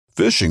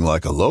Fishing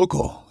like a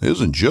local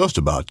isn't just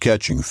about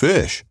catching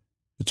fish.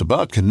 It's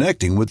about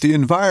connecting with the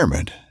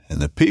environment and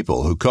the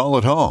people who call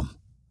it home.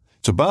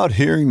 It's about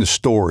hearing the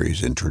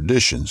stories and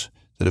traditions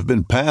that have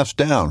been passed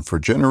down for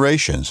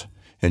generations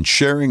and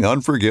sharing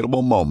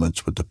unforgettable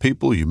moments with the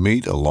people you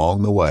meet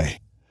along the way.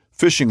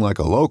 Fishing like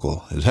a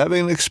local is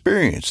having an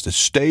experience that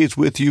stays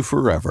with you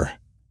forever.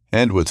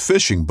 And with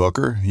Fishing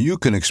Booker, you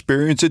can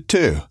experience it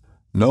too,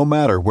 no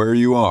matter where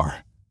you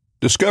are.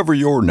 Discover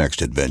your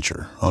next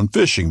adventure on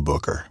Fishing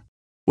Booker.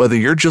 Whether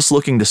you're just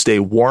looking to stay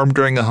warm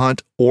during a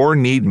hunt or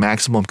need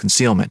maximum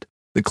concealment,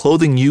 the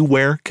clothing you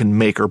wear can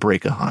make or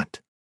break a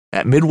hunt.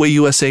 At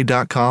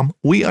MidwayUSA.com,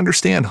 we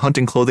understand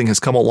hunting clothing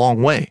has come a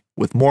long way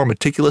with more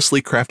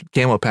meticulously crafted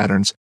camo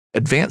patterns,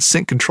 advanced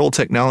scent control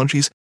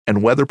technologies,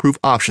 and weatherproof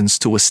options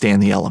to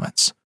withstand the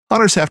elements.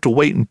 Hunters have to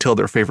wait until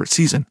their favorite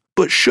season,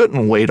 but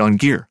shouldn't wait on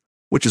gear,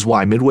 which is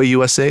why Midway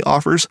USA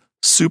offers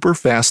super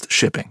fast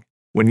shipping.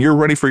 When you're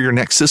ready for your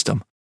next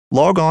system,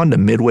 log on to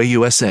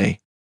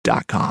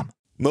MidwayUSA.com.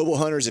 Mobile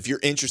hunters, if you're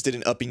interested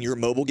in upping your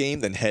mobile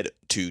game, then head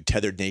to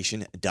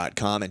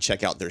tetherednation.com and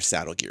check out their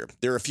saddle gear.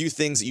 There are a few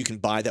things that you can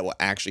buy that will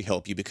actually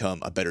help you become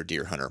a better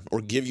deer hunter or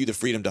give you the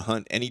freedom to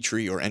hunt any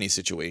tree or any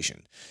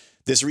situation.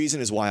 This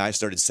reason is why I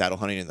started saddle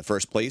hunting in the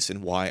first place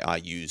and why I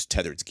use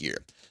Tethered's gear.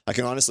 I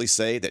can honestly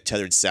say that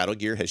Tethered's saddle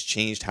gear has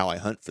changed how I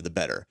hunt for the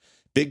better.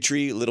 Big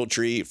tree, little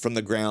tree, from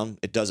the ground,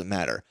 it doesn't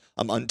matter.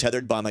 I'm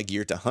untethered by my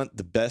gear to hunt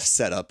the best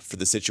setup for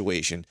the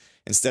situation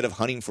instead of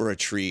hunting for a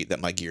tree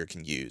that my gear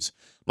can use.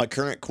 My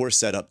current core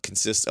setup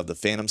consists of the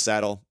Phantom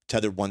saddle,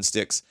 tethered one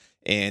sticks,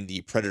 and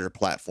the Predator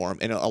platform,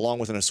 and along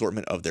with an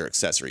assortment of their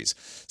accessories.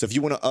 So if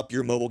you want to up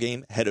your mobile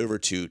game, head over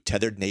to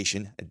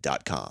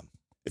tetherednation.com.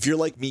 If you're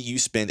like me, you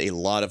spend a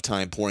lot of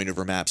time poring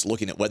over maps,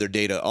 looking at weather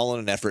data, all in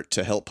an effort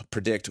to help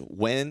predict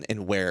when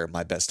and where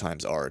my best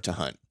times are to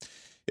hunt.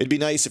 It'd be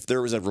nice if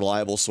there was a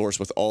reliable source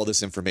with all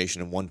this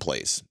information in one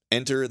place.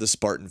 Enter the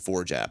Spartan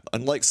Forge app.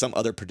 Unlike some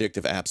other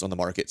predictive apps on the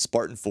market,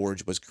 Spartan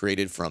Forge was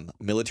created from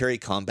military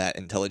combat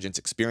intelligence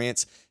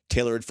experience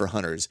tailored for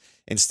hunters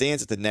and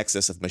stands at the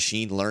nexus of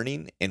machine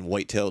learning and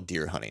whitetail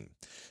deer hunting.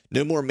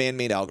 No more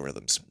man-made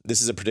algorithms. This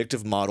is a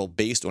predictive model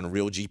based on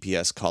real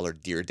GPS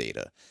collared deer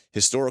data,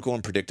 historical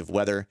and predictive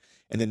weather,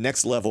 and the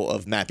next level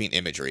of mapping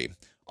imagery,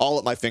 all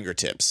at my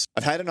fingertips.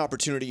 I've had an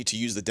opportunity to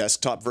use the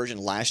desktop version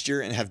last year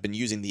and have been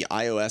using the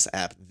iOS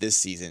app this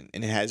season,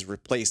 and it has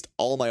replaced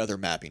all my other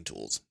mapping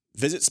tools.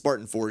 Visit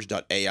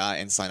SpartanForge.ai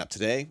and sign up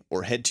today,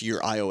 or head to your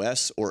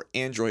iOS or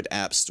Android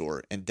app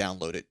store and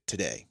download it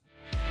today.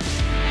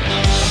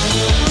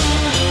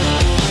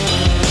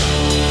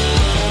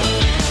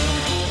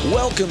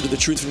 Welcome to the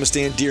Truth from a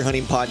Stand Deer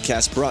Hunting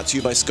Podcast, brought to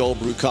you by Skull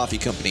Brew Coffee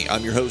Company.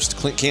 I'm your host,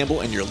 Clint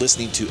Campbell, and you're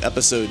listening to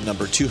episode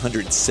number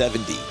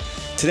 270.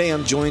 Today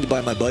I'm joined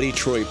by my buddy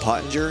Troy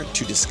Pottinger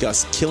to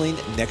discuss killing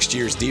next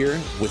year's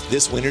deer with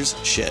this winter's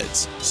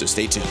sheds. So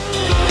stay tuned.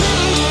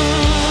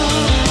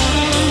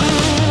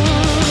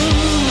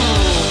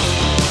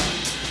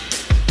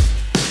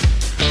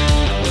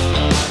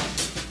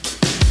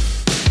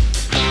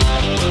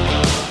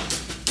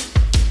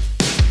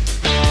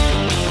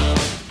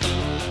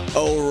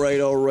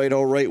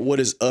 All right. What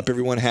is up,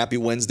 everyone? Happy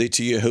Wednesday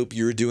to you. Hope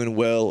you're doing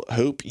well.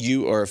 Hope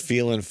you are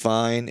feeling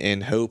fine,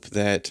 and hope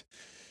that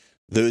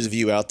those of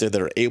you out there that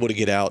are able to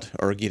get out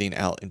are getting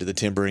out into the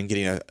timber and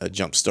getting a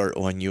jump start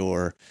on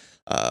your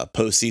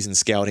postseason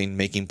scouting,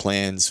 making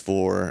plans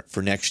for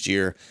next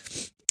year.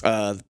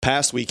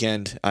 Past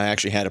weekend, I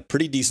actually had a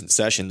pretty decent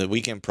session. The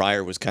weekend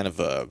prior was kind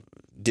of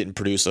didn't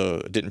produce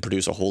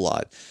a whole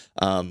lot.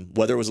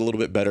 Weather was a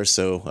little bit better,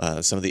 so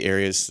some of the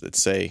areas that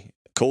say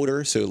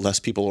colder, so less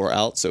people were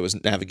out, so it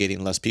was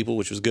navigating less people,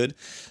 which was good.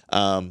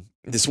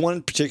 This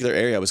one particular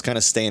area I was kind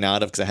of staying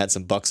out of because I had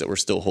some bucks that were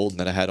still holding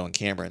that I had on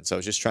camera, and so I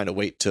was just trying to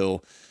wait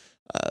till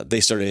they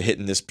started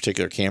hitting this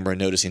particular camera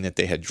and noticing that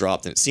they had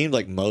dropped, and it seemed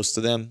like most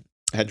of them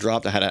had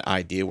dropped. I had an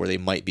idea where they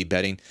might be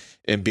bedding,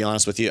 and be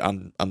honest with you,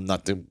 I'm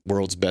not the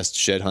world's best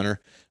shed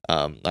hunter.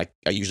 I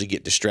usually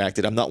get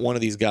distracted. I'm not one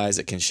of these guys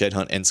that can shed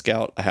hunt and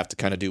scout. I have to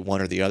kind of do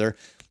one or the other.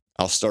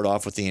 I'll start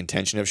off with the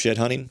intention of shed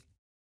hunting,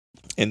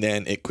 and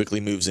then it quickly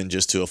moves in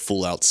just to a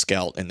full-out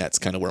scout, and that's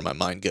kind of where my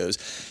mind goes.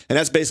 And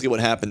that's basically what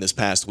happened this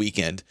past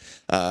weekend.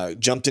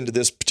 Jumped into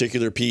this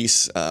particular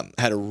piece,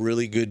 had a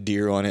really good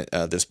deer on it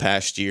this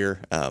past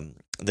year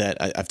that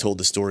I've told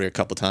the story a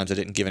couple times. I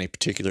didn't give any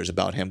particulars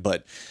about him,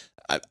 but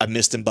I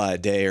missed him by a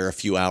day or a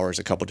few hours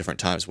a couple different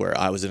times where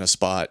I was in a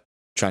spot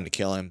trying to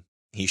kill him.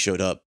 He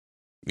showed up,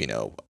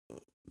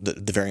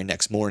 the very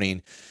next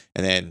morning,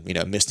 and then,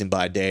 missed him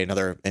by a day in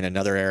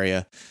another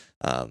area.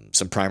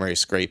 Some primary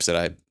scrapes that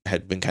I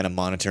had been kind of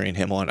monitoring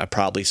him on. I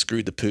probably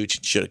screwed the pooch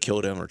and should have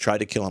killed him or tried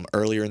to kill him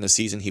earlier in the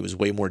season. He was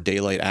way more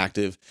daylight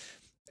active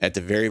at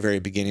the very, very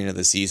beginning of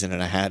the season,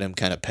 and I had him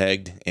kind of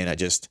pegged, and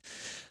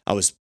I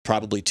was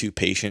probably too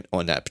patient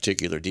on that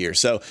particular deer.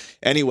 So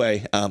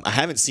anyway, I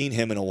haven't seen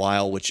him in a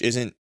while, which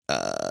isn't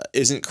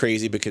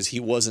crazy because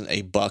he wasn't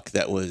a buck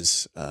that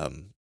was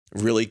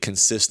really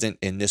consistent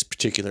in this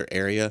particular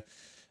area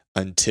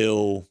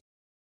until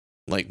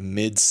like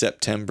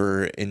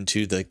mid-September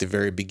into the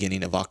very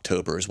beginning of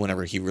October is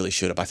whenever he really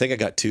showed up. I think I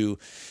got 2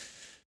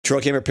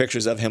 trail camera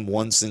pictures of him,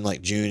 once in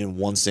like June and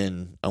once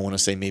in, I want to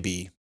say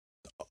maybe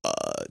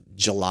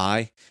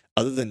July.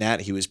 Other than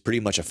that, he was pretty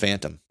much a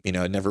phantom.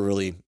 I never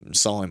really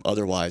saw him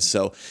otherwise.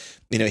 So,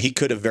 he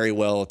could have very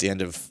well at the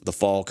end of the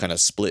fall kind of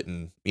split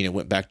and,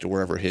 went back to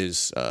wherever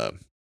his,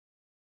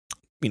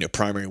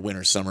 primary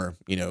winter, summer,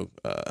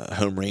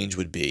 home range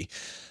would be.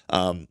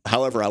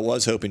 However, I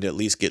was hoping to at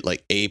least get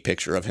like a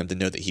picture of him to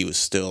know that he was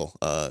still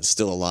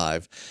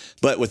alive.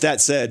 But with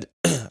that said,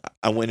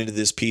 I went into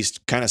this piece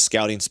kind of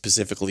scouting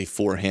specifically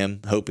for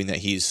him, hoping that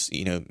he's,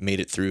 made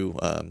it through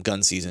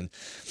gun season,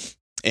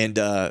 and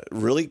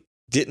really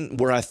didn't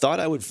where I thought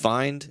I would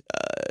find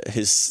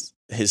his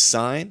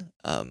sign.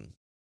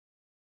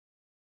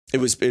 It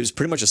was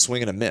pretty much a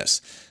swing and a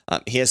miss.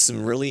 He has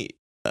some really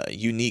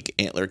unique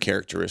antler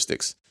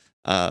characteristics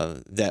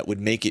that would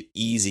make it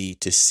easy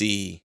to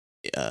see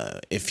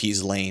if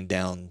he's laying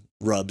down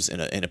rubs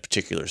in a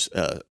particular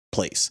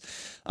place.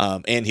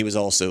 And he was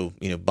also,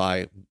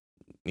 by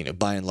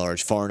and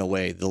large, far and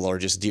away the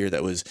largest deer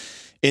that was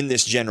in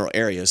this general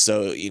area.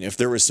 So, if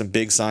there was some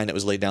big sign that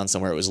was laid down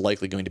somewhere, it was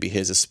likely going to be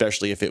his,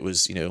 especially if it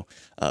was,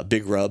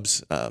 big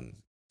rubs.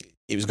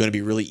 It was going to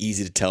be really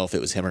easy to tell if it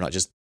was him or not,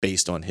 just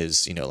based on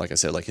his, like I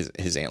said, like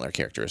his antler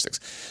characteristics.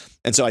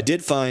 And so I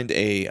did find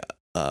a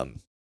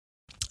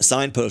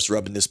signpost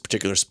rub in this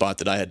particular spot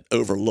that I had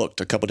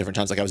overlooked a couple different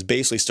times. Like I was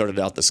basically started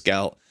out the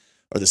scout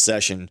or the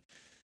session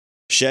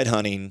shed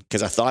hunting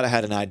because I thought I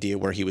had an idea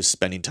where he was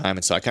spending time.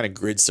 And so I kind of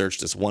grid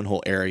searched this one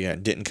whole area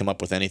and didn't come up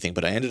with anything,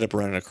 but I ended up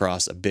running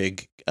across a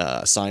big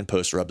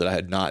signpost rub that I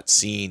had not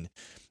seen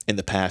in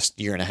the past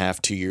year and a half,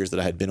 2 years that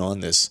I had been on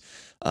this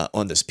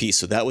piece.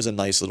 So that was a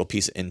nice little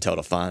piece of intel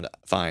to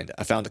find.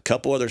 I found a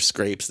couple other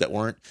scrapes that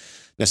weren't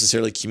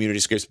necessarily community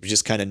scrapes, but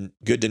just kind of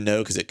good to know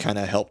because it kind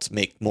of helped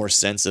make more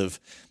sense of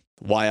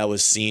why I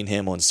was seeing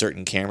him on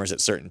certain cameras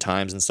at certain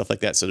times and stuff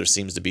like that. So there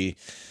seems to be,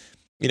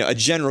 a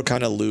general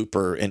kind of loop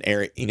or an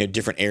area,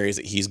 different areas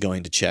that he's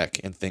going to check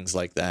and things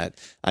like that.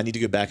 I need to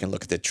go back and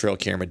look at the trail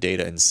camera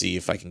data and see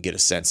if I can get a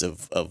sense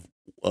of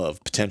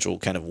potential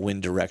kind of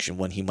wind direction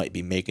when he might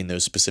be making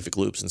those specific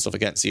loops and stuff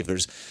like that, and see if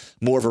there's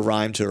more of a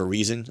rhyme to a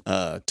reason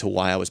to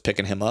why I was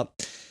picking him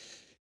up.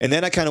 And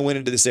then I kind of went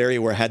into this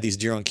area where I had these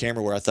deer on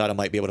camera where I thought I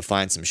might be able to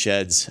find some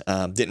sheds.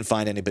 Didn't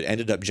find any, but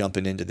ended up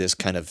jumping into this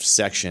kind of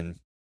section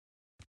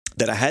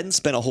that I hadn't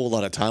spent a whole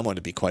lot of time on,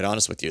 to be quite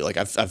honest with you. Like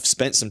I've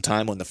spent some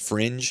time on the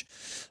fringe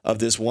of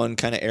this one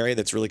kind of area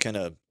that's really kind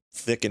of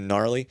thick and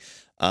gnarly.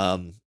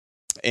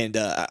 And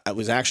I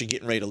was actually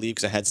getting ready to leave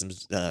because I had some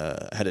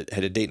had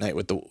a date night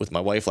with my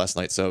wife last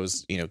night, so I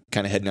was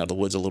kind of heading out of the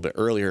woods a little bit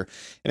earlier,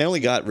 and I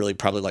only got really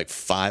probably like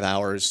 5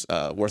 hours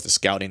worth of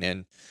scouting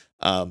in,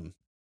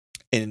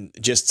 and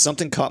just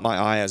something caught my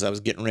eye as I was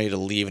getting ready to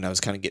leave, and I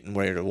was kind of getting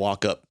ready to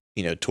walk up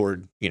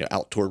toward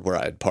out toward where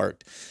I had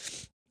parked,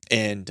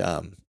 and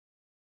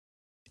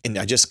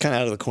I just kind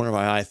of out of the corner of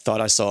my eye thought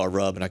I saw a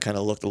rub, and I kind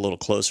of looked a little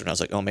closer, and I was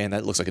like, oh man,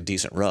 that looks like a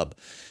decent rub.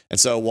 And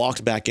so I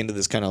walked back into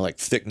this kind of like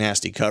thick,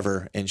 nasty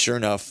cover, and sure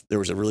enough, there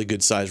was a really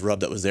good sized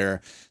rub that was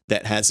there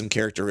that had some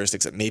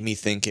characteristics that made me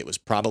think it was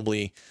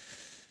probably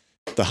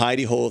the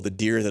hidey hole of the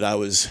deer that I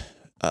was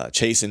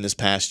chasing this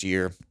past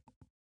year.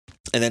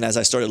 And then as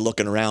I started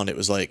looking around, it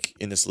was like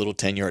in this little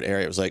 10-yard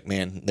area, it was like,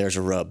 man, there's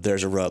a rub,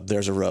 there's a rub,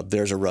 there's a rub,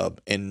 there's a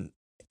rub. And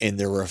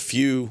there were a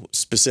few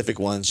specific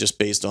ones just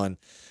based on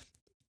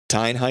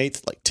tine height,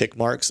 like tick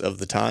marks of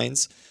the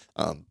tines,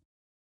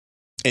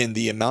 and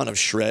the amount of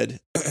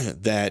shred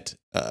that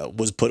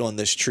was put on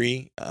this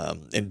tree,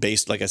 and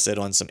based, like I said,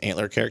 on some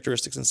antler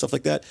characteristics and stuff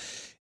like that,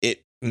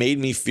 it made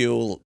me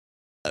feel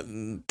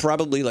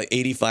probably like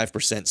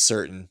 85%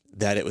 certain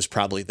that it was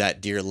probably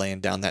that deer laying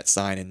down that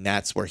sign, and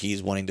that's where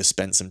he's wanting to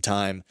spend some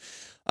time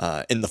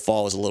in the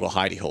fall as a little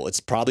hidey hole. It's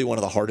probably one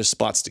of the hardest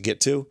spots to get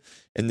to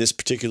in this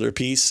particular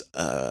piece.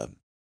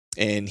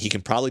 And he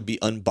can probably be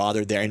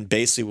unbothered there. And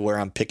basically where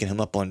I'm picking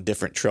him up on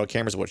different trail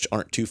cameras, which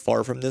aren't too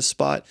far from this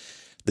spot,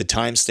 the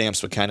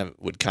timestamps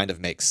would kind of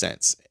make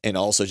sense. And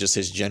also just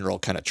his general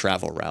kind of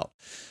travel route.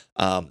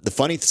 The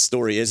funny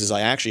story is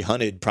I actually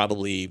hunted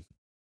probably,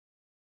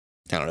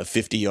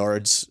 50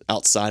 yards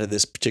outside of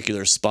this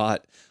particular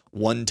spot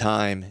one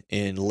time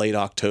in late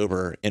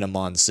October in a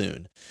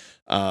monsoon.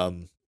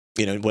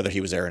 Whether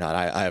he was there or not,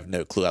 I have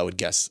no clue. I would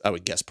guess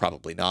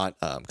probably not,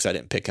 because I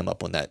didn't pick him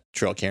up on that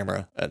trail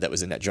camera that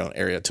was in that general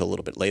area until a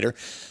little bit later.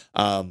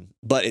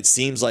 But it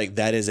seems like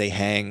that is a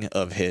hang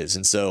of his.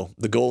 And so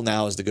the goal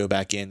now is to go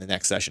back in the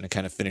next session and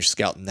kind of finish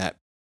scouting that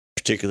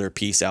particular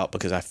piece out,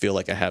 because I feel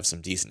like I have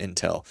some decent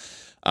intel.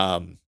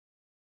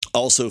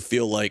 Also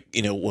feel like,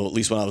 at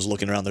least when I was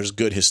looking around, there's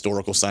good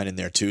historical sign in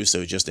there too.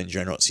 So just in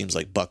general, it seems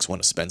like bucks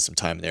want to spend some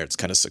time there. It's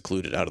kind of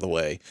secluded out of the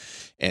way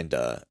and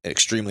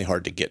extremely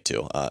hard to get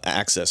to.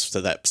 Access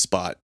to that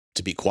spot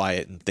to be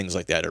quiet and things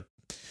like that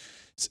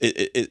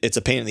it's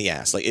a pain in the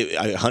ass. Like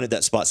I hunted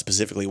that spot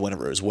specifically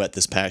whenever it was wet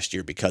this past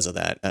year because of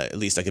that. At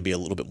least I could be a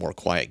little bit more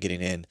quiet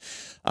getting in.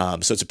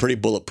 So it's a pretty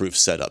bulletproof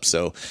setup.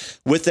 So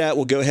with that,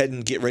 we'll go ahead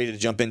and get ready to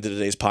jump into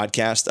today's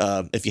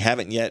podcast. If you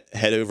haven't yet,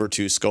 head over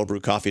to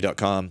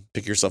skullbrewcoffee.com,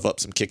 pick yourself up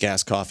some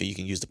kick-ass coffee. You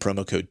can use the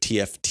promo code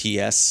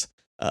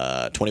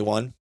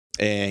TFTS21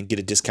 and get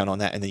a discount on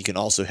that. And then you can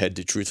also head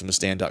to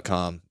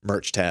truthfromthestand.com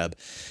merch tab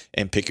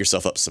and pick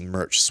yourself up some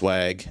merch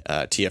swag,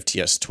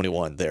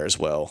 TFTS21 there as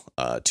well,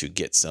 to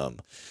get some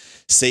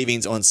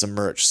savings on some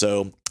merch.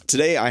 So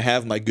today I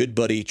have my good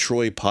buddy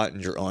Troy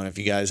Pottinger on. If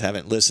you guys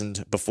haven't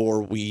listened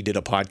before, we did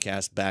a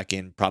podcast back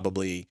in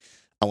probably,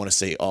 I want to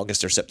say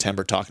August or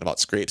September, talking about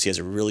scrapes. He has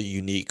a really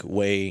unique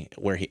way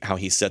where how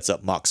he sets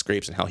up mock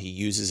scrapes and how he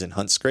uses and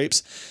hunts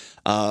scrapes.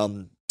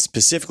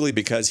 Specifically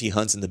because he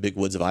hunts in the big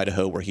woods of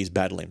Idaho where he's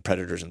battling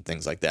predators and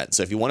things like that.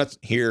 So if you want to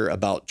hear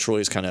about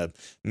Troy's kind of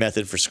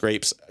method for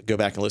scrapes, go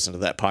back and listen to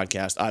that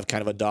podcast. I've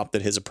kind of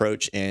adopted his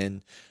approach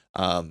in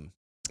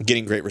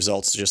getting great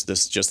results just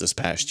this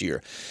past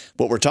year.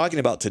 What we're talking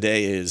about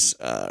today is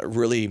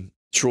really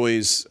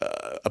Troy's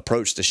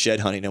approach to shed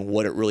hunting and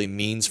what it really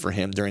means for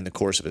him during the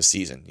course of a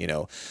season.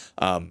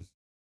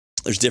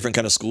 There's different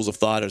kind of schools of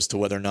thought as to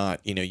whether or not,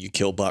 you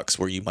kill bucks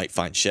where you might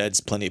find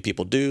sheds. Plenty of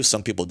people do.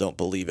 Some people don't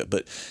believe it.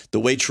 But the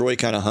way Troy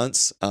kind of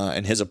hunts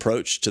and his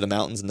approach to the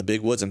mountains and the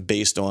big woods, and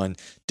based on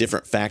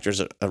different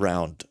factors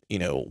around,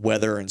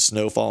 weather and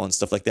snowfall and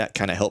stuff like that,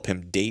 kind of help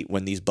him date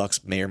when these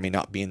bucks may or may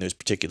not be in those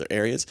particular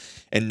areas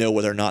and know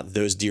whether or not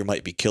those deer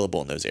might be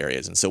killable in those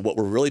areas. And so what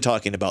we're really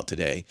talking about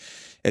today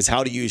is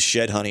how to use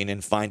shed hunting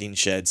and finding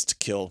sheds to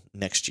kill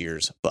next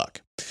year's buck.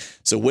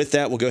 So with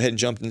that, we'll go ahead and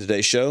jump into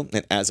today's show.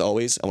 And as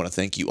always, I want to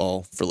thank you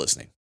all for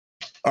listening.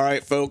 All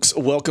right, folks,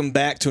 welcome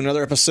back to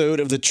another episode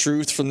of the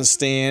Truth from the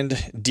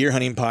Stand Deer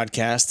Hunting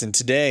Podcast. And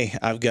today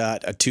I've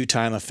got a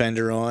two-time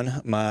offender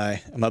on, my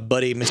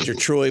buddy, Mr.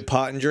 Troy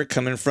Pottinger,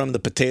 coming from the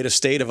potato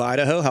state of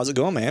Idaho. How's it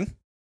going, man?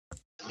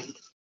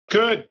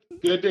 Good.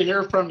 Good to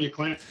hear from you,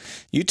 Clint.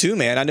 You too,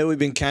 man. I know we've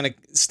been kind of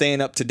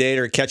staying up to date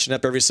or catching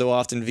up every so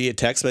often via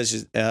text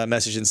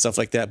message and stuff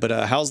like that. But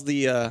how's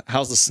the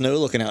snow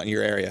looking out in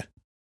your area?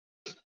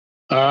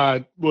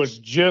 Was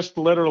just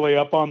literally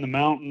up on the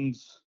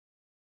mountains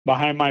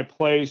behind my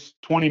place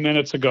 20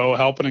 minutes ago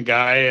helping a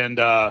guy. And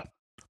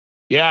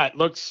it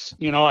looks,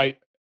 I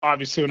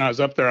obviously when I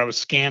was up there, I was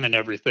scanning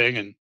everything.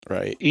 And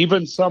right,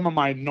 even some of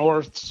my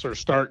norths are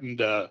starting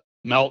to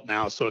melt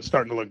now. So it's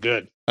starting to look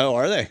good. Oh,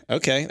 are they?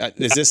 Okay.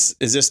 Is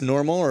this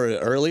normal or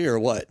early or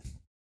what?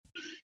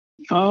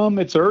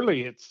 It's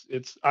early.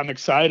 I'm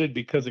excited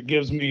because it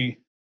gives me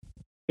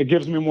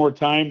more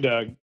time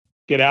to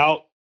get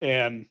out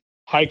and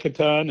hike a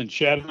ton and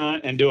shed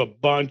hunt and do a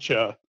bunch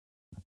of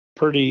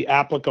pretty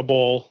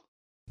applicable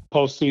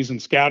postseason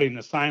scouting.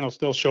 The sign will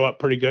still show up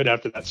pretty good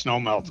after that snow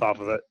melts off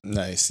of it.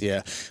 Nice.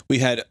 Yeah.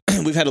 We've had a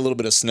little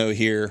bit of snow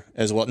here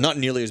as well. Not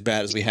nearly as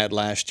bad as we had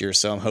last year.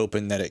 So I'm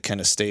hoping that it kind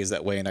of stays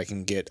that way and I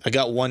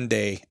got 1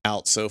 day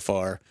out so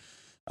far.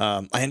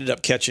 I ended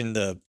up catching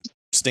the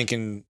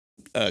stinking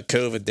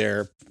COVID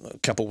there a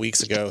couple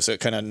weeks ago. So it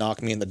kind of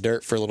knocked me in the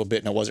dirt for a little bit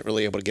and I wasn't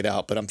really able to get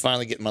out, but I'm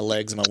finally getting my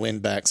legs and my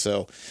wind back.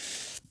 So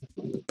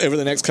over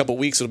the next couple of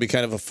weeks, it'll be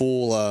kind of a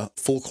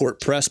full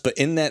court press, but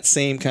in that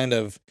same kind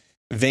of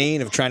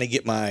vein of trying to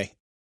get my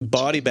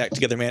body back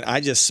together, man, I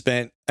just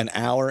spent an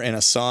hour in a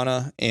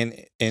sauna in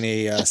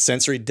a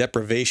sensory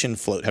deprivation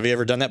float. Have you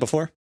ever done that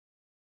before?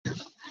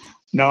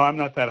 No, I'm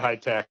not that high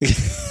tech.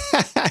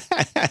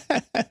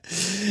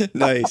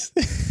 Nice.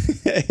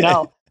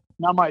 Now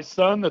my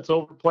son that's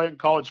over playing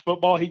college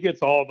football, he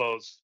gets all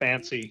those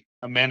fancy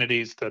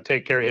amenities to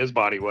take care of his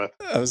body with.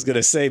 I was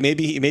gonna say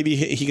maybe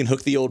he can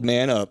hook the old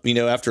man up,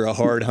 after a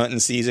hard hunting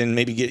season.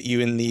 Maybe get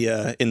you in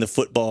the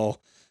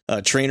football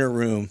trainer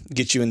room,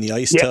 get you in the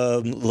ice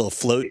tub, little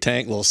float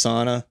tank, little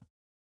sauna.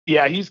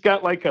 Yeah, he's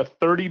got like a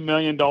 $30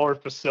 million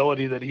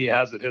facility that he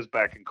has at his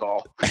beck and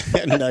call.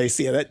 Nice.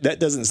 Yeah, that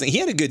doesn't seem. He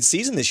had a good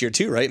season this year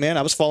too, right, man?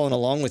 I was following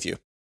along with you.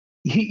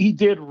 He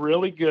did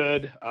really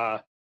good.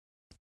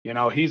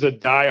 He's a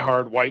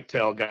diehard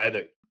whitetail guy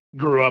that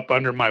grew up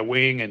under my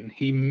wing, and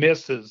he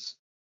misses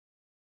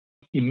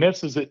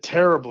it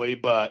terribly,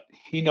 but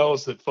he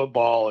knows that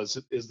football is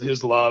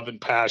his love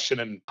and passion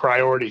and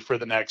priority for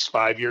the next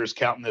 5 years,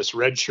 counting this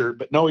red shirt.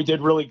 But no, he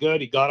did really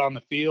good. He got on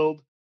the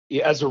field.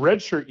 As a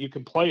red shirt, you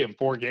can play in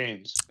 4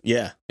 games.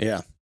 Yeah.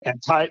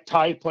 And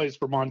Ty plays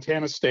for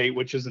Montana State,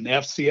 which is an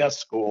FCS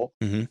school.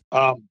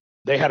 Mm-hmm.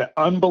 They had an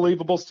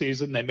unbelievable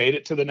season. They made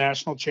it to the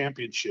national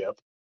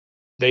championship.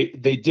 They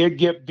did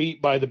get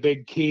beat by the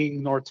Big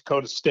King, North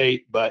Dakota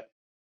State, but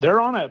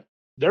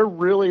they're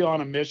really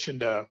on a mission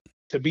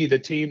to be the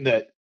team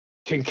that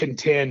can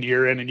contend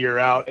year in and year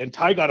out. And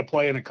Ty got to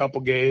play in a couple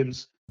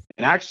games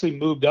and actually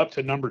moved up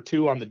to number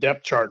 2 on the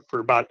depth chart for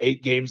about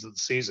 8 games of the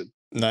season.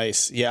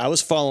 Nice. Yeah, I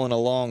was following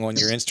along on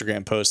your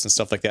Instagram posts and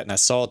stuff like that, and I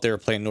saw it they were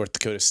playing North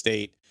Dakota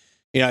State.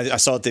 I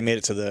saw that they made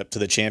it to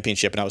the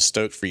championship, and I was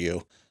stoked for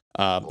you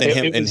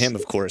and him,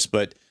 of course.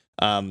 But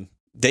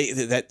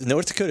that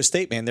North Dakota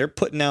State, man, they're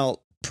putting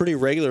out pretty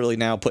regularly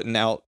now putting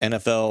out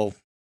NFL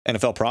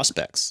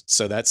prospects.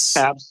 So that's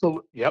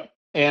absolutely, yep.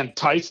 And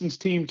Tyson's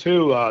team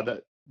too.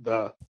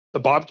 The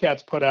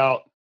Bobcats put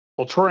out.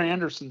 Well, Troy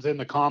Anderson's in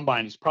the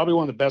combine. He's probably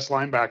one of the best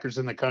linebackers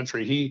in the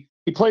country. He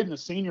played in the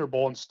Senior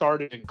Bowl and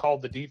started and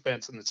called the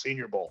defense in the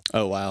Senior Bowl.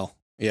 Oh wow,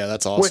 yeah,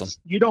 that's awesome. Which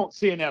you don't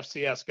see an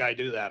FCS guy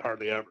do that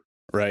hardly ever.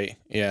 Right.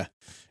 Yeah.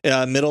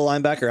 Middle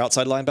linebacker,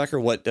 outside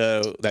linebacker. What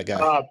that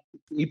guy?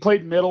 He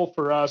played middle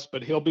for us,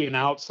 but he'll be an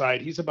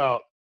outside. He's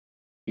about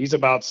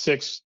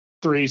 6'3",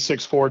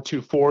 6'4",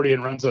 240,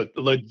 and runs a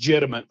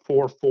legitimate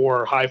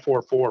 4.4, high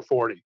 4.4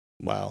 40.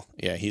 Wow.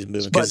 Yeah, he's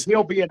moving. But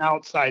he'll be an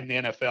outside in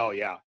the NFL.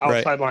 Yeah,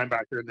 outside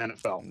linebacker in the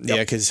NFL. Yep.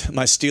 Yeah, because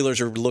my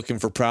Steelers are looking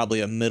for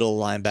probably a middle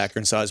linebacker,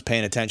 and so I was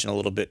paying attention a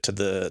little bit to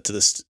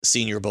the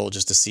Senior Bowl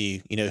just to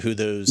see who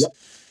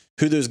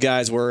those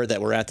guys were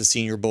that were at the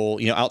Senior Bowl.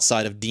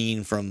 Outside of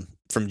Dean from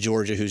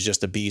Georgia, who's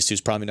just a beast,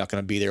 who's probably not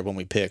going to be there when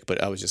we pick.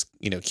 But I was just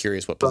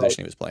curious what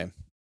position he was playing.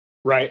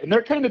 Right, and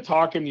they're kind of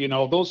talking.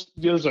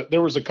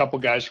 There was a couple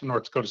guys from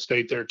North Dakota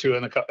State there too,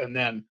 and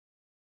then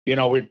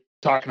we're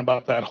talking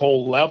about that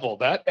whole level.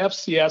 That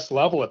FCS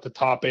level at the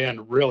top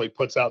end really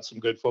puts out some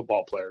good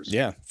football players.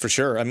 Yeah, for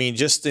sure. I mean,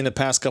 just in the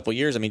past couple of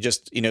years,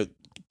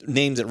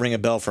 names that ring a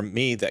bell from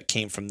me that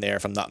came from there,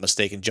 if I'm not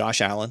mistaken.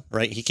 Josh Allen,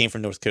 right? He came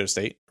from North Dakota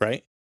State,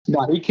 right?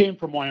 No, he came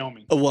from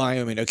Wyoming. Oh,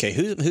 Wyoming. Okay.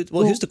 Who's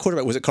the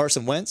quarterback? Was it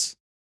Carson Wentz?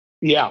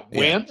 Yeah,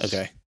 Wentz.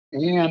 Okay.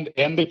 And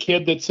the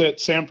kid that's at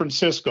San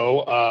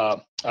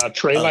Francisco,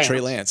 Trey Lance. Trey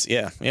Lance.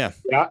 Yeah. Yeah.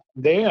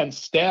 Then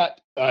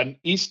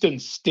Easton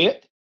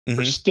Stitt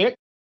or Stick.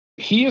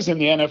 He is in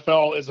the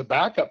NFL as a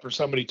backup for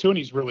somebody too, and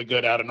he's really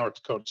good out of North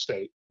Dakota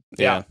State.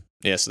 Yeah.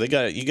 So they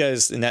got you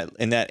guys in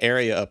that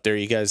area up there.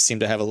 You guys seem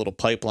to have a little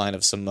pipeline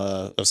of some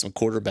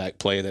quarterback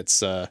play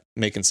that's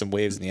making some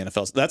waves in the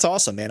NFL. So that's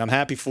awesome, man. I'm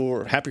happy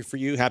for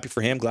you, happy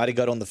for him. Glad he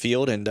got on the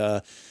field, and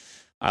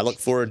I look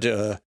forward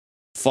to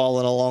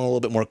following along a little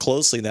bit more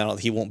closely now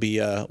that he won't be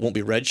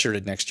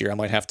redshirted next year. I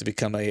might have to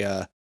become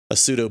a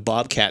pseudo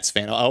Bobcats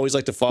fan. I always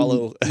like to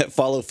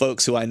follow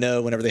folks who I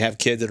know whenever they have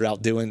kids that are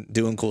out doing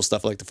cool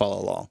stuff. I like to follow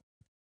along.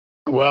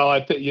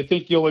 Well, you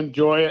think you'll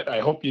enjoy it. I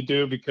hope you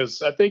do,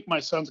 because I think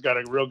my son's got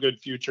a real good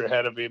future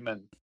ahead of him,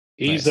 and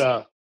he is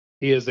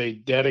a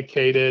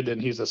dedicated,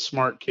 and he's a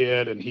smart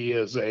kid, and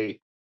he's a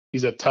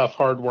tough,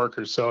 hard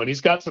worker. So, and he's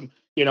got some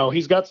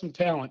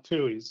talent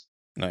too. He's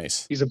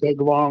a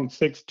big, long,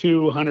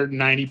 6'2",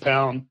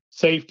 190-pound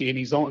safety, and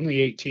he's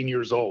only 18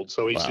 years old.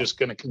 So he's just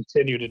going to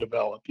continue to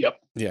develop. Yep.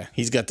 Yeah,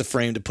 he's got the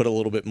frame to put a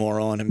little bit more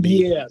on and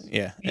be.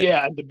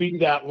 And to be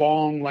that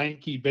long,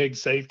 lanky, big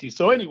safety.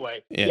 So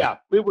anyway,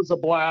 it was a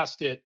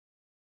blast.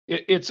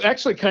 It's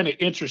actually kind of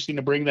interesting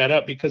to bring that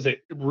up, because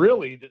it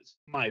really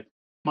my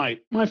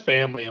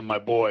family and my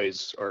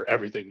boys are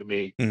everything to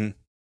me. Mm-hmm.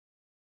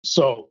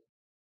 So,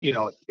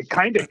 it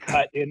kind of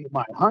cut into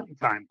my hunting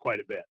time quite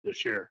a bit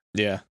this year.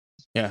 Yeah.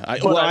 Yeah,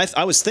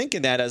 I was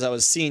thinking that as I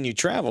was seeing you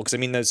travel, because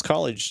those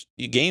college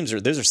games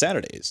those are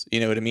Saturdays.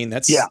 You know what I mean?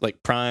 That's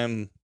like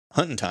prime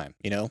hunting time.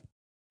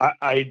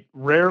 I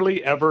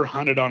rarely ever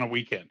hunted on a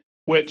weekend,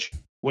 which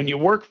when you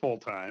work full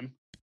time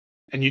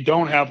and you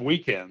don't have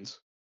weekends,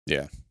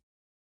 it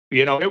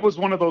was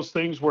one of those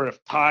things where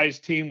if Ty's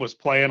team was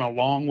playing a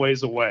long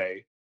ways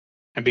away,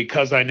 and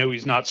because I knew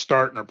he's not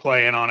starting or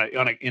playing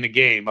in a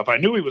game, if I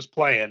knew he was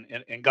playing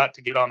and got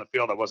to get on the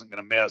field, I wasn't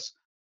going to miss.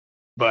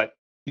 But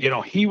here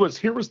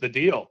was the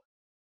deal.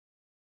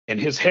 And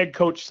his head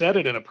coach said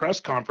it in a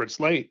press conference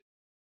late.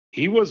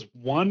 He was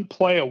one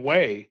play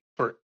away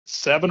for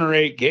 7 or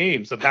 8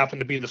 games of having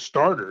to be the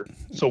starter.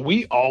 So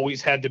we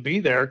always had to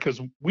be there,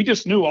 because we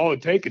just knew all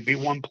it'd take would be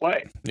one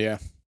play. Yeah.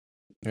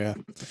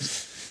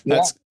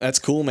 That's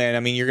cool,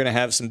 man. You're going to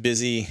have some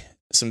busy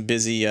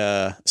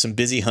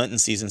hunting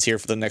seasons here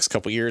for the next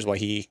couple of years while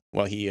he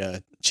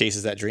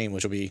chases that dream,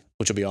 which will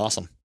be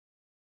awesome.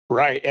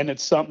 Right. And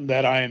it's something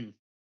that I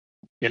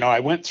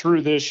went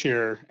through this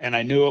year, and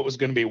I knew it was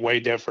going to be way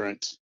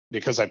different,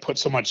 because I put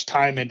so much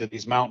time into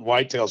these mountain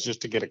whitetails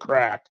just to get a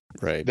crack.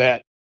 Right.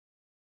 That,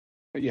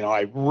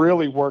 I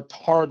really worked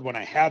hard when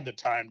I had the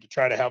time to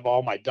try to have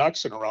all my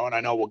ducks in a row. And I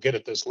know we'll get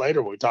at this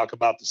later when we talk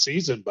about the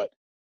season, but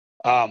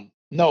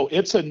no,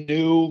 it's a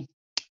new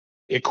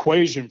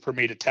equation for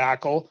me to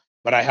tackle.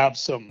 But I have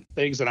some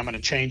things that I'm going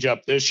to change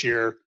up this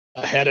year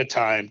ahead of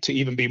time to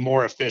even be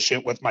more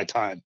efficient with my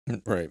time.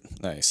 Right.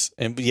 Nice.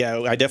 And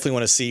I definitely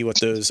want to see what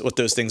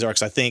those things are,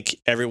 because I think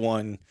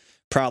everyone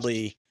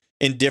probably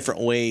in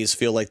different ways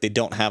feel like they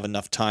don't have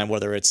enough time,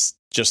 whether it's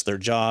just their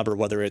job or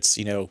whether it's,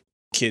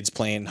 kids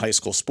playing high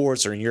school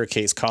sports, or in your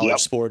case,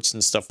 college sports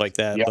and stuff like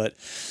that. Yep. But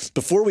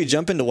before we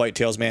jump into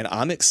whitetails, man,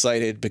 I'm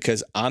excited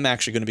because I'm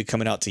actually going to be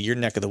coming out to your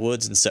neck of the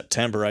woods in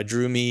September. I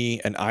drew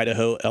me an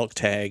Idaho elk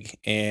tag,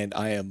 and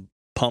I am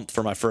pumped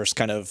for my first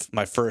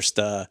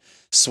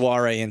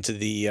soiree into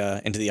the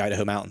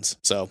Idaho mountains.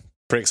 So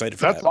pretty excited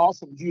for that. That's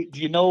awesome. Do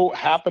you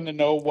happen to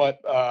know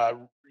what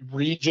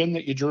region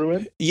that you drew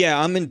in? Yeah,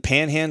 I'm in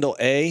Panhandle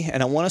A,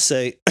 and I want to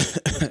say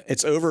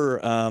it's over.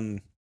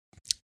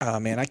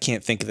 I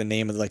can't think of the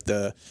name of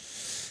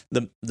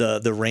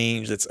the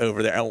range that's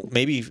over there.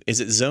 Maybe is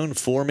it Zone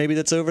 4? Maybe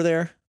that's over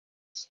there.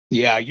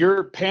 Yeah,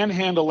 your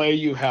Panhandle A,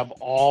 you have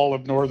all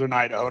of northern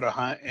Idaho to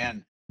hunt,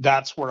 and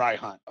that's where I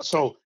hunt.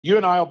 So you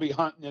and I will be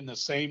hunting in the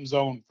same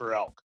zone for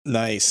elk.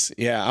 Nice.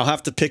 Yeah, I'll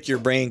have to pick your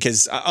brain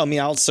because I mean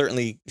I'll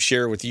certainly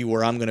share with you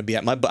where I'm going to be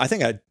at. I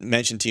think I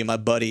mentioned to you my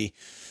buddy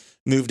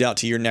moved out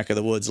to your neck of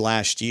the woods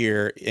last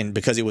year, and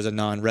because he was a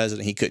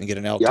non-resident, he couldn't get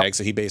an elk tag,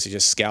 so he basically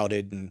just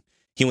scouted and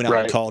he went out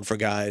and called for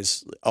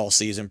guys all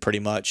season pretty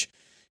much.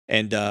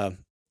 And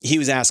he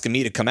was asking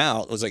me to come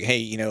out. I was like, hey,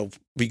 you know,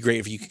 be great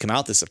if you could come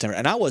out this September.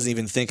 And I wasn't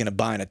even thinking of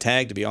buying a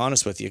tag, to be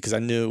honest with you, because I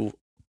knew,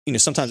 you know,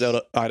 sometimes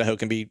Idaho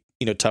can be,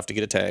 you know, tough to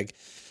get a tag.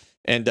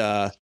 And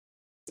I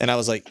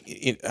was like,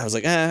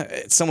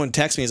 someone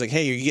texted me, he's like,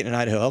 hey, you're getting an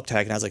Idaho elk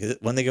tag. And I was like,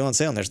 when they go on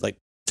sale? And there's like,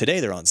 today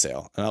they're on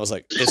sale. And I was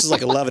like, this is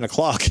like 11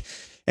 o'clock.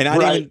 And I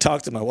didn't even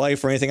talk to my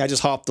wife or anything. I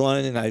just hopped on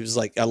and I was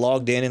like, I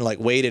logged in and like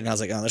waited. And I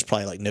was like, oh, there's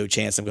probably like no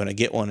chance I'm going to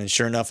get one. And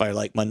sure enough,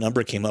 my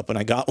number came up and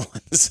I got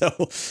one. So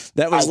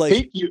that was I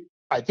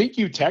think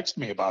you texted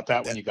me about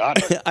that when you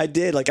got it. I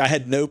did. Like I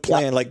had no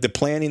plan. Yeah. Like the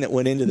planning that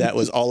went into that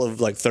was all of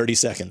like 30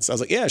 seconds. I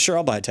was like, yeah, sure.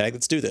 I'll buy a tag.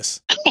 Let's do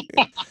this.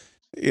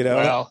 You know,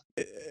 well,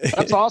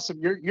 that's awesome.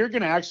 You're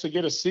going to actually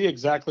get to see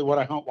exactly what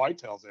I hunt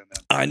whitetails in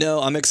then. I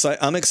know. I'm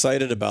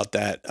excited about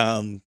that.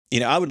 You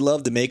know, I would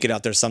love to make it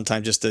out there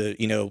sometime just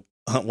to, you know,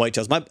 hunt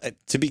whitetails.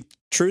 To be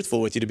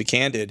truthful with you, to be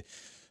candid,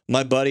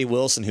 my buddy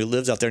Wilson, who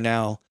lives out there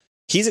now,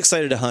 he's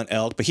excited to hunt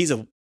elk, but he's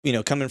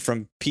coming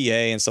from PA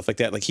and stuff like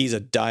that. Like he's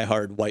a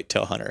diehard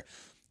whitetail hunter.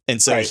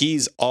 And so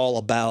he's all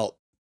about,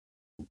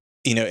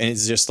 you know, and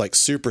he's just like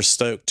super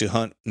stoked to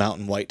hunt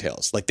mountain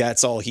whitetails. Like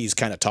that's all he's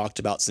kind of talked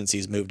about since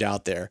he's moved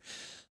out there.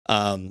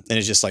 And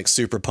is just like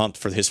super pumped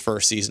for his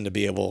first season to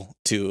be able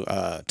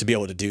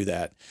to do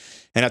that.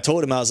 And I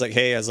told him, I was like,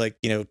 hey,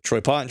 you know,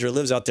 Troy Pottinger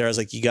lives out there. I was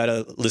like, you got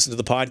to listen to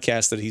the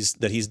podcast that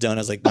he's done.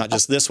 I was like, not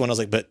just this one. I was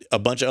like, but a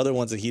bunch of other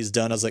ones that he's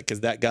done. I was like, cause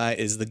that guy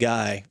is the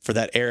guy for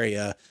that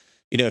area.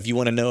 You know, if you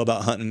want to know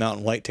about hunting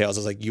mountain whitetails, I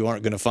was like, you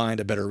aren't going to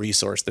find a better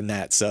resource than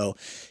that. So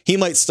he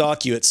might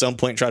stalk you at some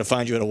point and try to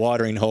find you at a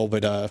watering hole,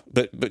 but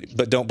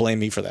don't blame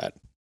me for that.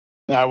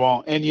 I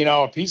won't. And you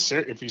know,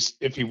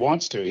 if he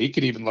wants to, he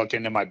could even look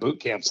into my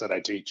boot camps that I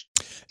teach.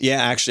 Yeah,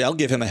 actually, I'll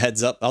give him a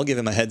heads up.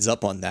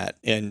 On that,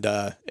 and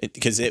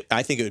because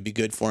I think it would be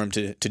good for him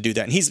to do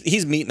that. And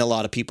he's meeting a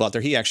lot of people out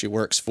there. He actually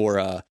works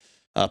for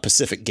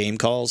Pacific Game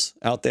Calls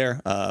out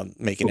there,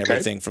 making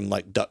everything from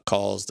like duck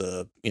calls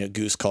to, you know,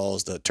 goose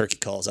calls to turkey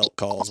calls, elk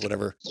calls,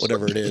 whatever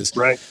it is.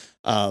 Right.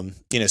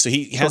 You know, so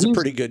he has a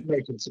pretty good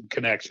making some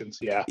connections.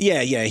 Yeah.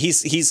 Yeah.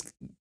 He's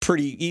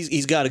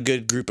got a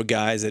good group of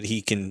guys that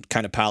he can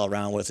kind of pal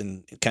around with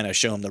and kind of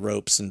show him the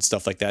ropes and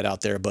stuff like that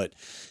out there. But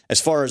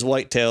as far as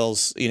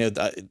whitetails, you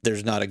know,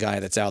 there's not a guy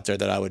that's out there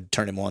that I would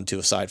turn him on to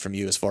aside from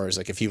you, as far as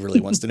like if he really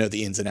wants to know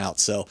the ins and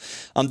outs. So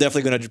I'm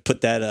definitely going to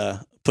put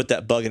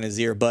that bug in his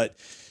ear. But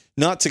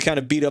not to kind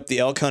of beat up the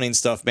elk hunting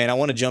stuff, man. I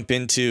want to jump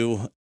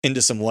into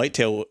some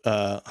whitetail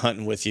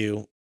hunting with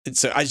you.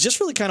 So I just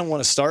really kind of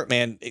want to start,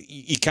 man.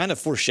 You kind of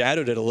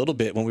foreshadowed it a little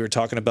bit when we were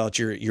talking about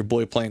your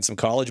boy playing some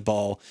college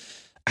ball.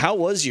 How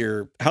did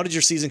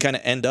your season kind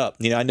of end up?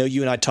 You know, I know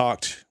you and I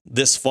talked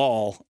this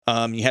fall.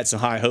 You had some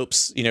high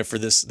hopes, you know, for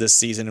this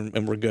season,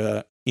 and we're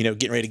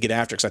getting ready to get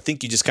after it, because I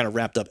think you just kind of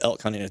wrapped up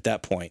elk hunting at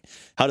that point.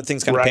 How did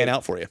things kind of pan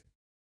out for you?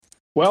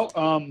 Well,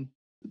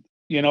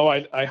 you know,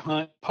 I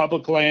hunt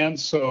public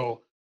lands,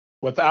 so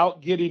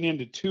without getting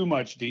into too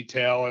much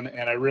detail, and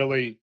I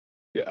really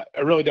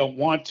don't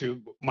want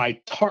to. My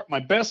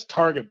best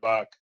target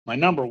buck, my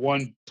number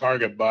one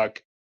target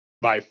buck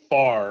by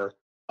far,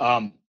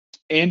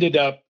 ended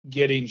up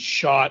getting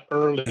shot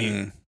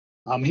early.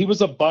 He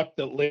was a buck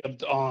that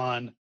lived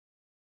on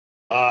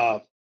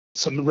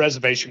some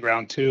reservation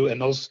ground too,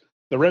 and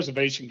the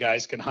reservation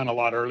guys can hunt a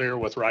lot earlier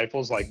with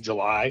rifles, like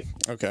July.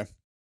 Okay.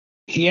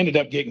 He ended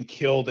up getting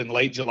killed in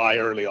late July,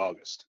 early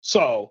August.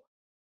 So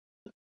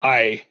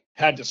I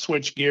had to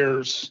switch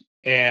gears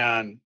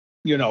and,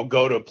 you know,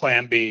 go to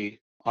plan B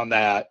on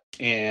that,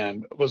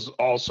 and was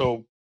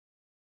also,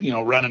 you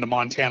know, running to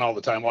Montana all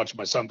the time, watching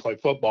my son play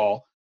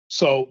football.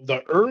 So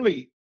the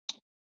early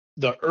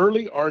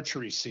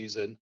archery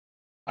season,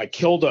 I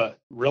killed a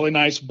really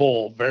nice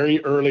bull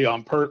very early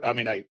on.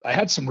 I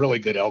had some really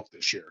good elk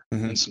this year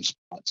in some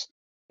spots.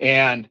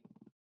 And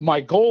my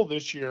goal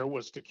this year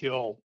was to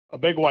kill a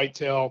big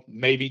whitetail,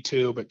 maybe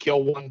two, but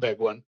kill one big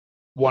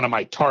one of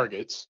my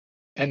targets,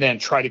 and then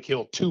try to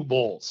kill two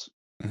bulls.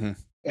 Mm-hmm.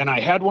 And I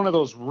had one of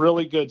those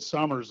really good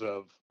summers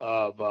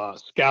of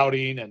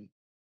scouting and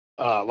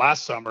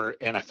last summer,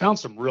 and I found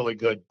some really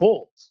good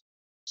bulls.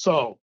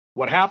 So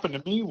what happened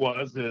to me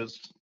is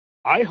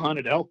I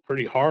hunted elk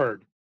pretty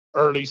hard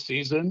early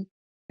season,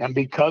 and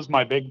because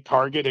my big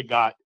target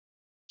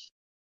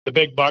the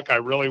big buck I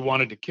really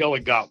wanted to kill,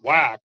 it got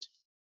whacked.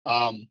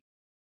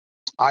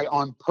 I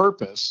on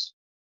purpose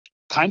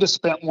kind of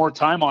spent more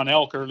time on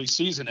elk early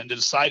season and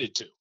decided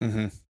to.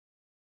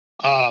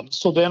 Mm-hmm.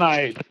 So then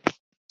I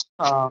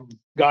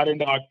got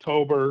into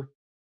October.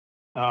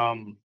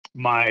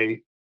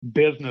 My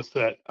business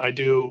that I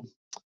do,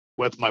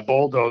 with my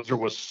bulldozer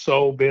was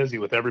so busy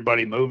with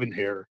everybody moving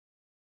here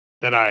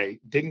that I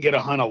didn't get to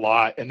hunt a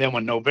lot. And then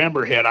when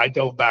November hit, I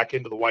dove back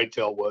into the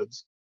whitetail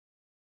woods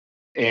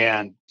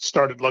and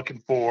started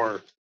looking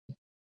for,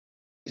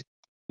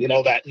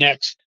 that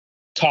next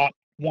top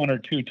 1 or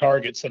 2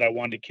 targets that I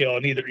wanted to kill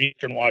in either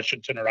Eastern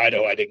Washington or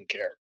Idaho. I didn't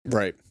care.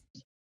 Right.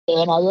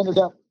 And I ended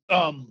up,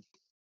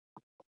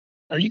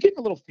 are you getting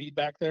a little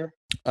feedback there?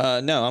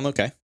 No, I'm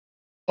okay.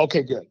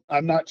 Okay, good.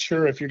 I'm not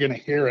sure if you're going to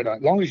hear it.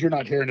 As long as you're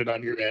not hearing it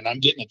on your end, I'm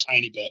getting a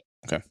tiny bit.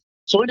 Okay.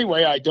 So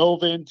anyway, I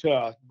dove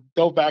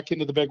back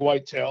into the big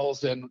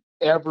whitetails, and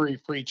every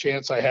free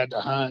chance I had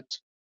to hunt,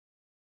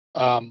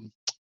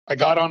 I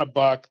got on a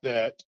buck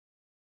that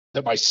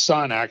my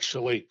son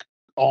actually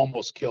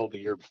almost killed the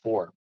year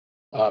before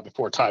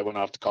Ty went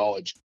off to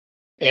college.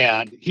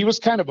 And he was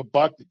kind of a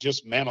buck that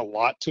just meant a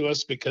lot to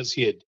us because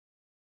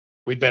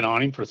we'd been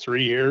on him for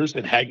 3 years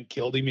and hadn't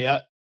killed him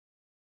yet.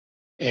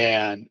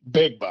 And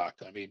big buck,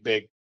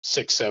 big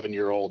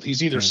 6-7-year-old.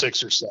 He's either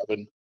 6 or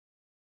 7,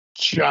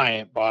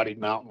 giant bodied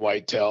mountain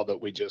whitetail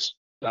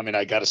that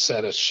I got a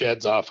set of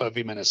sheds off of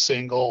him in a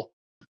single.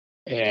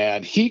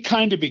 And he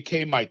kind of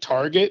became my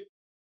target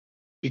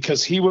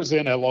because he was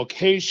in a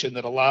location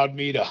that allowed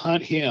me to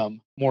hunt him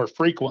more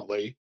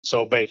frequently.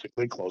 So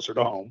basically closer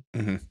to home.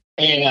 Mm-hmm.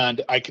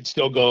 And I could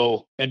still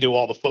go and do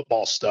all the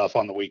football stuff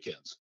on the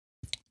weekends.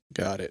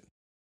 Got it.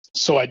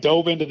 So I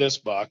dove into this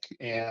buck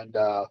and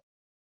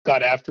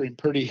got after him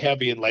pretty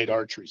heavy in late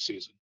archery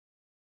season.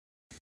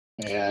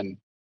 And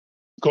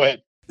go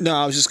ahead. No,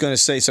 I was just going to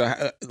say,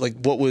 so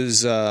what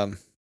was, I'm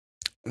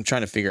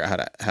trying to figure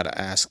out how to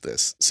ask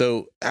this.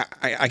 So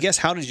I guess,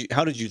 how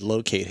did you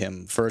locate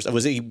him first?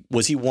 Was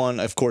he one,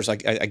 of course, I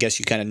guess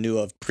you kind of knew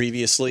of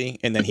previously,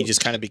 and then he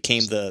just kind of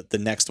became the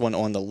next one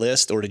on the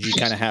list, or did you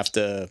kind of have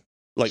to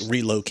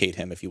relocate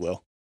him, if you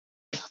will?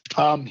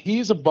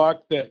 He's a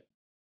buck that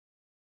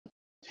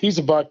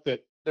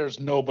there's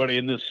nobody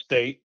in the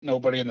state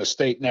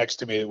next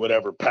to me that would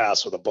ever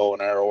pass with a bow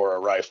and arrow or a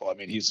rifle.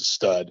 He's a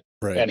stud.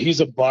 Right. And he's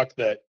a buck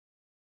that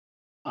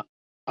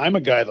I'm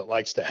a guy that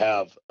likes to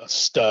have a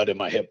stud in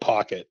my hip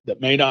pocket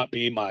that may not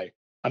be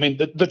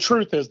the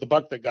truth is the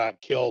buck that got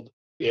killed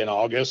in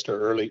August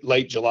or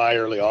late July,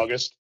 early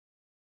August,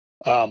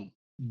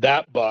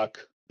 that buck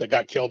that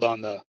got killed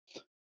on the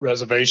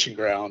reservation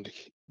ground,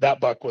 that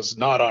buck was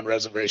not on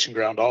reservation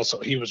ground also.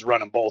 He was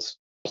running both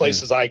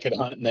places I could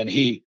hunt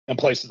and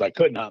places I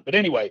couldn't hunt. But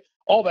anyway,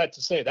 all that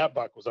to say that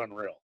buck was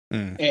unreal.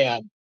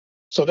 And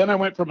so then I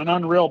went from an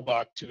unreal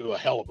buck to a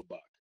hell of a buck.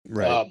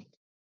 Right.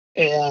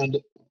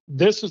 And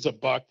this is a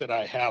buck that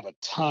I have a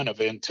ton of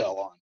intel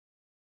on.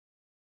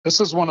 This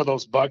is one of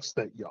those bucks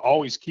that you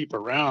always keep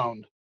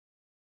around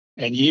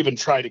and you even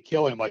try to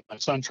kill him. Like my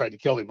son tried to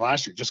kill him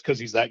last year just because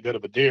he's that good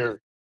of a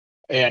deer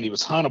and he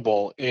was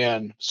huntable.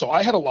 And so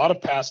I had a lot of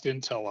past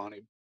intel on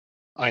him.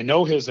 I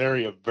know his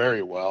area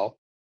very well.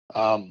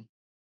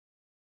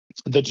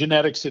 The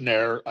genetics in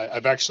there,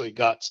 I've actually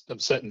I'm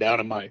sitting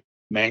down in my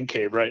man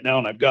cave right now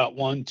and I've got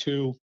 1,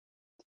 2,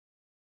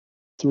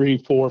 3,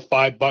 4,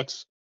 5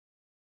 bucks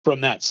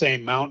from that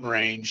same mountain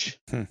range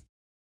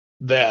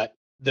that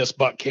this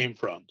buck came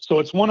from. So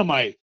it's one of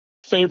my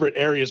favorite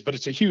areas, but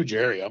it's a huge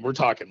area. We're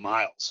talking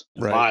miles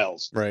and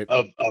miles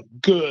of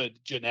good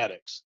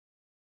genetics.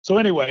 So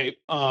anyway,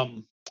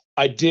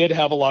 I did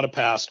have a lot of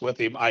past with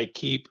him. I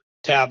keep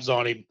tabs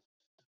on him.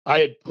 I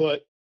had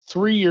put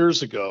 3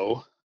 years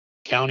ago,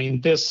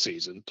 counting this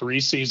season, 3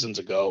 seasons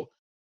ago,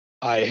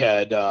 I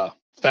had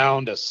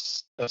found a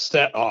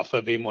set off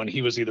of him when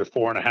he was either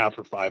 4.5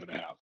 or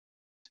 5.5.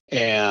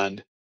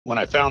 And when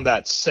I found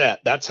that set,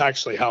 that's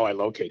actually how I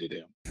located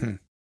him.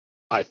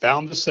 I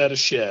found the set of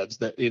sheds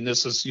and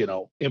this is,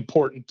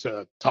 important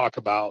to talk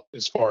about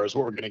as far as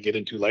what we're going to get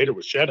into later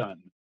with shed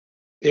hunting.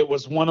 It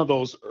was one of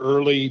those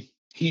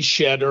he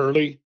shed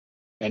early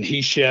and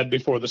he shed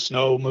before the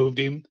snow moved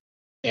him.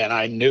 And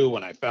I knew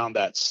when I found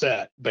that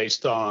set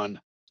based on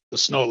the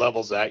snow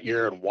levels that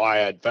year and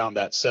why I'd found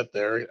that set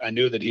there, I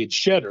knew that he'd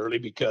shed early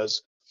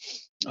because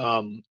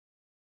on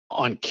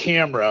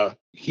camera,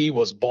 he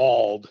was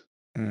bald.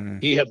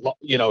 He had,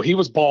 he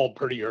was bald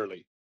pretty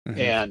early.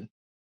 And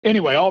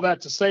anyway, all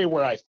that to say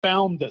where I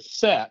found the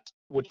set,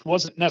 which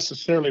wasn't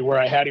necessarily where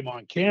I had him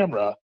on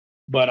camera,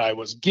 but I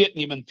was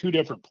getting him in 2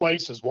 different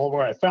places. Well,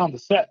 where I found the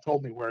set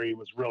told me where he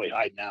was really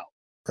hiding out.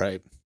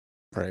 Right.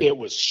 It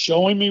was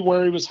showing me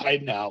where he was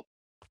hiding out.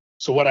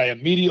 So what I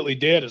immediately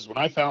did is when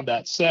I found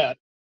that set,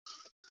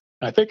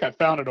 I think I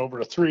found it over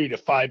a 3 to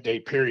 5 day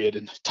period.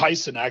 And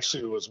Tyson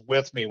actually was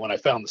with me when I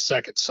found the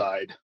second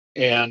side.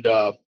 And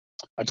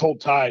I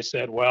told Ty, I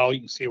said, well, you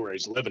can see where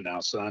he's living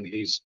now, son.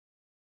 He's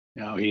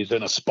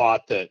in a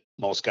spot that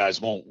most guys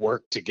won't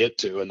work to get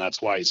to, and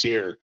that's why he's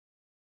here.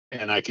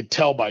 And I could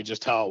tell by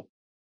just how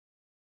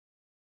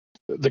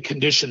the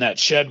condition that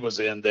shed was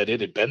in that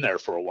it had been there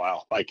for a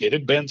while. Like it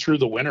had been through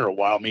the winter a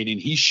while, meaning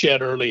he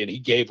shed early and he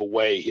gave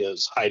away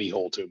his hidey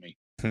hole to me.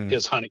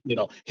 His hunting,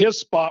 his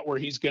spot where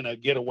he's going to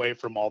get away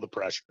from all the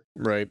pressure.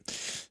 Right.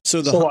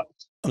 So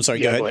I'm sorry,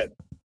 go ahead.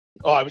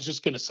 Oh, I was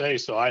just going to say,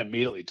 so I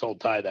immediately told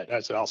Ty that. I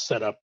said, I'll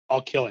set up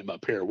I'll kill him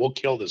up here. We'll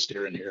kill this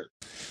deer in here.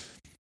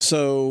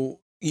 So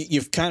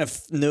you've kind of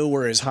know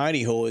where his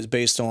hidey hole is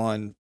based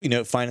on,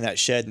 finding that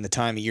shed and the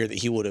time of year that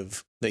he would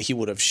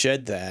have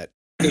shed that.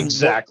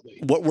 Exactly.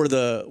 What were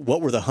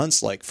the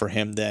hunts like for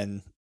him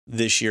then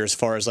this year? As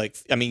far as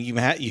you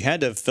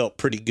had to have felt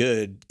pretty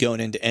good going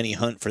into any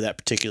hunt for that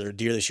particular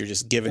deer this year,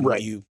 just given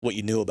what you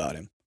knew about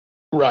him.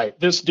 Right.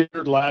 This deer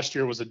last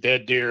year was a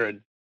dead deer,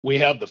 and we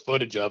have the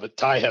footage of it.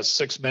 Ty has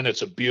 6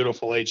 minutes of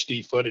beautiful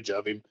HD footage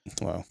of him.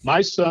 Wow.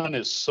 My son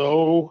is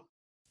so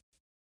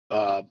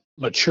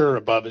mature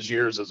above his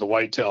years as a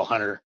whitetail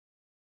hunter.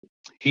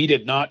 He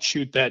did not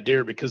shoot that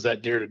deer because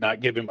that deer did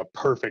not give him a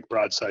perfect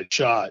broadside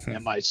shot.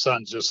 And my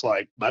son's just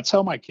like, that's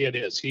how my kid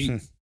is. He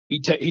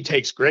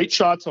takes great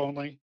shots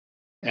only.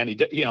 And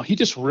he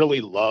just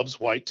really loves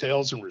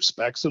whitetails and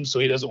respects them. So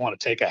he doesn't want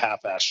to take a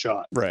half-ass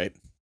shot. Right.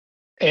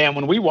 And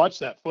when we watched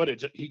that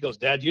footage, he goes,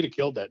 Dad, you'd have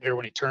killed that deer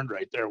when he turned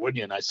right there, wouldn't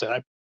you? And I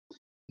said,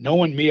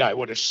 knowing me, I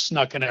would have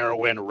snuck an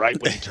arrow in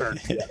right when he turned.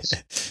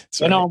 Yes.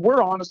 And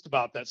we're honest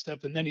about that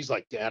stuff. And then he's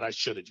like, Dad, I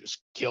should have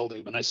just killed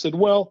him. And I said,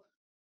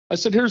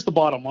 here's the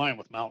bottom line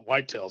with mountain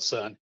whitetail,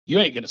 son. You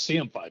ain't going to see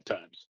him 5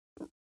 times.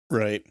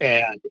 Right.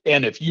 And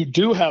if you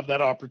do have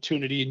that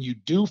opportunity and you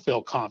do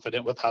feel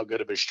confident with how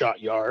good of a shot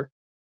you are,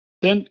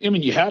 then,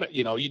 you had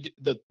it,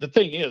 the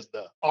thing is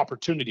the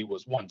opportunity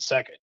was 1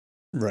 second.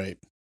 Right.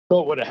 So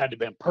it would have had to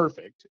been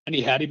perfect. And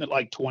he had him at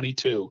like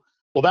 22.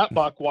 Well, that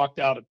buck walked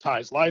out of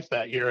Ty's life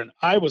that year. And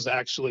I had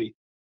actually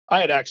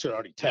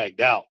already tagged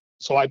out.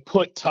 So I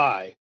put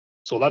Ty.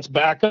 So let's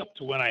back up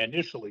to when I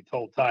initially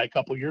told Ty a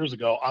couple years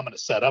ago, I'm going to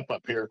set up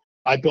here.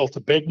 I built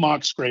a big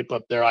mock scrape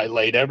up there. I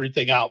laid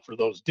everything out for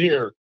those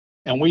deer.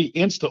 And we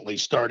instantly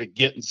started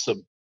getting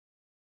some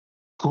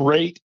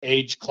great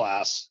age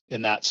class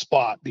in that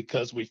spot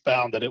because we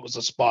found that it was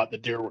a spot the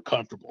deer were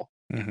comfortable.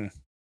 Mm-hmm.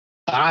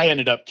 I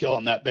ended up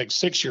killing that big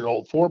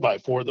 6-year-old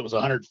 4x4 that was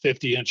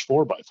 150-inch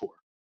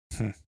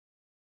 4x4.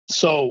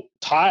 So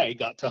Ty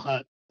got to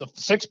hunt the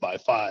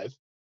 6x5,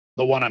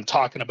 the one I'm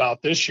talking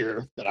about this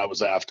year that I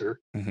was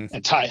after. Mm-hmm.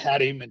 And Ty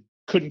had him and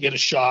couldn't get a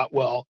shot.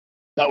 Well,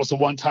 that was the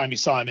one time he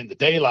saw him in the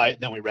daylight,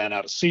 and then we ran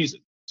out of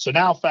season. So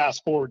now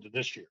fast forward to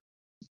this year.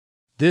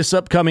 This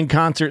upcoming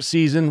concert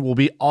season will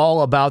be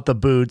all about the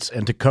boots,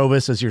 and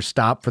Tecovas is your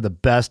stop for the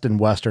best in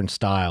Western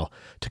style.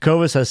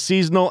 Tecovas has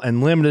seasonal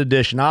and limited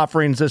edition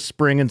offerings this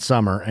spring and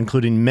summer,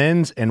 including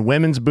men's and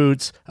women's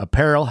boots,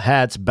 apparel,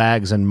 hats,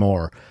 bags, and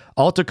more.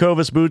 All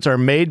Tecovas boots are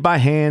made by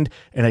hand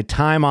in a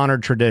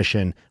time-honored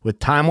tradition with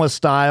timeless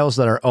styles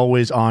that are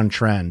always on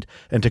trend.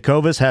 And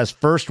Tecovas has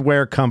first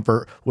wear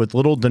comfort with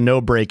little to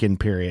no break-in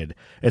period.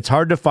 It's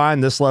hard to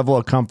find this level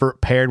of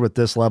comfort paired with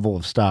this level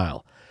of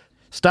style.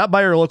 Stop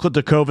by your local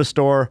Tecovas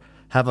store,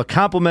 have a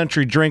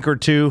complimentary drink or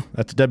two,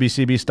 that's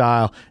WCB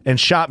style, and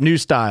shop new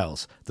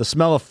styles. The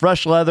smell of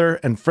fresh leather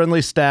and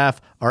friendly staff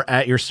are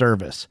at your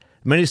service.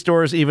 Many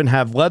stores even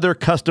have leather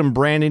custom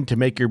branding to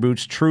make your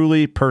boots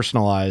truly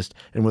personalized.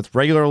 And with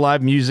regular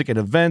live music and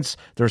events,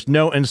 there's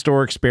no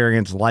in-store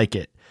experience like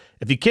it.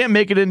 If you can't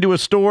make it into a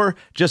store,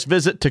 just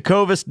visit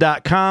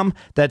tecovas.com.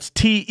 That's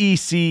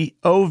TECOVAS.com.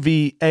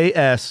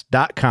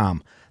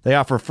 They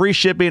offer free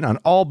shipping on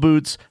all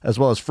boots, as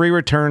well as free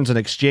returns and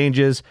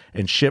exchanges,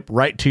 and ship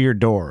right to your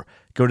door.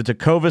 Go to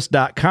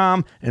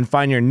tecovas.com and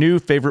find your new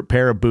favorite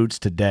pair of boots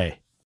today.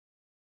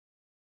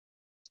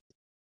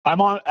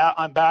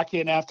 I'm back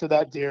in after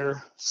that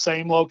deer,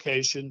 same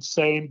location,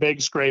 same big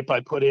scrape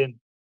I put in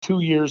 2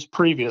 years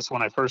previous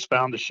when I first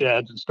found the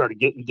sheds and started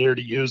getting deer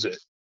to use it.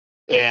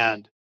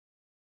 And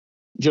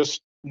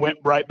just went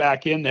right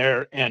back in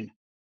there, and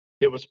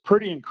it was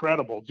pretty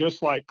incredible,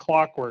 just like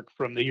clockwork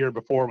from the year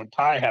before when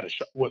Ty had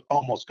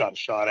almost got a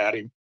shot at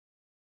him.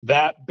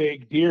 That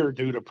big deer,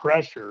 due to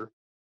pressure,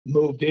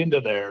 moved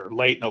into there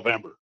late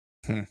November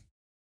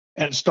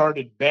and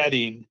started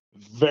bedding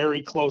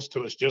very close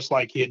to us, just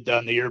like he had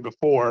done the year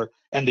before.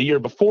 And the year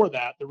before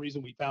that, the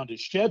reason we found his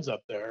sheds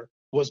up there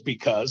was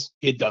because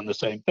he had done the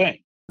same thing.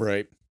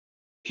 Right.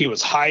 He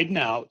was hiding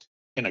out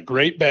in a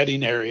great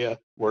bedding area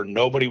where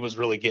nobody was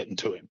really getting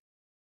to him.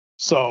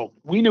 So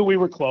we knew we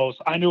were close.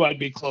 I knew I'd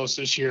be close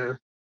this year.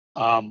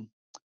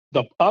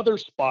 The other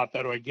spot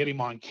that I would get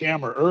him on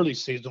camera early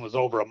season was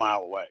over a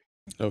mile away.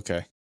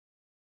 Okay.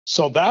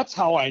 So that's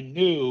how I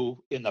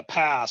knew in the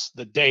past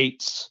the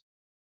dates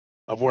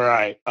of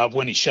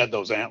when he shed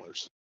those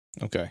antlers.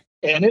 Okay.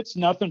 And it's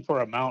nothing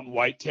for a mountain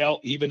whitetail,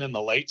 even in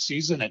the late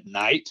season at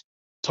night,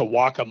 to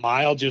walk a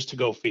mile just to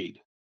go feed.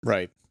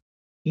 Right.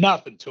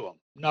 Nothing to him.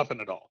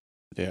 Nothing at all.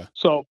 Yeah.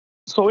 So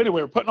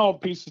anyway, we're putting all the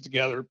pieces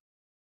together.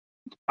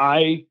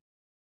 I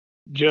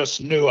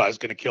just knew I was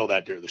going to kill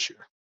that deer this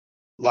year.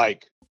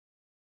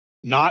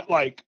 Not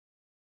like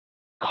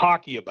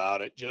cocky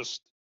about it,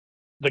 just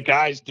the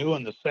guy's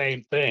doing the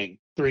same thing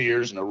 3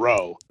 years in a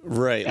row.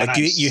 Right. And like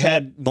you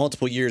had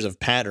multiple years of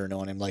pattern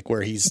on him, like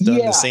where he's done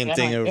the same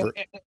thing over.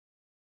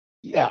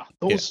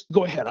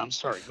 Go ahead. I'm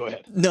sorry. Go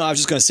ahead. No, I was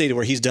just going to say to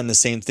where he's done the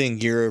same thing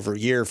year over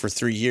year for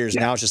 3 years.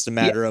 Now it's just a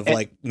matter of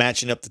like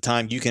matching up the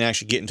time you can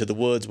actually get into the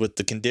woods with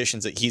the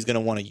conditions that he's going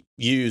to want to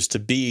use to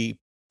be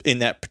in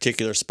that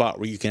particular spot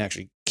where you can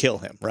actually kill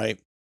him, right?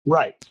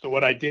 Right. So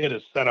what I did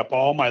is set up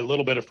all my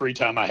little bit of free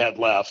time I had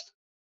left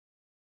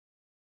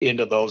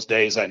into those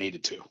days I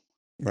needed to.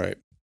 Right.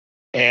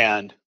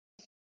 And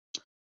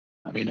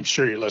I mean, I'm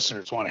sure your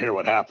listeners want to hear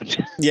what happened.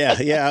 Yeah.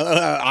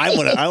 I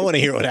want to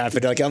hear what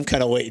happened. Like, I'm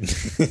kind of waiting.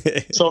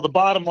 So the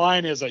bottom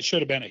line is I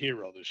should have been a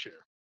hero this year.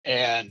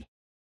 And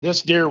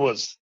this deer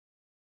was,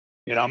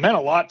 meant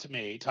a lot to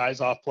me. Ty's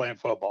off playing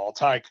football.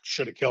 Ty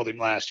should have killed him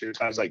last year.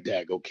 Ty's like,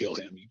 Dad, go kill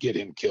him. You get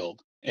him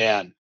killed.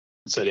 And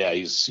I said, yeah,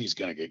 he's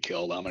going to get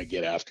killed. I'm going to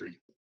get after him.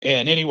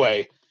 And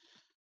anyway,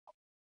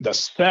 the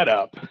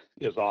setup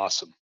is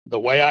awesome. The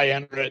way I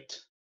enter it,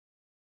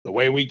 the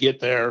way we get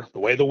there, the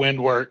way the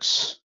wind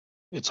works,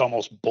 it's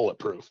almost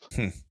bulletproof.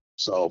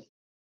 So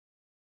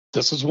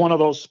this is one of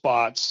those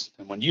spots.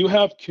 And when you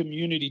have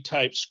community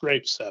type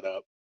scrape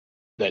setup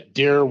that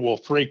deer will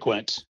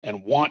frequent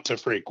and want to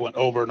frequent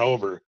over and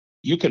over,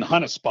 you can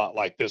hunt a spot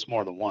like this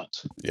more than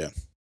once. Yeah.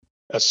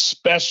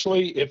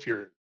 Especially if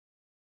you're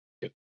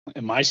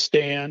in my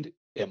stand,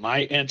 in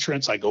my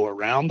entrance, I go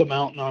around the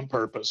mountain on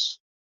purpose.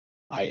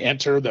 I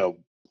enter the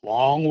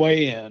long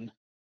way in.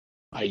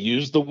 I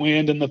use the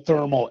wind and the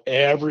thermal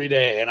every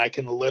day, and I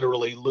can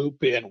literally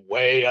loop in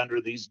way under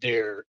these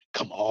deer,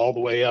 come all the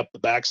way up the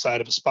backside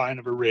of a spine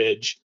of a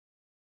ridge,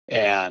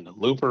 and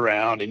loop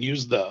around and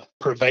use the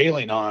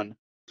prevailing on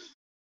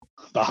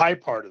the high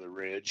part of the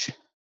ridge,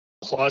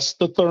 plus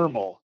the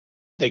thermal.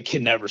 They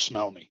can never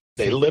smell me.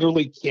 They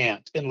literally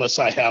can't unless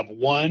I have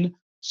one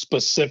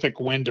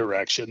specific wind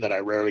direction that I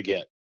rarely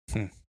get.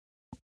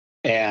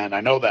 And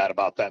I know that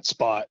about that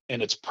spot.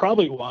 And it's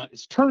probably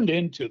it's turned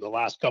into the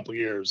last couple of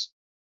years,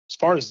 as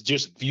far as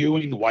just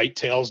viewing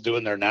whitetails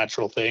doing their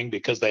natural thing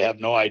because they have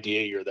no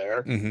idea you're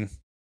there. Mm-hmm.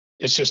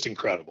 It's just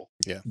incredible.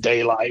 Yeah.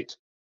 Daylight,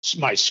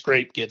 my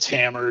scrape gets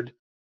hammered.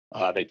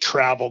 They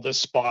travel this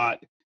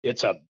spot.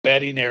 It's a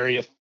bedding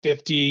area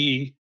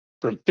 50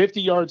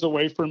 yards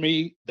away from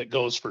me that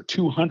goes for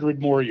 200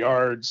 more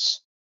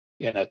yards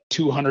in a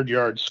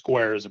 200-yard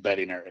square as a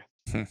bedding area.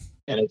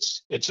 And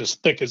it's as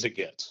thick as it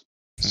gets.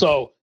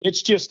 So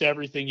it's just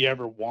everything you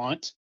ever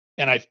want.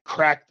 And I've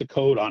cracked the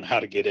code on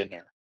how to get in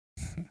there.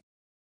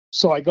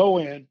 So I go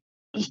in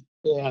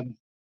and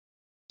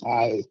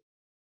I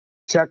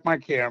check my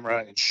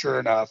camera, and sure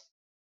enough,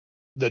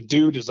 the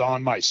dude is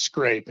on my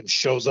scrape and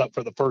shows up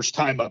for the first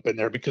time up in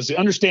there because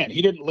understand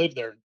he didn't live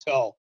there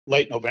until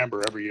late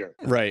November every year.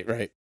 Right.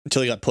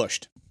 Until he got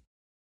pushed.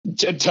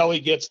 Until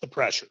he gets the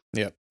pressure.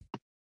 Yep.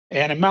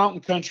 And in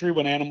mountain country,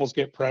 when animals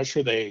get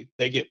pressure, they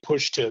get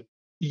pushed to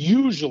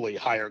usually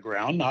higher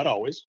ground, not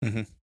always.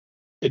 Mm-hmm.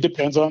 It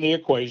depends on the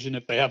equation.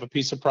 If they have a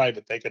piece of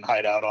private they can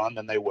hide out on,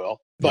 then they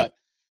will. But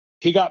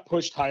he got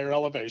pushed higher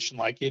elevation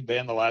like he'd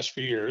been the last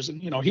few years.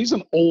 And, he's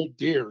an old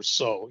deer,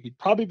 so he'd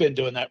probably been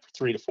doing that for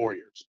 3 to 4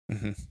 years.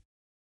 Mm-hmm.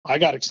 I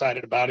got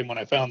excited about him when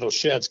I found those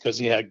sheds because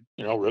he had,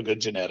 real good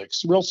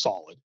genetics, real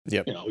solid.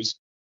 Yep.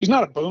 He's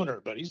not a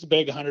booner, but he's a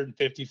big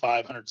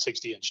 155,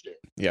 160 inch deer.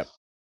 Yep.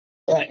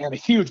 And a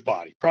huge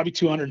body, probably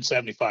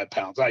 275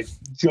 pounds. I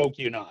joke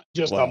you not,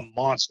 just a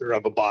monster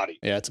of a body.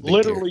 Yeah, it's a big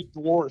literally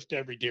deer. Dwarfed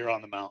every deer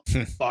on the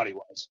mountain body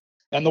wise.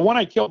 And the one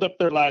I killed up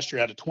there last year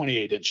had a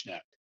 28 inch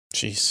neck.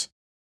 Jeez.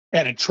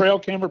 And in trail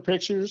camera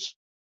pictures,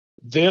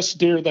 this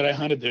deer that I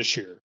hunted this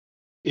year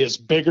is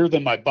bigger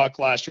than my buck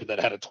last year that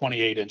had a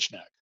 28 inch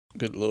neck.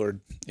 Good Lord.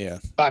 Yeah.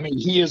 I mean,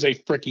 he is a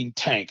freaking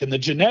tank. And the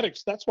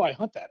genetics, that's why I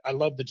hunt that. I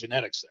love the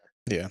genetics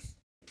there. Yeah.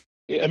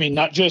 I mean,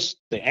 not just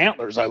the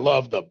antlers. I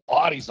love the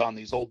bodies on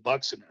these old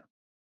bucks in there.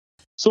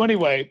 So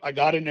anyway, I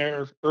got in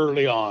there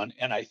early on,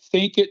 and I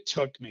think it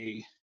took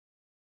me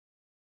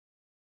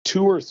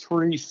 2 or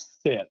 3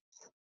 sits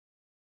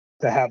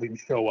to have him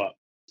show up.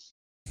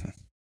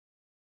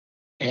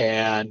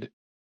 And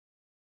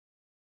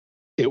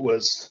it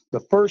was the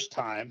first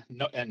time,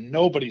 and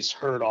nobody's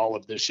heard all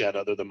of this yet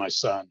other than my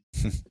son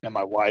and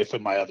my wife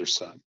and my other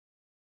son.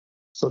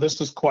 So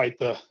this is quite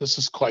the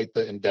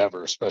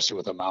endeavor, especially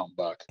with a mountain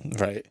buck.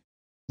 Right.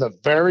 The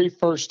very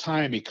first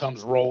time he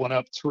comes rolling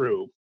up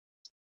through,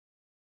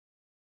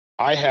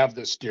 I have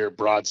this deer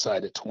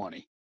broadside at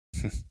 20.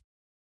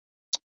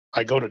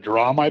 I go to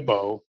draw my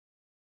bow.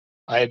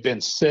 I had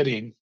been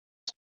sitting,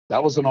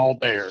 that was an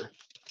all-dayer,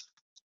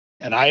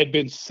 and I had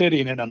been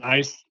sitting in a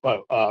nice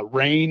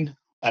rain,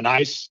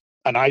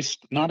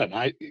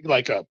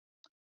 like a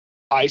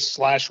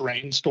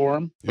ice/rain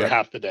storm for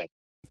half the day.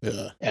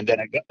 Yeah. And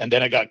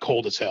then it got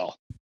cold as hell.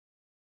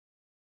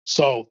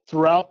 So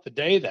throughout the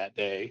day that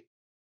day,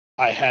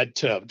 I had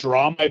to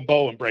draw my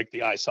bow and break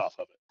the ice off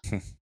of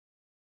it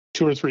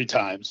 2 or 3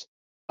 times.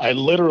 I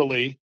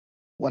literally,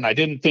 when I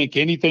didn't think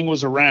anything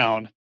was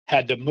around,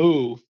 had to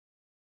move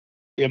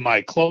in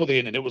my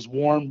clothing, and it was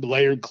warm,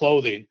 layered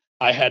clothing.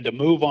 I had to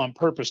move on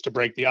purpose to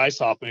break the ice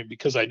off me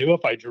because I knew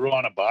if I drew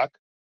on a buck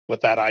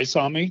with that ice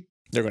on me,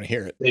 they're going to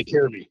hear it. They'd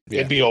hear me.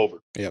 Yeah. It'd be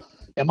over. Yep.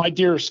 And my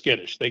deer are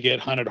skittish. They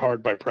get hunted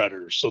hard by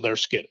predators, so they're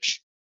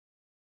skittish.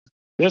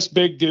 This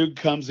big dude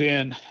comes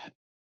in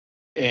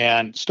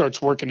and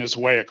starts working his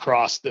way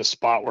across this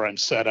spot where I'm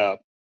set up.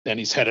 And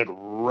he's headed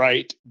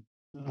right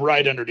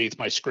right underneath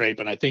my scrape.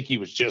 And I think he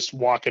was just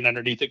walking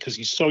underneath it because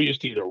he's so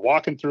used to either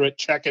walking through it,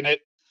 checking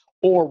it,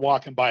 or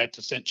walking by it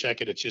to scent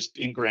check it. It's just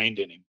ingrained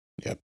in him.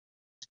 Yep.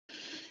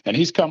 And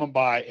he's coming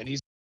by, and he's.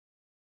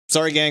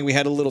 Sorry, gang, we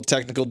had a little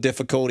technical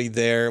difficulty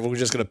there. We're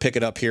just going to pick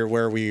it up here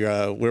where we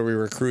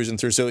were cruising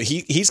through. So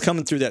he's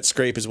coming through that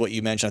scrape is what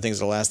you mentioned. I think is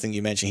the last thing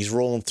you mentioned. He's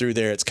rolling through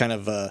there. It's kind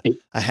of a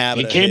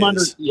habit. He came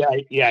under.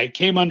 Yeah. He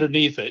came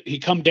underneath it. He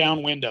come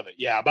downwind of it.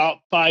 Yeah,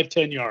 about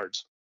 5-10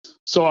 yards.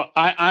 So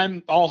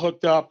I'm all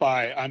hooked up.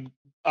 I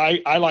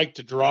like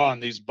to draw on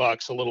these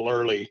bucks a little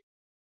early,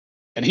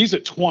 and he's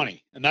at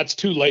 20, and that's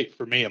too late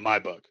for me in my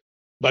book.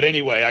 But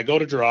anyway, I go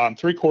to draw. I'm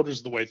 3/4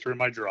 of the way through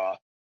my draw.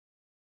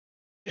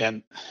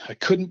 And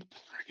it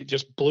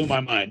just blew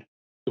my mind.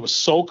 It was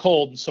so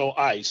cold and so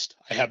iced.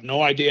 I have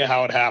no idea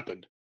how it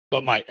happened,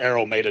 but my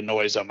arrow made a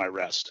noise on my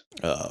rest.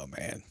 Oh,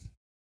 man.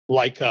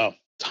 Like a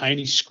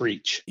tiny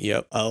screech.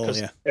 Yep. Oh,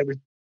 yeah.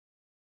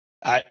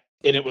 I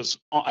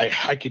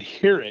could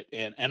hear it.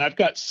 And I've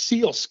got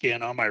seal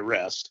skin on my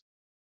rest.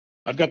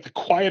 I've got the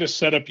quietest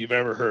setup you've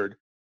ever heard.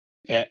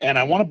 And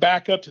I want to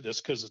back up to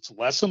this because it's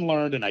lesson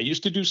learned. And I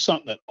used to do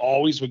something that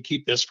always would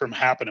keep this from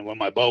happening when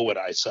my bow would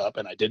ice up.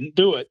 And I didn't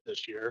do it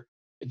this year.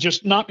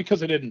 Just not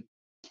because I didn't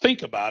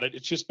think about it.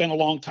 It's just been a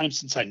long time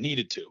since I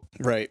needed to.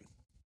 Right.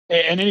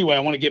 And anyway, I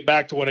want to get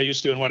back to what I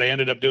used to and what I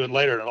ended up doing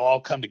later. And it'll all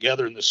come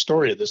together in the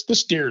story of this.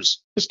 This deer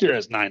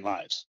has 9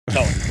 lives.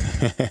 Tell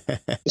him.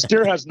 This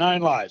deer has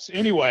 9 lives.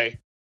 Anyway,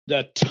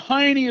 the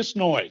tiniest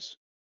noise.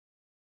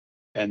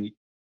 And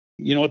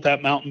you know what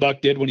that mountain buck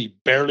did when he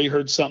barely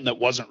heard something that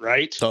wasn't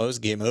right? So it was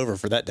game over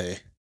for that day.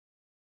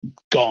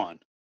 Gone.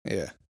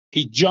 Yeah.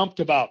 He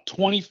jumped about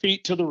 20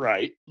 feet to the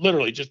right,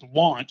 literally just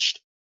launched,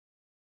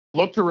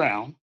 looked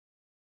around,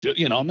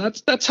 and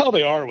that's how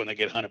they are when they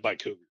get hunted by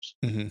cougars.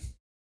 Mm-hmm.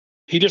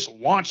 He just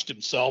launched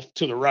himself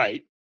to the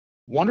right,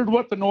 wondered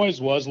what the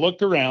noise was,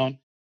 looked around,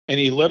 and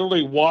he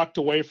literally walked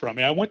away from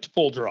me. I went to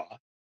full draw.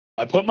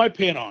 I put my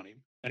pin on him.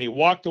 And he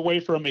walked away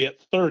from me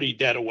at 30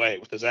 dead away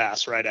with his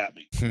ass right at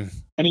me.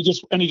 And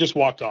he just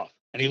walked off.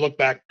 And he looked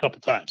back a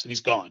couple times and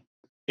he's gone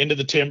into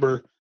the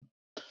timber.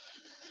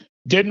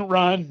 Didn't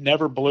run,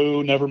 never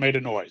blew, never made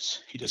a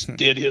noise. He just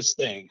did his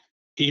thing.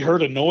 He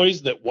heard a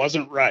noise that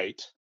wasn't right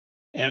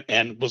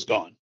and was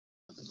gone.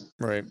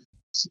 Right.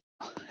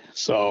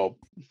 So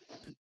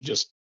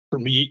just for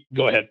me,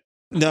 go ahead.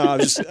 No, I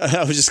was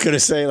just going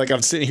to say, like,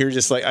 I'm sitting here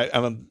just like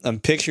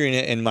I'm picturing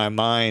it in my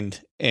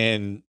mind,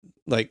 and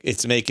like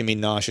it's making me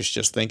nauseous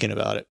just thinking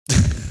about it.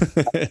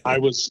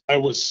 It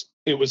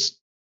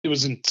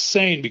was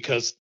insane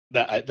because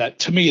that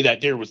to me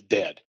that deer was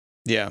dead.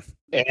 Yeah.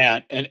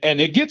 And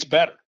it gets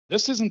better.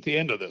 This isn't the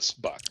end of this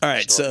buck. All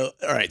right. So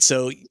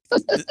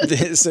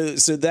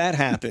that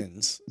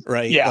happens,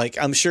 right? Yeah. Like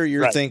I'm sure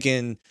you're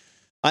thinking,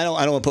 I don't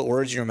want to put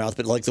words in your mouth,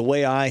 but like the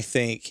way I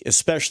think,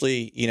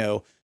 especially,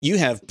 you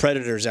have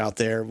predators out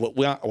there.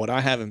 What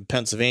I have in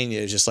Pennsylvania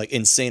is just like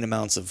insane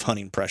amounts of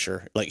hunting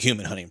pressure, like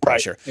human hunting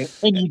pressure. Right.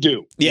 And you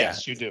do. Yeah.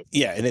 Yes, you do.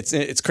 Yeah. And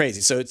it's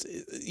crazy. So it's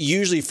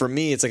usually for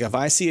me, it's like if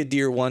I see a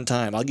deer one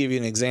time, I'll give you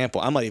an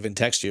example. I might even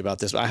text you about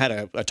this, but I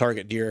had a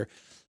target deer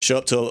show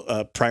up to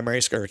a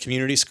primary or a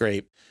community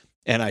scrape,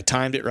 and I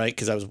timed it right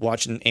because I was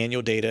watching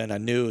annual data and I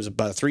knew it was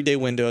about a 3-day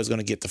window. I was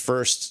going to get the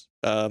first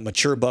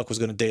mature buck was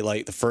going to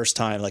daylight the first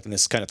time, like in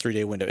this kind of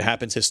 3-day window. It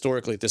happens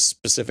historically at this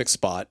specific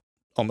spot.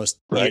 Almost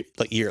like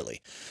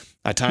yearly.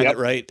 I timed it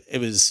right. It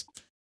was,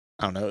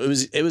 I don't know.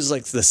 It was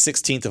like the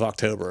 16th of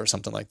October or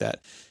something like that.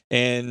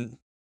 And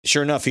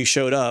sure enough, he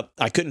showed up.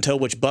 I couldn't tell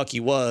which buck he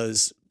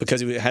was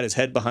because he had his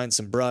head behind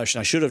some brush, and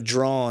I should have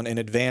drawn in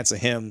advance of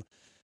him,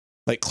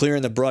 like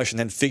clearing the brush, and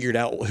then figured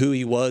out who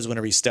he was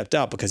whenever he stepped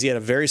out because he had a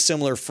very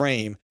similar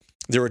frame.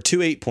 There were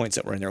 2 8 points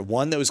that were in there.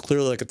 One that was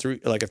clearly like a 3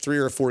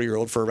 or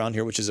 4-year-old for around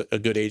here, which is a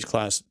good age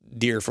class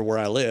deer for where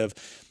I live,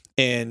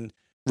 and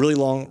really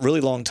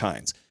long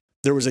tines.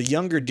 There was a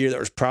younger deer that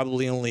was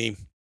probably only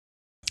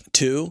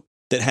 2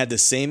 that had the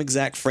same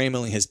exact frame,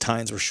 only his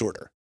tines were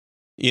shorter.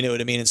 You know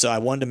what I mean? And so I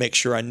wanted to make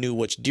sure I knew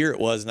which deer it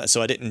was. And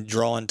so I didn't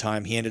draw in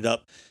time. He ended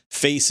up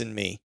facing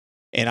me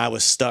and I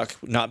was stuck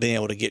not being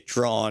able to get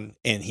drawn.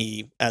 And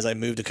as I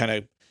moved to kind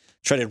of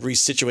try to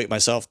resituate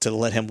myself to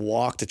let him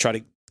walk, to try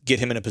to get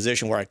him in a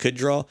position where I could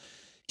draw,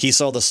 he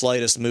saw the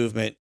slightest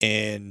movement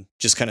and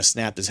just kind of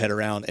snapped his head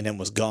around and then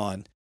was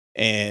gone.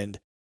 And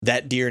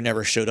that deer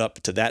never showed up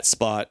to that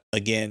spot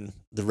again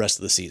the rest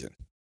of the season.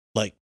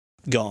 Like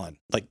gone.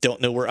 Like don't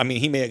know where. I mean,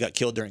 he may have got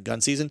killed during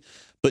gun season,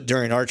 but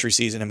during archery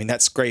season, I mean,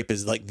 that scrape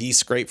is like the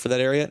scrape for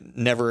that area.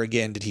 Never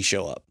again did he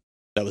show up.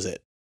 That was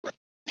it.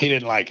 He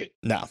didn't like it.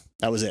 No,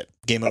 that was it.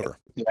 Game over.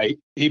 Yeah,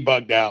 he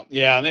bugged out.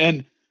 Yeah,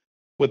 and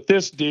with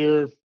this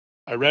deer,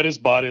 I read his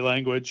body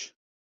language,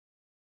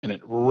 and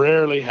it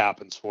rarely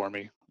happens for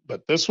me.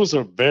 But this was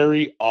a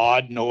very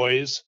odd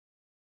noise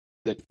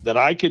that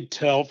I could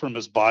tell from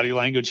his body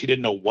language. He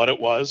didn't know what it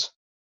was.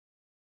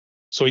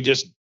 So he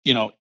just,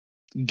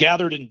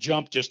 gathered and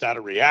jumped just out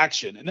of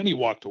reaction. And then he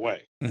walked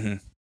away. Mm-hmm.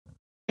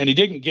 And he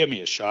didn't give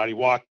me a shot. He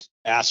walked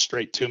ass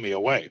straight to me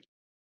away.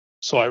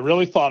 So I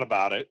really thought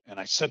about it, and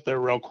I sat there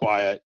real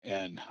quiet,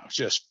 and I was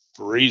just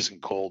freezing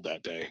cold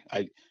that day.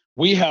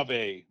 We have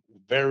a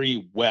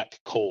very wet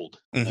cold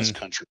in this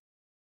country.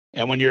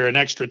 And when you're an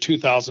extra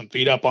 2,000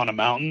 feet up on a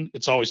mountain,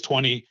 it's always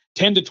 10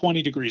 to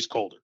 20 degrees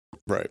colder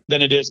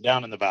than it is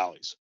down in the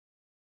valleys.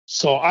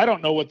 So I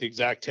don't know what the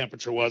exact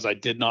temperature was. I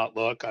did not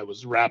look. I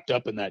was wrapped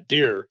up in that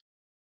deer,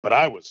 but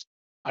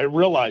I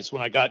realized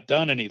when I got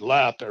done and he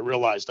left, I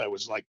realized I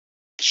was like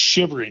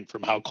shivering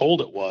from how cold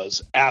it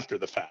was after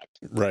the fact.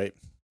 Right.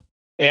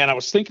 And I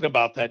was thinking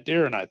about that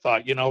deer, and I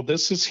thought,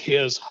 this is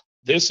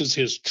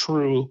his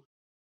true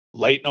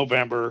late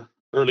November,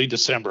 early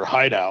December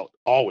hideout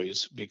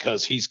always,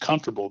 because he's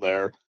comfortable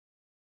there.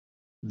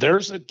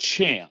 There's a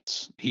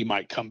chance he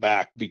might come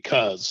back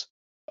because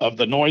of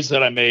the noise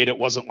that I made. It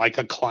wasn't like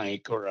a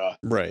clank or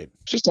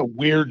just a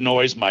weird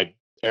noise my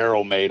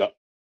arrow made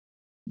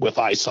with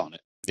ice on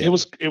it. Yeah.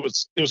 It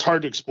was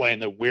hard to explain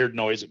the weird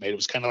noise it made. It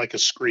was kind of like a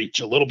screech,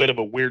 a little bit of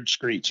a weird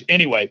screech.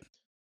 Anyway,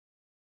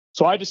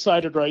 so I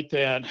decided right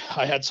then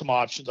I had some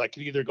options. I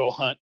could either go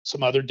hunt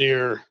some other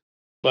deer,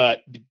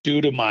 but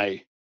due to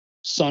my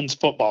son's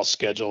football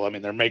schedule, I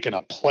mean, they're making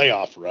a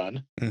playoff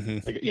run.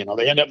 They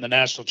end up in the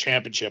national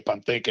championship.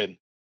 I'm thinking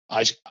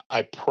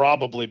I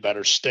probably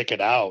better stick it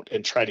out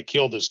and try to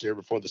kill this deer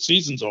before the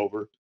season's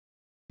over,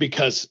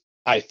 because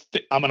I'm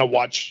going to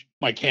watch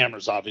my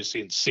cameras,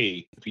 obviously, and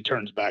see if he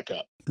turns back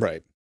up.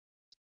 Right.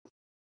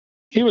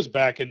 He was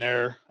back in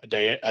there a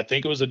day. I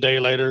think it was a day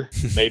later,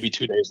 maybe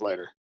 2 days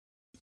later,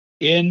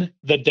 in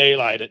the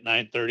daylight at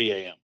 9:30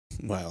 a.m.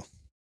 Wow.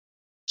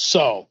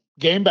 So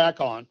game back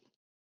on.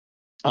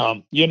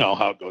 You know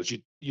how it goes.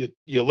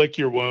 You lick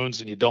your wounds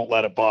and you don't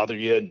let it bother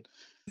you. And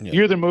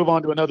you either move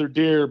on to another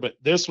deer, but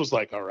this was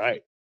like, all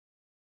right,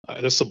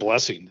 this is a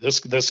blessing.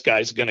 This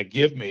guy's going to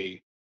give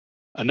me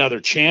another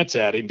chance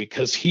at him,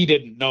 because he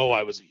didn't know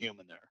I was a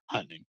human there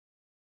hunting.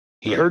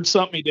 He heard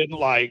something he didn't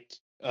like.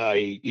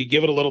 He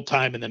give it a little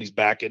time, and then he's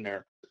back in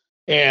there.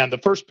 And the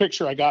first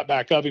picture I got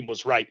back of him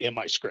was right in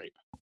my scrape.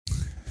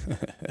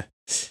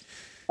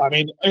 I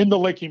mean, in the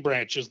licking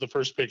branch is the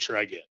first picture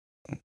I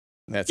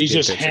get. He's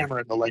just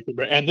hammering the licking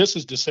branch. And this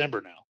is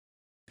December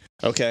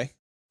now. Okay.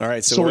 All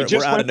right. So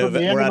we're out of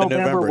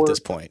November at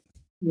this point.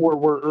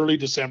 We're early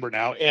December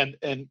now.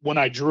 And when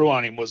I drew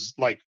on him was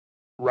like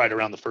right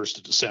around the 1st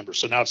of December.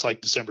 So now it's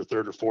like December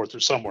 3rd or 4th or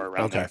somewhere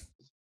around there.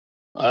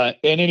 And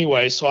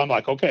anyway, so I'm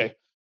like, okay,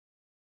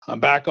 I'm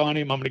back on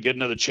him. I'm going to get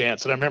another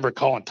chance. And I remember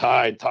calling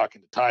Ty and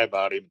talking to Ty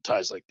about him.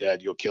 Ty's like,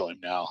 Dad, you'll kill him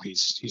now.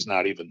 He's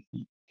not even,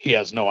 he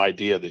has no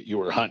idea that you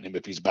were hunting him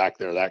if he's back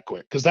there that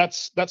quick. Because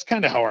that's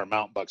kind of how our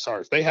mountain bucks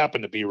are. If they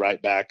happen to be right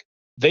back,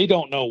 they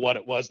don't know what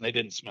it was and they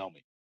didn't smell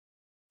me.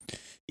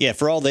 Yeah,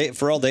 for all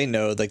they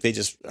know, like they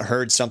just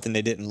heard something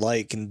they didn't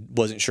like and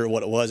wasn't sure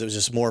what it was. It was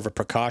just more of a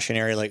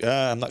precautionary, like,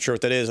 I'm not sure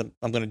what that is. I'm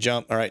going to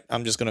jump. All right,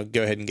 I'm just going to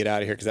go ahead and get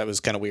out of here because that was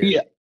kind of weird.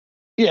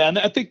 Yeah, and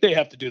I think they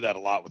have to do that a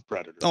lot with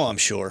predators. Oh, I'm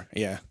sure.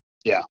 Yeah.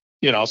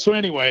 So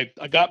anyway,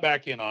 I got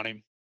back in on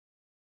him,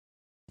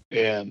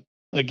 and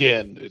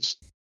again,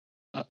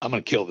 I'm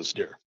going to kill this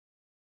deer,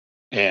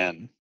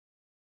 and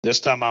this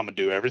time I'm going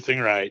to do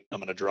everything right. I'm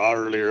going to draw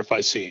earlier if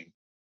I see him,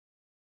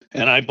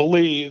 and I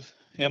believe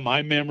in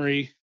my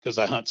memory, because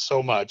I hunt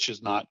so much,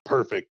 is not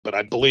perfect, but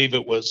I believe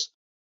it was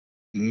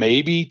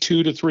maybe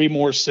 2 to 3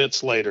 more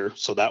sits later.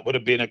 So that would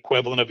have been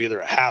equivalent of either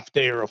a half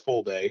day or a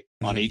full day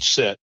on each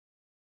sit.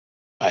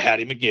 I had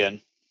him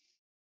again.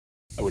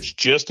 I was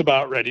just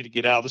about ready to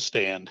get out of the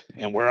stand.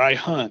 And where I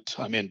hunt,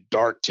 I'm in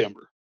dark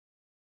timber.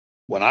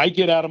 When I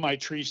get out of my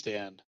tree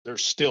stand,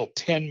 there's still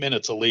 10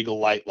 minutes of legal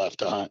light left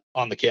to hunt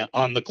on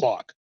the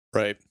clock.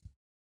 Right.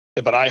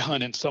 But I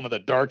hunt in some of the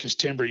darkest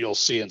timber you'll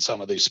see in some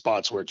of these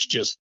spots where it's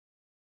just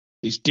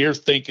these deer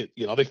think it,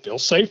 they feel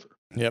safer.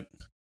 Yep.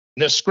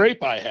 And this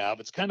scrape I have,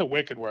 it's kind of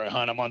wicked where I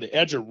hunt. I'm on the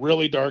edge of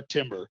really dark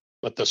timber,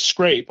 but the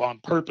scrape on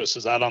purpose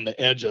is out on the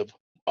edge of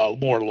a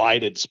more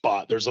lighted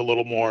spot. There's a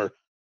little more,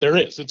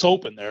 it's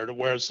open there to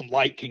where some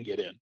light can get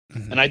in.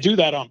 And I do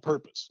that on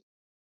purpose.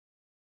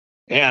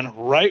 And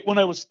right when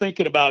I was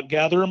thinking about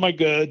gathering my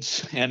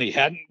goods and he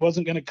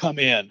wasn't going to come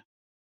in,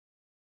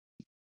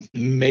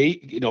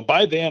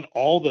 by then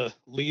all the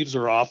leaves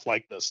are off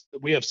like this.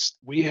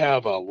 We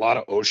have a lot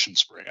of ocean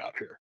spray out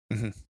here,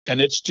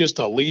 and it's just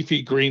a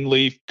leafy green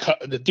leaf.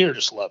 The deer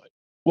just love it.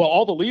 Well,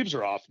 all the leaves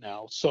are off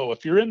now, so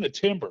if you're in the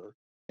timber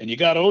and you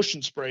got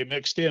ocean spray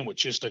mixed in with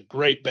just a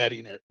great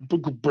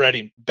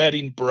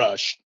bedding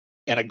brush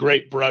and a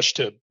great brush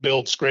to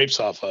build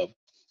scrapes off of,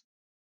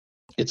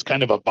 it's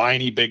kind of a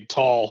viney, big,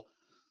 tall,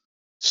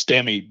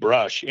 stemmy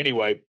brush.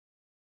 Anyway,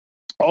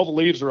 all the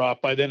leaves are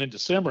off by then in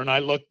December, and I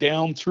look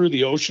down through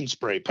the ocean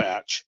spray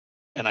patch,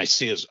 and I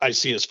see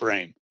his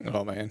frame.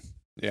 Oh man,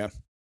 yeah.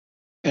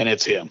 And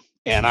it's him.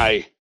 And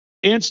I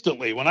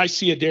instantly, when I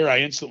see a deer, I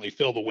instantly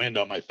feel the wind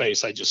on my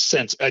face. I just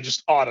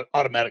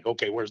automatic.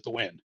 Okay, where's the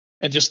wind?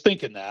 And just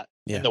thinking that,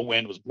 and the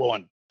wind was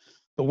blowing.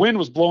 The wind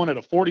was blowing at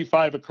a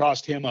 45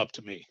 across him up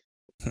to me.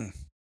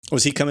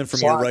 Was he coming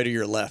from your right or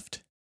your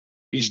left?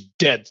 He's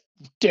dead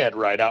dead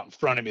right out in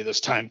front of me this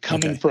time,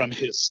 coming from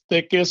his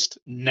thickest,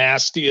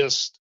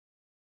 nastiest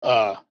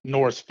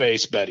north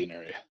face bedding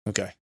area.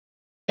 Okay.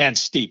 And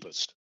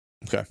steepest.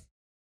 Okay.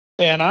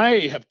 And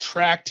I have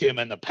tracked him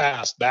in the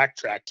past,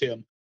 backtracked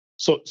him.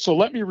 So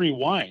let me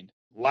rewind.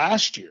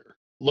 Last year,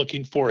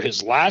 looking for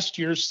his last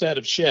year's set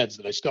of sheds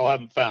that I still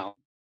haven't found,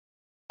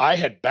 I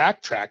had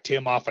backtracked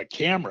him off a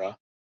camera.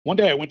 One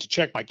day I went to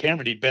check my camera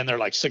and he'd been there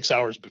like 6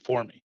 hours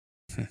before me.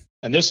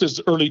 And this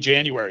is early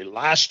January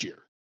last year,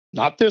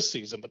 not this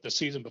season, but the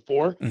season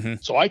before.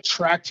 So I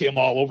tracked him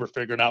all over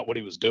figuring out what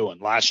he was doing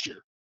last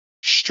year.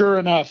 Sure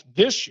enough,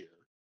 this year,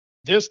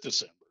 this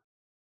December,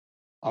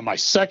 on my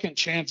second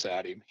chance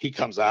at him, he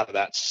comes out of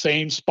that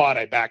same spot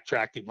I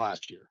backtracked him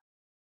last year.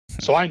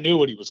 So I knew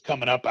what he was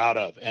coming up out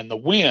of. And the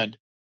wind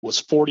was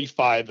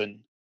 45 and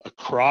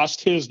across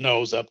his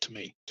nose up to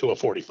me to a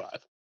 45.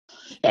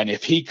 And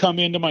if he come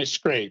into my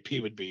scrape, he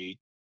would be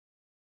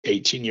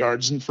 18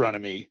 yards in front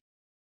of me,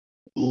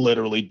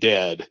 literally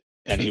dead.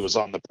 And he was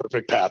on the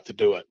perfect path to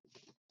do it.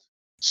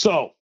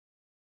 So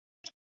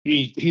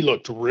he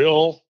looked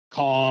real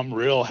calm,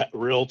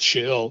 real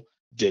chill.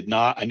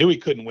 I knew he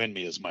couldn't win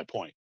me, is my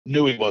point.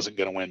 Knew he wasn't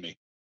going to win me.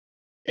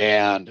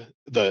 And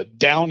the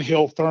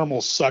downhill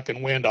thermal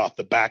sucking wind off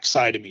the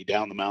backside of me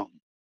down the mountain.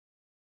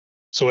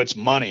 So it's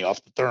money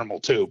off the thermal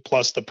too,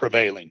 plus the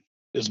prevailing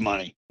is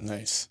money.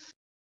 Nice.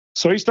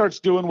 So he starts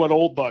doing what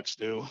old bucks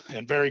do,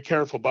 and very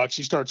careful bucks.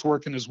 He starts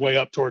working his way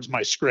up towards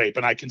my scrape,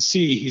 and I can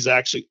see he's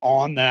actually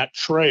on that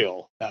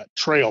trail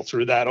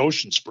through that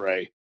ocean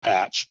spray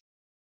patch.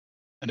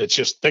 And it's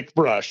just thick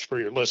brush for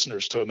your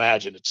listeners to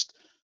imagine. It's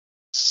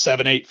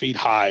 7-8 feet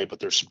high, but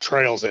there's some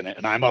trails in it,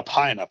 and I'm up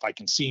high enough I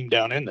can see him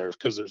down in there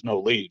because there's no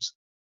leaves.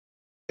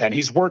 And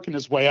he's working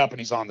his way up, and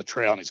he's on the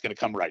trail, and he's going to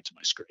come right to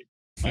my scrape.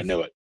 I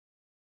knew it.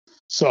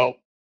 So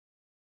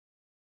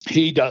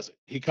he does it.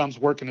 He comes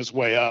working his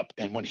way up,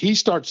 and when he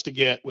starts to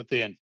get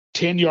within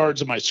 10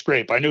 yards of my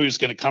scrape, I knew he was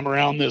going to come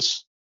around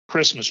this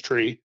Christmas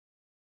tree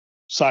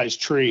size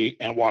tree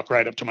and walk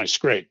right up to my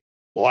scrape.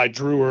 Well, I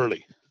drew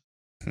early.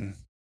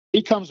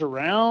 He comes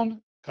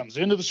around, comes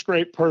into the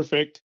scrape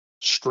perfect,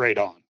 straight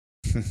on.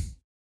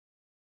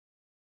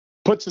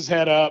 Puts his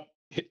head up,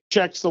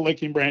 checks the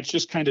licking branch,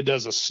 just kind of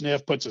does a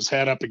sniff, puts his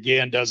head up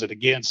again, does it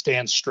again,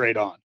 stands straight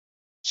on.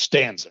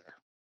 Stands there.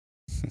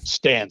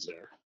 Stands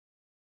there.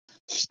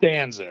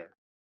 Stands there.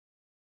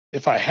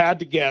 If I had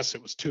to guess,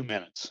 it was 2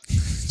 minutes.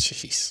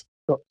 Jeez.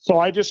 So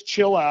I just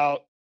chill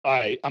out.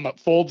 I'm at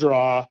full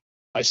draw.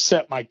 I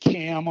set my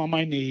cam on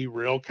my knee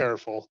real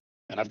careful,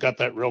 and I've got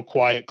that real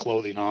quiet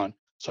clothing on.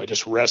 So I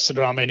just rested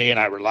it on my knee and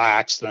I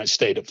relaxed and I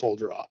stayed at full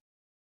draw.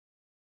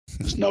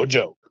 It's no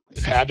joke.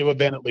 It had to have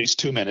been at least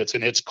 2 minutes,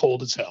 and it's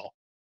cold as hell.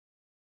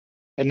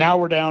 And now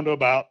we're down to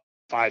about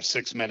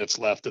 5-6 minutes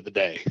left of the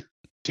day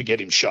to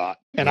get him shot.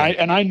 And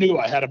I knew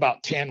I had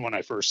about 10 when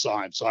I first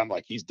saw him. So I'm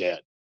like, he's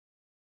dead.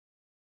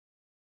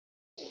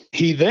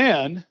 He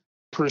then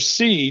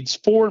proceeds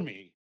for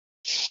me,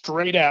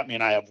 straight at me.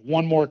 And I have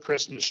one more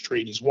Christmas tree.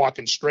 And he's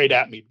walking straight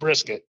at me,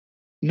 brisket,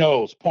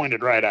 nose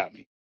pointed right at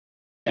me.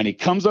 And he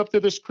comes up to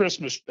this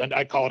Christmas, and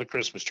I call it a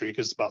Christmas tree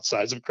because it's about the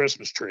size of a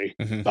Christmas tree,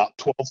 about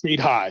 12 feet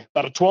high,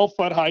 about a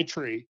 12-foot high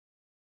tree,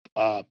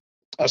 a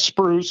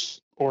spruce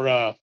or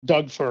a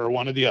Doug fir,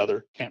 one or the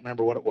other. Can't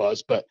remember what it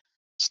was, but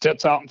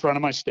steps out in front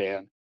of my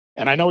stand.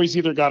 And I know he's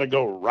either got to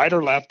go right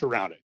or left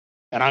around it.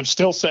 And I'm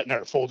still sitting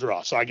there at full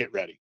draw, so I get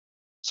ready.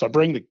 So I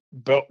bring the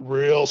belt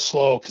real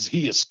slow because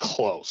he is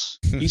close.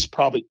 He's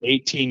probably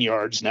 18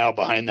 yards now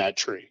behind that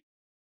tree.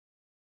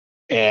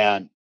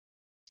 And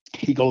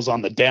he goes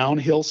on the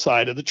downhill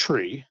side of the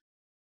tree.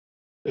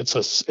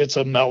 It's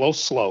a mellow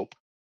slope,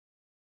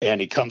 and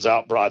he comes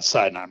out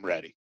broadside, and I'm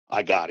ready.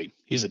 I got him.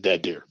 He's a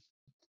dead deer.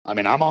 I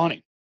mean, I'm on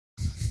him.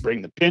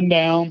 Bring the pin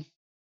down.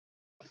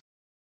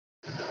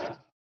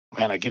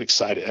 Man, I get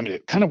excited. I mean,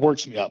 it kind of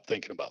works me up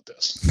thinking about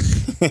this.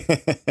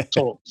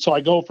 So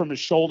I go from his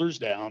shoulders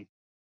down,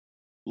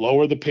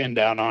 lower the pin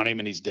down on him,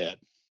 and he's dead.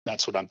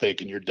 That's what I'm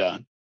thinking. You're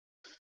done.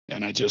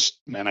 And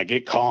I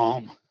get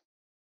calm.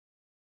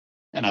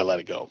 And I let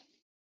it go.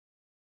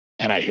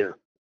 And I hear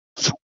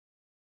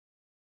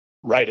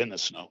right in the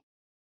snow.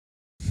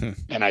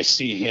 And I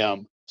see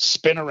him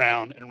spin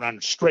around and run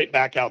straight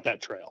back out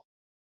that trail.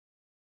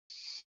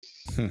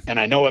 And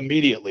I know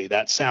immediately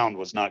that sound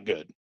was not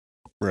good.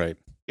 Right.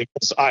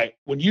 Because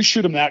when you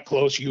shoot him that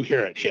close, you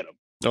hear it hit him.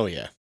 Oh,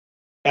 yeah.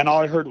 And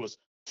all I heard was,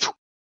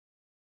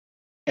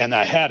 and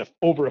I had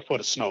over a foot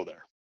of snow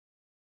there.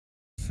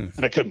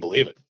 And I couldn't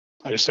believe it.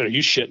 I just said, are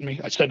you shitting me?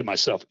 I said to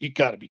myself, you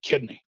got to be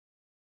kidding me.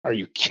 Are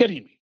you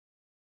kidding me?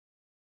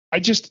 I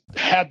just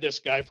had this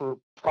guy for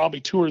probably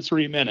 2 or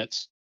 3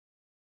 minutes,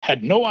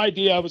 had no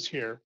idea I was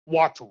here,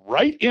 walked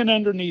right in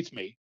underneath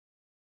me,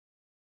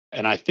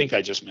 and I think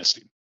I just missed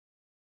him.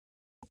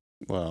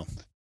 Wow.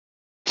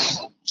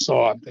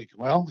 So I'm thinking,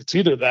 well, it's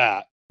either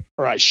that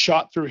or I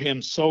shot through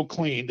him so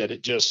clean that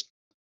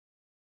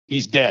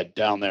he's dead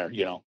down there,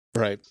 you know.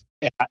 Right.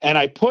 And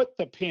I put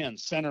the pin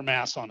center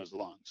mass on his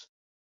lungs.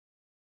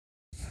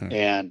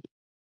 And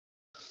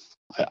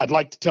I'd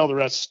like to tell the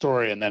rest of the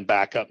story and then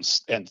back up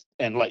and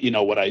let you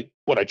know what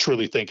I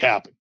truly think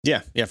happened.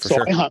 Yeah, for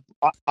So sure.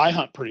 I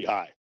hunt pretty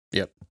high.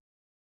 Yep.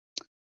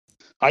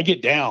 I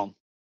get down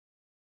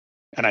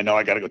and I know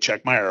I got to go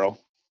check my arrow.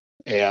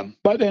 And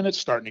by then it's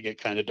starting to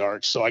get kind of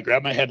dark. So I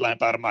grab my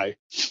headlamp I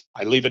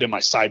leave it in my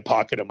side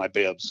pocket of my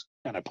bibs,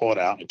 and I pull it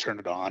out and I turn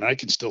it on. I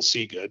can still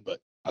see good, but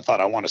I thought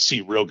I want to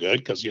see real good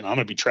because, I'm going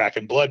to be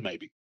tracking blood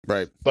maybe.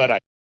 Right. But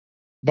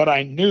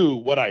I knew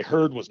what I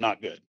heard was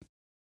not good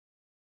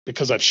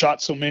because I've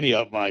shot so many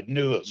of them. I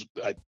knew it was,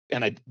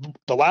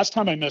 the last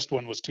time I missed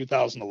one was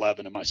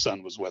 2011 and my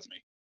son was with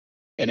me,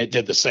 and it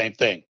did the same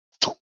thing.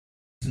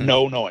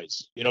 No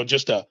noise,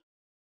 just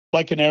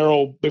like an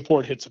arrow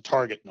before it hits a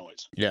target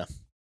noise. Yeah.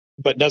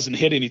 But doesn't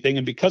hit anything.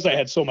 And because I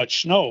had so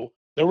much snow,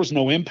 there was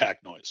no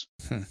impact noise.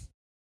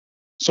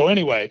 So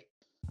anyway,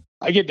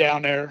 I get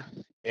down there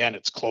and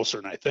it's closer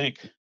than I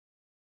think.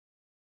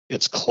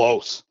 It's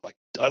close. Like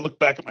I look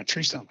back at my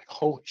tree stand, I'm like,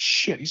 holy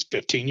shit, he's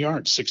 15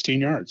 yards,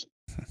 16 yards.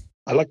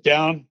 I looked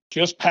down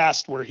just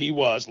past where he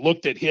was,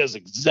 looked at his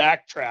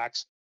exact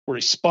tracks where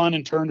he spun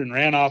and turned and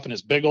ran off in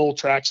his big old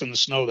tracks in the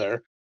snow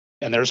there.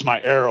 And there's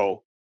my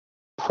arrow,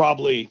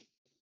 probably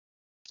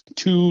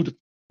 4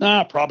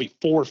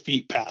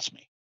 feet past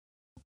me.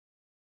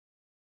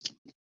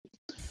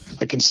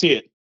 I can see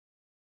it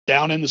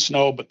down in the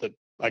snow, but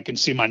I can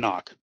see my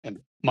knock and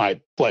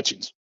my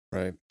fletchings.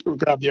 Right.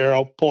 Grab the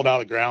arrow, pull it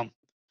out of the ground,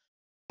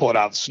 pull it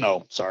out of the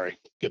snow. Sorry,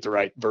 get the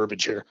right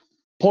verbiage here.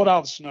 Pull it out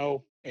of the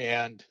snow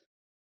and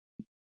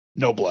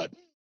no blood,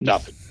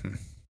 nothing.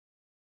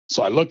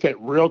 So I look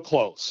at real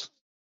close,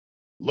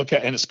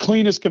 and as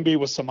clean as can be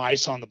with some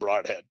ice on the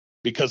broadhead,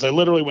 because I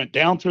literally went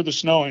down through the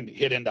snow and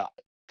hit into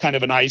kind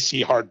of an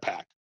icy hard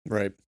pack.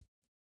 Right.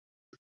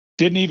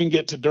 Didn't even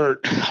get to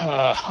dirt.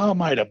 I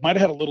might have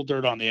had a little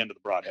dirt on the end of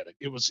the broadhead.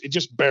 It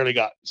just barely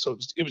got. So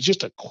it was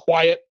just a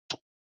quiet.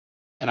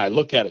 And I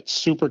look at it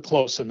super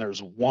close, and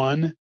there's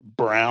one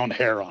brown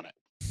hair on it.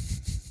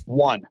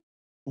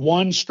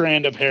 One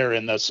strand of hair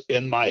in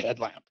my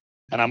headlamp.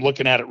 And I'm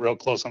looking at it real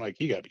close. I'm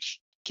like, you gotta be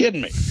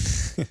kidding me.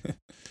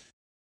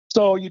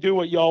 So you do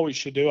what you always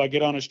should do. I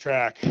get on his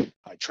track.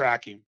 I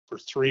track him for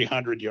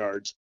 300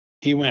 yards.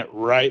 He went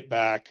right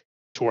back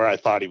to where I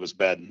thought he was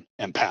bedding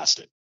and passed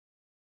it.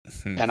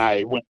 And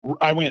I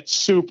went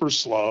super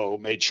slow,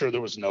 made sure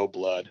there was no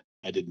blood.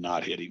 I did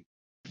not hit him.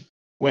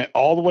 Went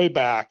all the way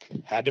back,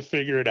 had to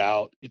figure it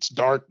out. It's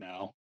dark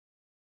now.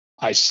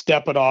 I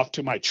step it off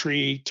to my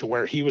tree to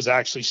where he was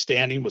actually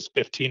standing was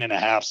 15 and a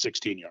half,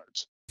 16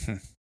 yards.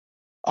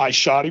 I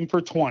shot him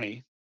for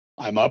 20.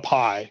 I'm up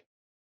high.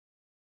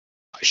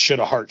 I should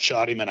have heart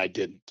shot him and I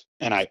didn't.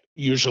 And I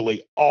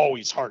usually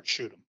always heart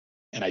shoot him.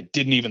 And I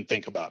didn't even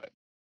think about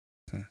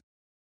it.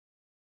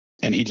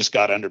 And he just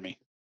got under me.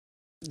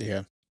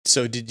 Yeah.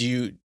 So did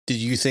you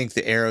think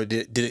the arrow,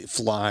 did it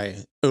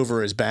fly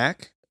over his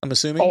back? I'm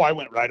assuming. Oh, I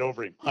went right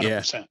over him.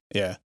 100%.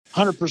 Yeah.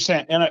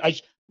 100%. And I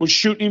was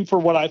shooting him for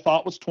what I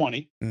thought was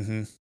 20.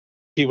 Mm-hmm.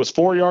 He was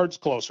 4 yards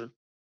closer.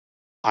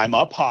 I'm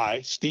up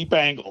high, steep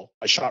angle.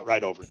 I shot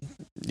right over him.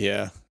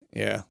 Yeah.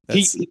 Yeah.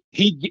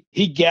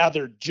 He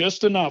gathered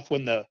just enough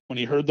when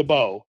he heard the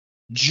bow,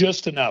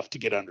 just enough to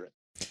get under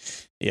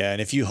it. Yeah.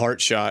 And if you heart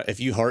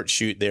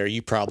shoot there,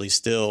 you probably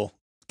still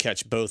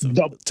catch both of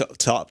them,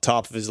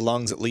 top of his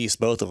lungs, at least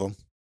both of them.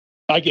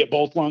 I get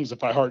both lungs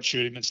if I heart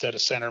shoot him instead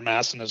of center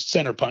mass and his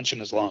center punch in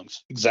his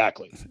lungs.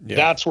 Exactly. Yeah.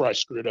 That's where I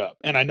screwed up.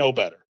 And I know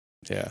better.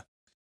 Yeah.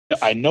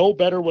 I know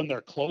better when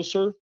they're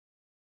closer.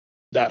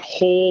 That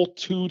whole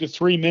 2 to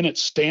 3 minute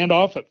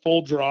standoff at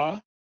full draw,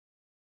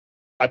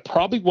 I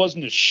probably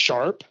wasn't as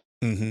sharp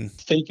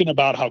thinking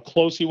about how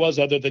close he was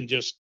other than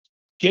just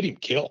get him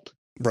killed.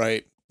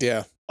 Right.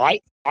 Yeah.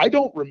 I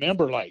don't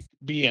remember like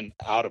being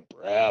out of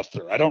breath,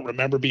 or I don't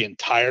remember being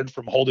tired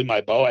from holding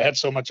my bow. I had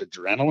so much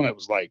adrenaline. It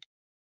was like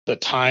the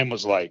time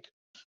was like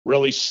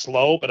really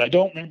slow, but I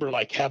don't remember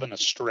like having a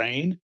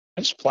strain.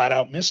 I just flat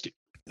out missed it.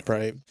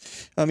 Right.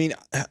 I mean,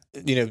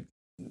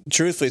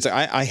 truthfully, it's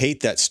like, I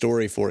hate that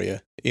story for you,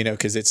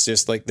 because it's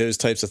just like those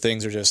types of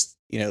things are just,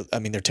 I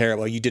mean, they're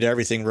terrible. You did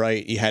everything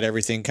right. You had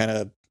everything kind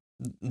of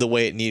the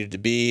way it needed to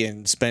be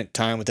and spent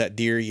time with that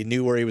deer. You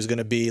knew where he was going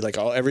to be. Like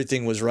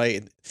everything was right,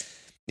 and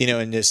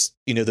just,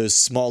 those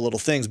small little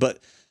things. But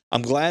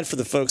I'm glad for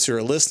the folks who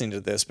are listening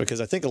to this,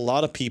 because I think a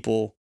lot of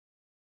people,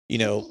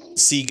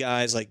 see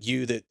guys like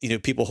you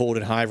that, people hold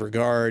in high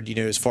regard,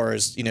 as far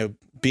as,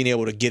 being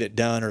able to get it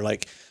done, or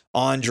like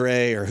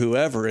Andre or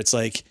whoever. It's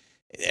like,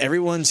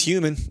 everyone's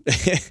human.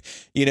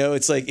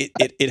 It's like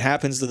it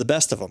happens to the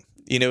best of them.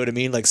 You know what I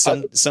mean? Like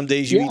some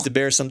days you eat the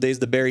bear, some days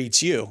the bear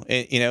eats you.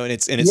 And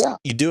it's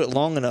you do it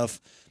long enough,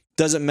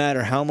 doesn't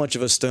matter how much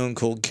of a stone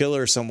cold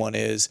killer someone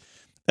is,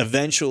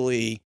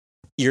 eventually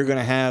you're going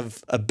to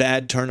have a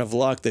bad turn of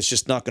luck that's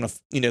just not going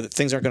to, that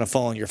things aren't going to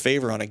fall in your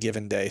favor on a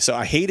given day. So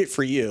I hate it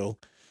for you,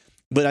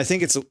 but I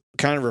think it's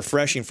kind of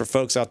refreshing for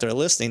folks out there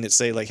listening that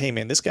say like, hey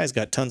man, this guy's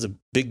got tons of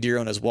big deer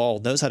on his wall,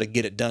 knows how to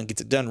get it done,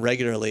 gets it done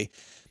regularly.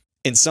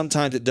 And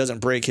sometimes it doesn't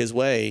break his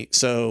way.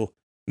 So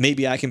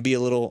maybe I can be a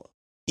little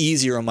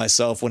easier on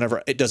myself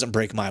whenever it doesn't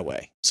break my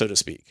way, so to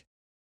speak.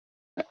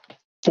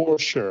 For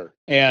sure.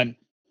 And,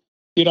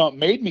 it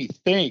made me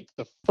think.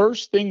 The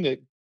first thing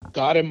that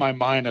got in my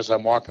mind as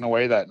I'm walking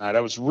away that night,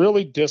 I was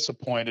really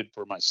disappointed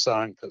for my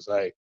son, because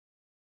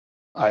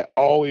I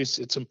always,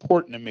 it's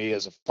important to me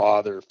as a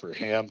father for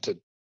him to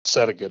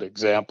set a good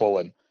example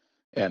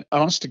and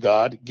honest to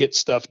God, get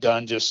stuff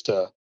done just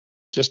to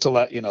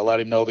let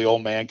him know the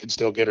old man can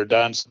still get her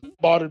done. So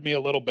it bothered me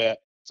a little bit.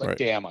 It's like, Right.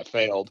 damn, I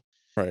failed.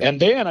 Right. And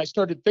then I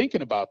started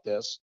thinking about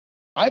this.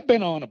 I've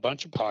been on a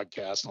bunch of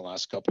podcasts in the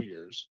last couple of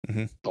years.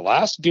 Mm-hmm. The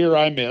last deer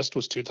I missed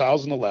was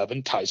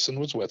 2011. Tyson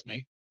was with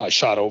me. I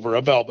shot over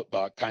a velvet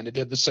buck, kind of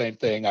did the same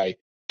thing. I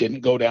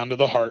didn't go down to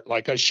the heart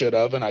like I should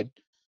have, and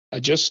I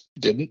just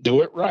didn't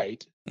do it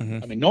right. Mm-hmm.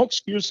 I mean, no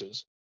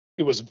excuses.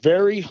 It was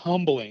very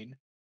humbling.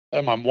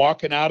 I'm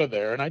walking out of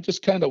there, and I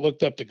just kind of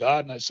looked up to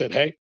God and I said,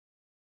 hey,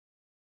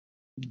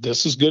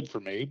 this is good for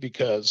me,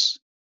 because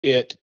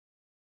it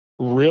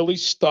really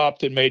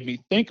stopped and made me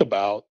think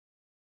about,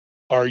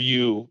 are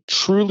you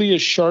truly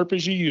as sharp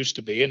as you used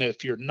to be? And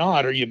if you're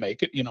not, or you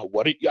make it,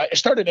 I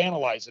started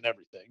analyzing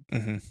everything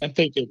Mm-hmm. and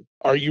thinking,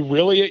 are you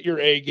really at your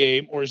A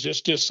game, or is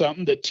this just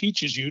something that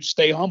teaches you to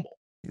stay humble?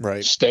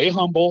 Right. Stay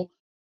humble.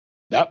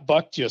 That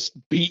buck just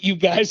beat you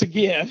guys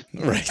again.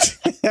 Right.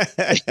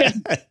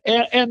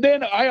 and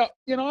then I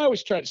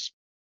always try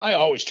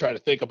to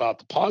think about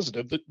the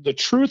positive. The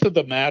truth of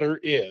the matter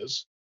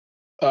is,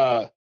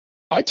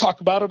 I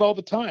talk about it all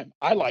the time.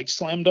 I like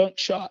slam dunk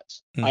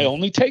shots. Mm-hmm. I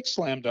only take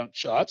slam dunk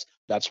shots.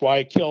 That's why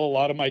I kill a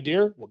lot of my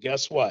deer. Well,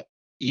 guess what?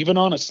 Even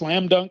on a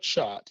slam dunk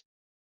shot,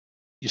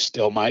 you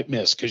still might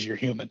miss, because you're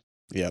human.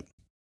 Yep.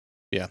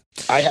 Yeah.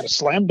 I had a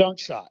slam dunk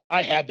shot.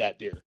 I had that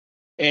deer.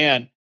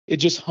 And it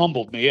just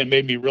humbled me and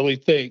made me really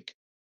think,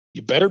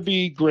 you better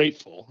be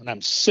grateful. And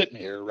I'm sitting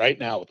here right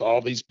now with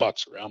all these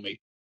bucks around me,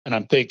 and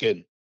I'm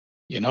thinking,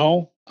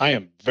 I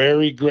am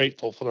very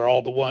grateful for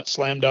all the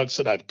slam dunks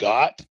that I've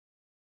got,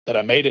 that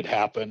I made it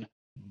happen.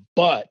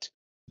 But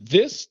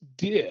this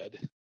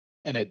did,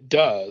 and it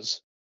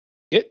does,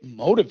 it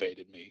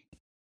motivated me.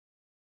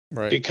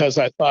 Right. Because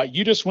I thought,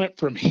 you just went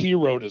from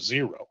hero to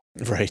zero.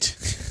 Right.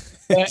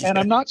 And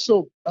I'm not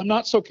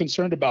so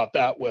concerned about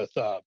that with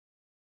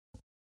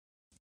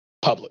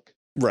public.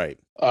 Right.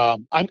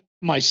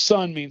 My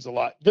son means a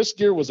lot. This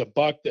deer was a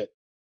buck that,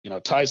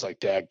 Ty's like,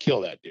 Dad,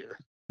 kill that deer.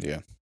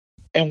 Yeah.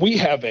 And we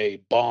have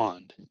a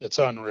bond that's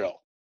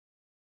unreal.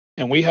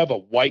 And we have a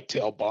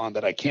whitetail bond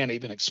that I can't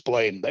even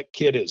explain. That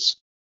kid has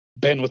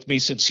been with me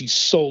since he's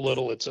so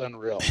little, it's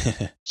unreal.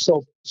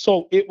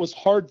 So it was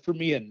hard for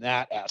me in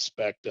that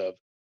aspect of,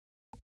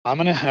 I'm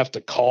going to have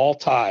to call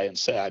Ty and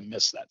say, I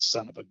missed that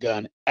son of a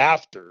gun,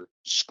 after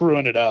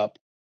screwing it up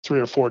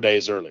 3 or 4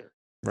 days earlier.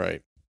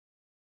 Right.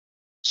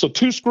 So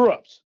 2 screw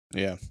ups.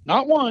 Yeah.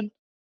 Not 1,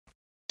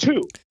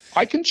 2.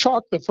 I can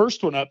chalk the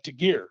first one up to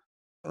gear.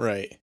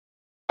 Right.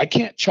 I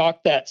can't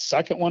chalk that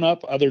second one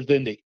up other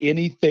than to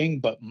anything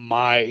but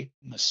my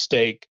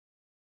mistake,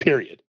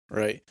 period.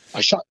 Right.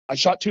 I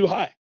shot too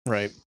high.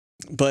 Right.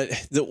 But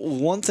the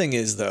one thing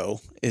is,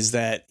 though, is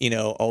that,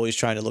 always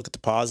trying to look at the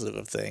positive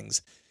of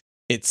things.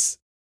 It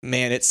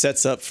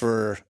sets up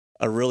for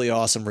a really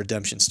awesome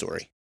redemption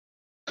story.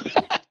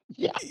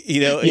 Yeah.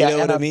 You know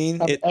what I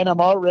mean? I'm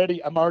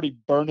already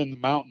burning the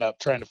mountain up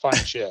trying to find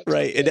shit.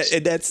 Right. And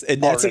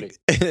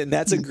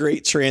that's a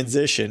great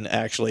transition,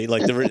 actually,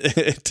 like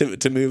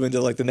to move into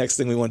like the next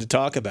thing we want to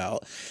talk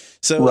about.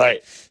 So,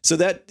 right. So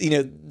that,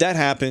 that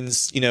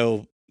happens,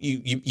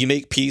 you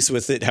make peace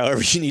with it,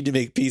 however you need to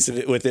make peace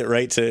with it,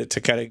 right. To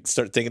kind of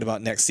start thinking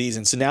about next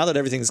season. So now that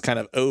everything's kind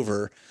of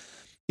over,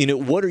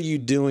 what are you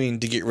doing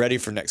to get ready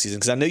for next season?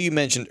 Because I know you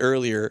mentioned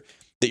earlier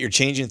that you're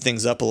changing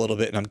things up a little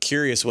bit, and I'm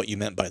curious what you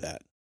meant by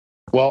that.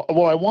 Well,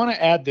 I want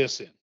to add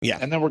this in. Yeah.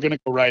 And then we're going to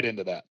go right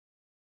into that.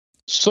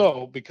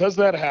 So because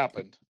that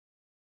happened,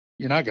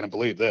 you're not going to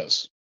believe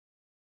this.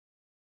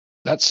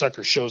 That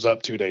sucker shows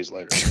up 2 days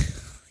later.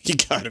 You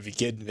gotta be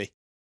kidding me.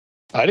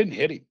 I didn't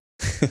hit him.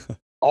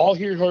 All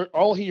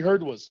he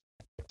heard was,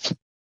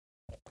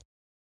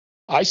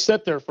 I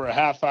sat there for a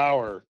half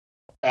hour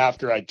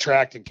after I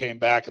tracked and came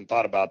back and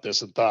thought about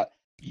this and thought,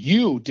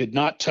 you did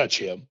not touch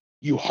him.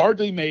 You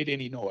hardly made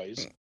any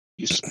noise.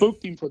 You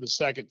spooked him for the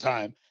second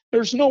time.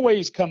 There's no way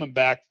he's coming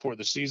back before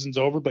the season's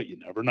over, but you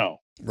never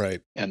know.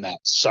 Right. And that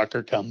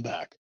sucker come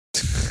back.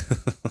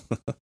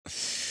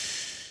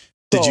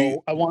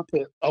 I want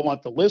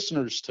the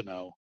listeners to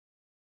know,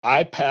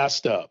 I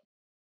passed up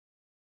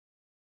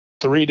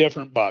 3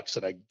 different bucks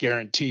that I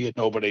guarantee you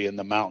nobody in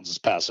the mountains is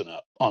passing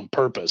up on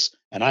purpose.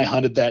 And I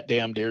hunted that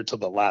damn deer till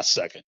the last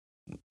second.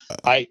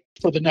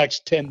 For the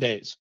next 10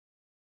 days.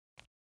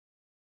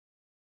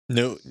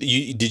 No,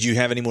 did you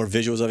have any more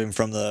visuals of him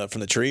from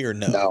the tree or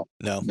no?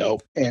 No.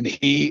 And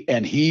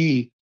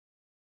he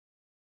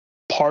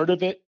part of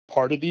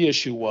the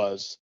issue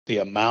was the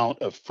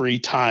amount of free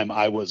time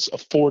I was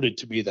afforded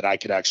to me that I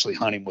could actually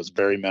hunt him was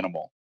very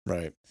minimal.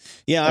 Right.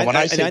 Yeah. And when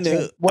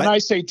I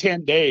say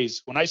 10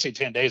 days,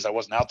 I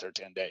wasn't out there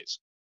 10 days.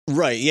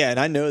 Right. Yeah. And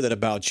I know that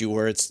about you,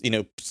 where it's,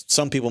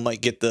 some people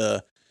might get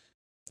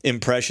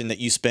impression that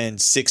you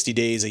spend 60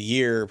 days a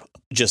year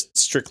just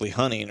strictly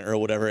hunting or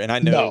whatever. And I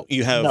know No,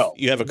 you have no,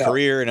 a no.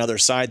 career and other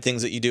side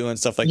things that you do and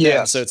stuff like that.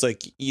 Yes. So it's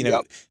like, you know,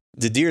 Yep.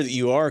 the deer that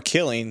you are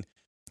killing,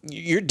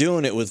 you're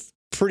doing it with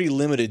pretty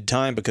limited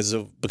time because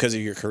of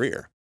your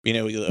career, you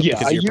know, Yeah,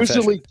 because of your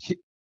profession.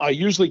 I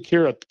usually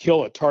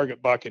kill a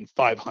target buck in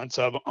 5 hunts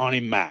on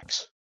him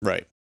max.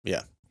 Right.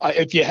 Yeah.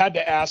 If you had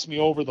to ask me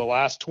over the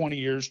last 20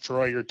 years,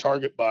 Troy, your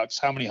target bucks,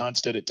 how many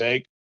hunts did it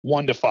take?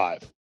 1 to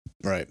 5.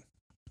 Right.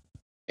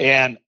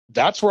 And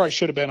that's where I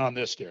should have been on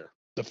this deer,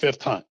 the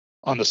 5th hunt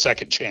on the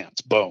second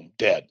chance. Boom,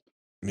 dead.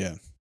 Yeah.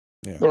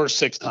 Yeah. Or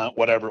 6th hunt,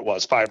 whatever it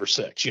was, 5 or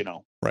 6, you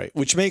know. Right.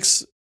 Which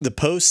makes the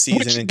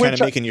postseason and kind of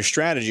making your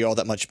strategy all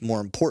that much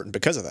more important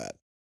because of that.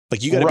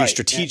 Like you got to be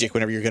strategic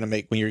whenever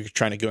when you're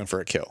trying to go in for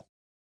a kill.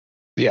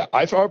 Yeah.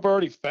 I've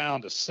already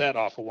found a set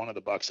off of one of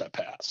the bucks I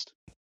passed.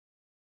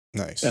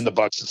 Nice. And the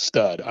buck's a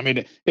stud. I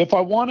mean, if I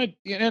wanted,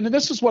 and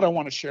this is what I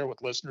want to share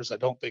with listeners, I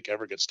don't think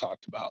ever gets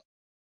talked about.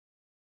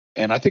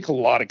 And I think a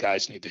lot of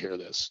guys need to hear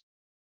this.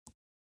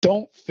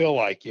 Don't feel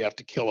like you have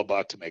to kill a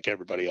buck to make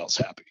everybody else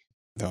happy.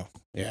 No.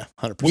 Yeah.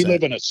 100%. We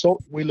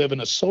live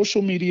in a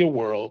social media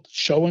world,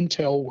 show and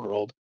tell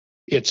world.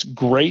 It's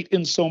great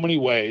in so many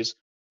ways,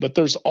 but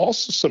there's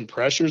also some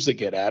pressures that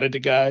get added to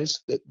guys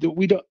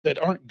that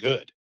aren't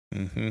good.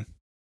 Mm-hmm.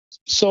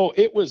 So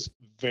it was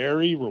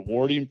very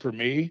rewarding for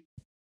me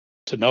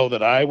to know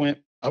that I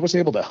was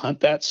able to hunt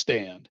that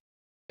stand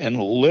and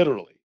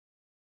literally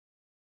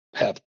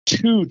have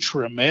 2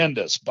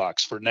 tremendous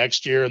bucks for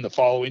next year and the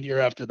following year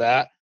after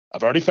that.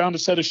 I've already found a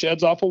set of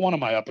sheds off of one of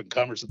my up and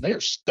comers, and they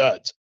are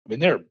studs. I mean,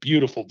 they're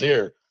beautiful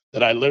deer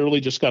that I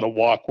literally just got to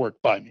walk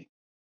work by me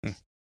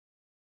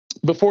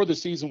before the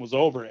season was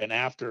over and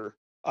after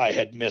I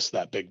had missed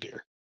that big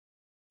deer.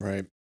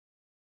 Right.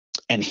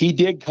 And he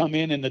did come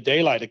in the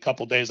daylight a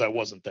couple days I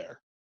wasn't there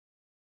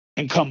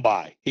and come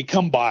by. He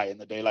come by in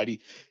the daylight.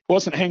 He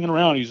wasn't hanging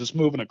around. He was just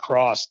moving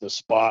across the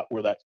spot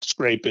where that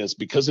scrape is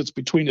because it's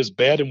between his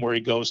bed and where he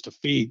goes to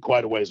feed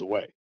quite a ways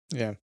away.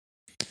 Yeah.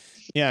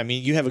 Yeah. I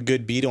mean, you have a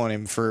good beat on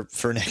him for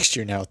next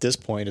year now at this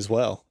point as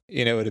well.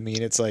 You know what I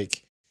mean? It's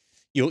like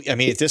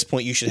at this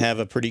point you should have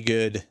a pretty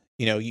good,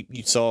 you know,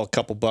 you saw a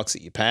couple bucks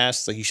that you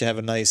passed. So you should have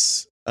a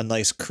nice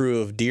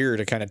crew of deer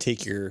to kind of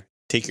take your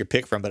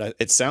pick from. But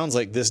it sounds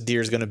like this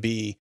deer is going to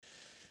be,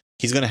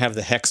 he's going to have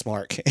the hex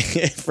mark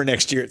for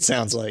next year. It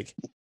sounds like.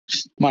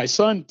 My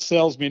son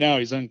tells me now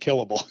he's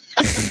unkillable.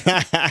 He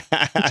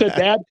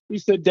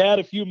said, Dad,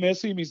 if you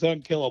miss him, he's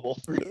unkillable.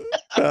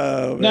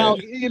 Oh, now,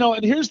 you know,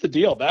 and here's the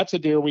deal. That's a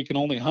deer we can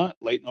only hunt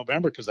late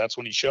November because that's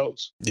when he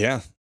shows.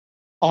 Yeah.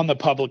 On the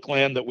public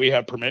land that we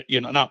have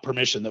not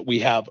permission, that we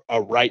have a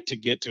right to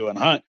get to and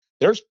hunt.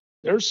 There's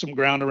some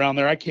ground around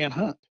there I can't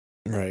hunt.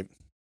 Right.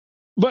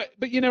 But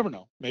you never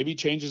know. Maybe he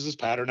changes his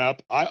pattern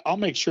up. I'll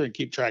make sure and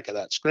keep track of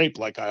that scrape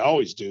like I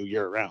always do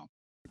year round.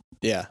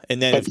 Yeah.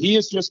 And then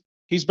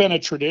he's been a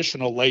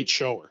traditional late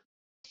shower.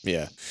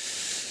 Yeah.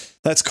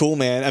 That's cool,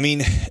 man. I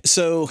mean,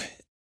 so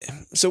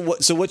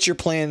what's your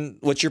plan?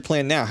 What's your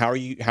plan now? How are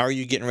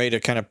you getting ready to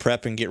kind of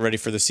prep and get ready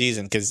for the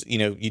season? Cause you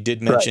know, you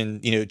did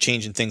mention, you know,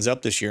 changing things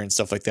up this year and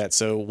stuff like that.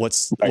 So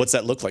what's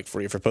that look like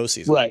for you for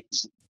postseason?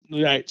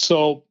 Right.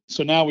 So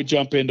now we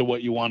jump into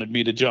what you wanted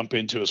me to jump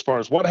into as far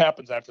as what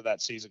happens after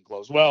that season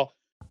close. Well,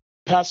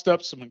 passed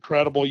up some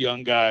incredible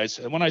young guys.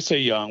 And when I say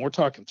young, we're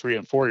talking 3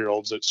 and 4 year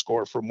olds that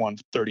score from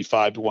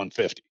 135 to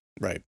 150.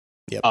 Right.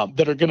 Yep.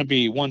 That are going to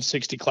be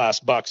 160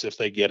 class bucks if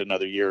they get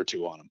another year or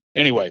 2 on them.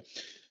 Anyway,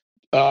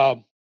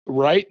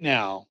 right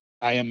now,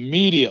 I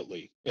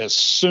immediately, as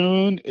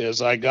soon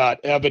as I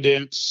got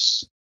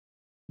evidence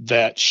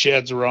that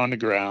sheds were on the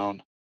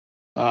ground,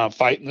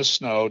 fighting the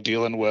snow,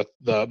 dealing with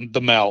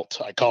the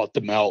melt. I call it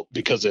the melt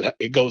because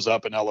it goes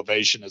up in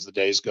elevation as the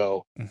days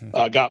go.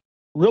 Mm-hmm.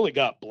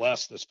 Got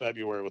blessed this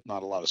February with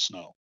not a lot of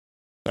snow.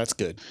 That's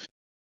good.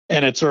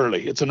 And it's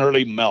early. It's an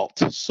early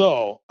melt.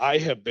 So I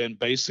have been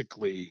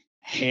basically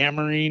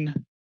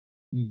hammering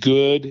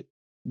good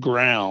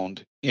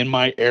ground in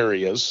my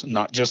areas,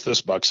 not just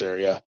this bucks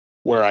area,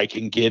 where I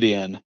can get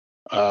in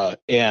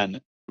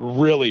and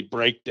really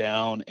break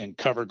down and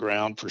cover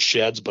ground for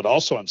sheds, but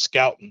also I'm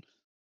scouting.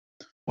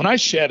 When I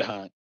shed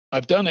hunt,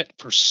 I've done it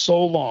for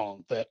so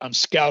long that I'm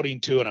scouting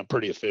too, and I'm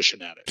pretty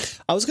efficient at it.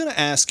 I was going to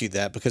ask you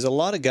that because a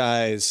lot of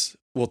guys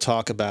will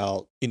talk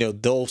about, you know,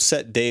 they'll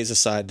set days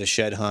aside to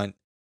shed hunt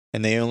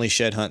and they only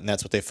shed hunt and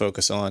that's what they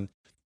focus on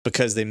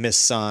because they miss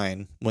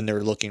sign when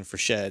they're looking for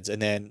sheds.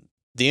 And then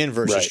the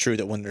inverse is true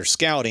that when they're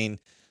scouting,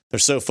 they're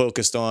so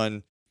focused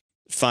on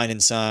finding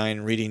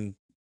sign, reading,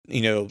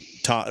 you know,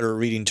 or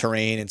reading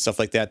terrain and stuff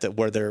like that,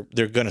 where they're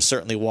going to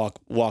certainly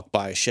walk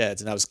by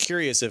sheds. And I was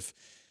curious if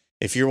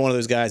you're one of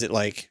those guys that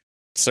like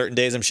certain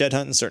days I'm shed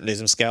hunting, certain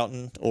days I'm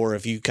scouting, or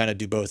if you kind of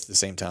do both at the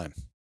same time.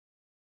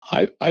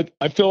 I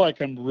feel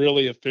like I'm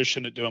really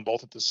efficient at doing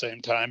both at the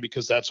same time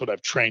because that's what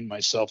I've trained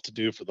myself to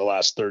do for the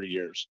last 30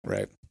 years.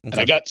 Right. Okay. And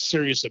I got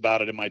serious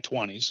about it in my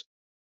 20s.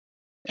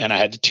 And I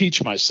had to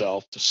teach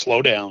myself to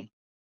slow down,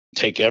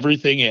 take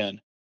everything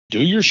in,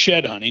 do your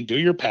shed hunting, do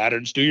your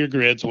patterns, do your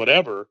grids,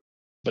 whatever.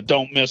 but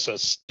don't miss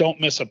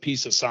a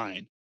piece of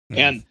sign. Mhm.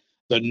 And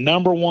the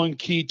number one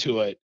key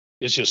to it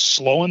is just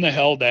slowing the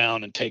hell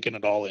down and taking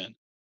it all in.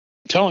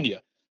 I'm telling you,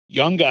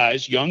 young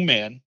guys, young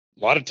men,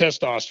 a lot of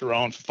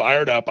testosterone,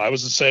 fired up. I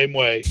was the same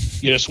way.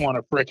 You just want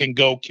to fricking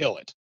go kill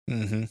it.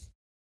 Mm-hmm.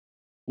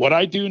 What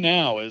I do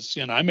now is,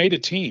 I made a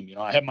team.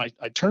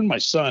 I turned my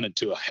son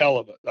into a hell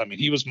of a. I mean,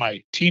 he was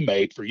my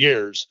teammate for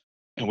years,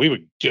 and we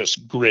would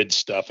just grid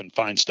stuff and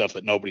find stuff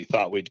that nobody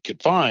thought we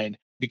could find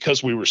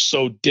because we were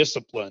so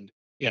disciplined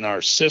in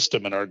our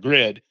system and our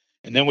grid.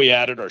 And then we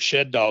added our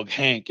shed dog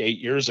Hank 8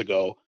 years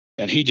ago,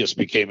 and he just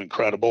became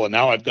incredible. And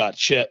now I've got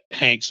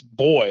Hank's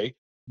boy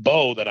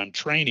Bo that I'm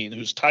training,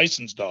 who's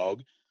Tyson's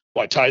dog,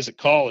 while Ty's at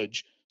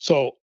college.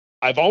 So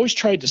I've always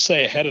tried to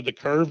stay ahead of the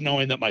curve,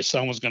 knowing that my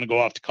son was going to go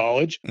off to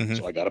college. Mhm.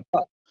 So I got a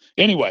pup.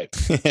 Anyway,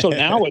 so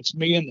now it's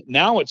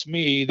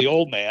me, the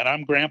old man.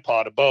 I'm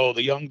grandpa to Bo,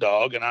 the young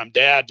dog, and I'm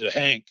dad to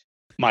Hank,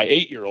 my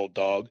 8-year-old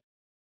dog.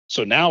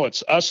 So now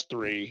it's us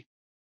three.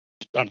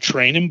 I'm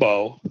training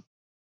Bo.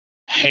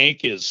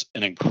 Hank is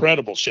an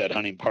incredible shed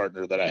hunting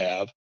partner that I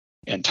have,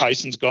 and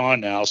Tyson's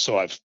gone now. So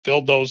I've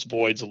filled those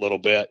voids a little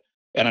bit,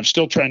 and I'm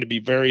still trying to be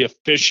very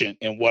efficient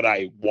in what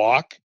I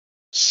walk,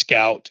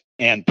 scout,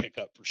 and pick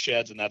up for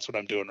sheds. And that's what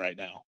I'm doing right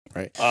now.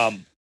 Right.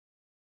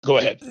 Go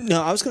ahead.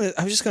 No, I was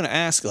just gonna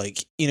ask,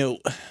 like,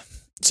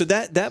 so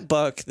that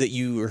buck that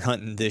you were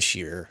hunting this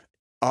year,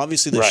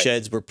 obviously the Right.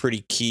 sheds were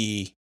pretty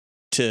key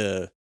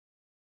to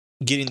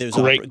getting those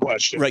Great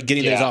question. right,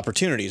 getting those Yeah.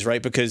 opportunities,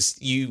 right? Because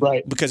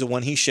Right. because of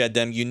when he shed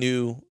them, you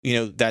knew,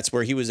 that's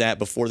where he was at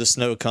before the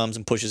snow comes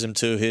and pushes him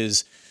to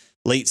his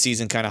late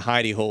season kind of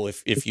hidey hole,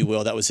 if you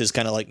will. That was his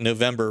kind of like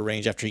November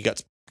range after he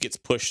gets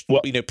pushed,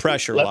 Well,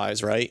 pressure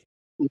wise, right?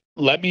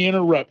 Let me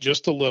interrupt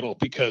just a little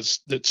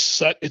because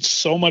it's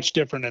so much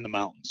different in the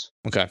mountains.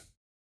 Okay.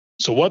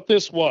 So what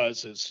this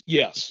was is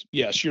yes,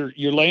 you're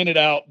laying it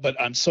out, but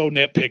I'm so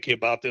nitpicky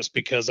about this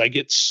because I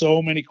get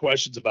so many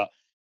questions about.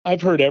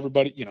 I've heard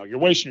everybody, you're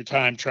wasting your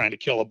time trying to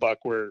kill a buck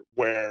where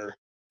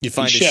You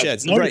find he his sheds.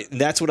 sheds, No, right?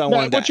 And that's what I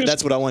wanted.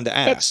 That's what I wanted to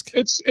ask.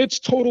 It's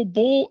total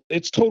bull.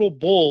 It's total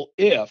bull.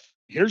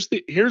 Here's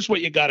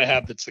what you got to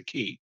have. That's the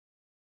key.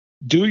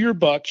 Do your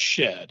buck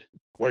shed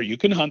where you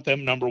can hunt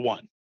them. Number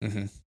one.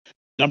 Mm-hmm.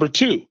 Number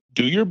two,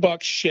 do your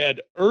bucks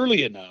shed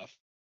early enough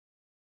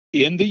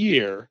in the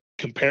year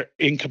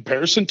in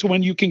comparison to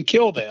when you can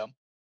kill them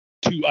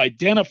to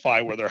identify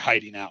where they're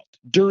hiding out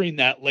during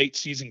that late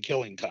season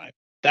killing time.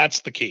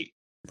 That's the key.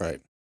 Right.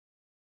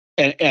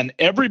 And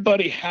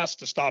everybody has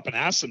to stop and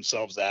ask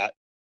themselves that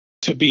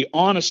to be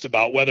honest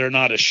about whether or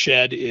not a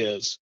shed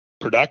is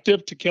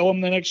productive to kill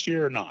them the next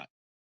year or not.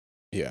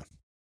 Yeah.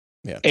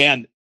 Yeah.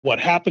 And what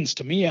happens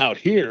to me out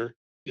here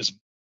is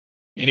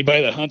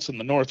anybody that hunts in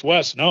the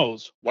Northwest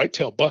knows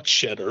whitetail bucks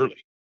shed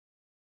early.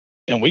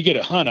 And we get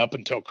a hunt up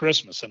until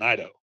Christmas in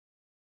Idaho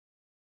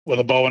with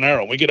a bow and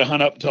arrow. We get a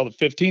hunt up until the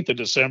 15th of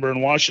December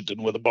in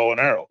Washington with a bow and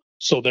arrow.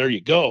 So there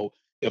you go.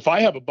 If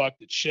I have a buck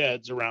that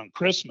sheds around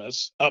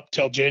Christmas up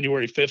till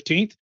January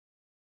 15th,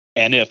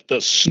 and if the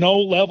snow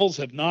levels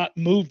have not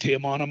moved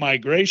him on a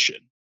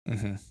migration,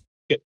 Mm-hmm.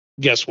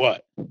 guess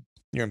what?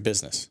 You're in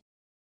business.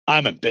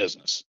 I'm in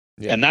business.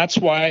 Yeah. And that's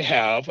why I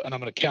have, and I'm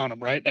going to count them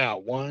right now.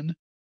 1,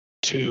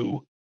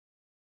 2,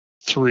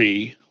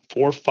 3,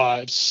 4,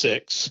 5,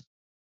 6,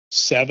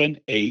 7,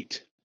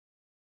 8.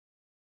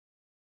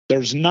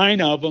 There's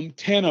 9 of them,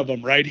 10 of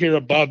them right here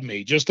above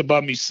me, just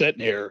above me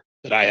sitting here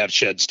that I have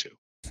sheds to.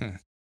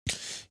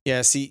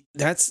 Yeah, see,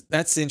 that's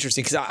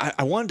interesting because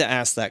I wanted to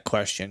ask that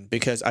question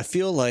because I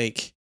feel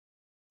like,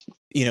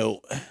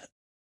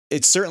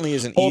 it certainly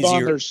isn't Hold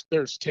easier. on,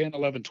 there's 10,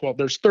 11, 12.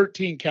 There's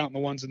 13 counting the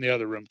ones in the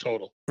other room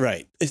total.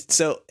 Right.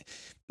 So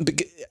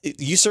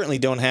you certainly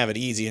don't have it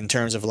easy in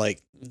terms of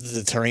like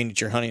the terrain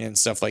that you're hunting and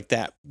stuff like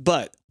that.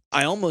 But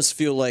I almost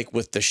feel like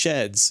with the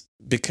sheds,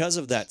 because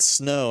of that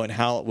snow and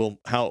how it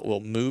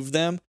will move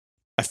them,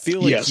 I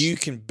feel like Yes. you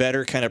can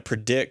better kind of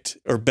predict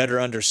or better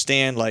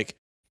understand like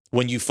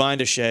when you find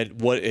a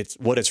shed what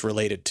it's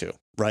related to,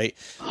 right?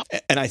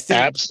 And I think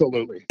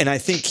Absolutely. And I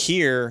think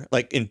here,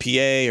 like in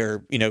PA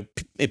or,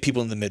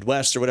 people in the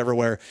Midwest or whatever,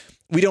 where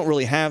we don't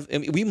really have,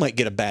 we might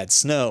get a bad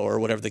snow or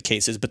whatever the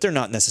case is, but they're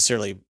not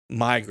necessarily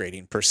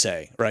migrating per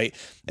se. Right.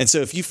 And so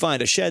if you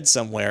find a shed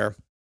somewhere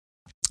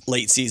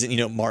late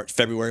season, March,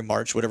 February,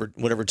 March,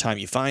 whatever time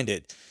you find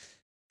it,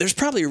 there's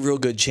probably a real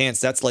good chance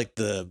that's like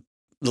the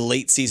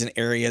late season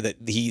area that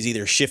he's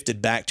either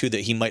shifted back to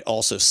that he might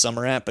also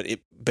summer at,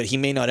 but he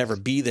may not ever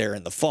be there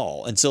in the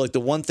fall. And so like the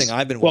one thing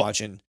I've been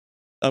watching,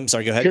 I'm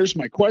sorry, go ahead. Here's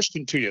my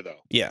question to you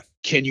though. Yeah.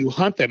 Can you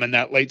hunt them in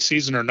that late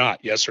season or not?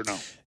 Yes or no?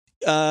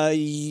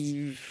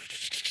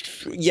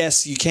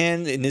 Yes, you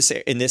can in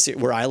this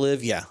where I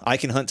live. Yeah, I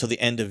can hunt till the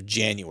end of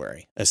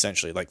January,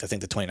 essentially. Like I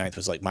think the 29th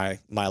was like my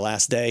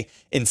last day.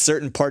 In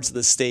certain parts of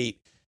the state,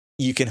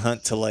 you can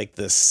hunt to like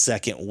the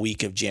second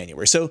week of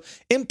January. So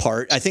in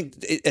part, I think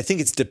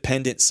it's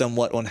dependent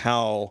somewhat on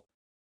how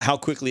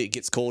quickly it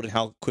gets cold and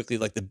how quickly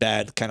like the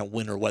bad kind of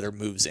winter weather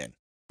moves in.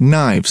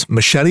 Knives,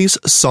 machetes,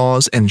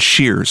 saws, and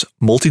shears,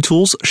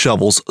 multi-tools,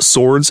 shovels,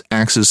 swords,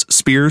 axes,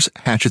 spears,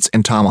 hatchets,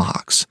 and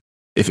tomahawks.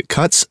 If it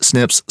cuts,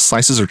 snips,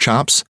 slices, or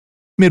chops,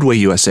 Midway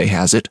USA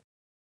has it.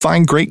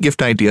 Find great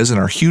gift ideas in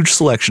our huge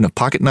selection of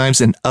pocket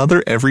knives and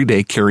other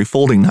everyday carry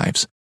folding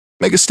knives.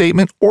 Make a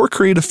statement or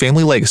create a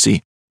family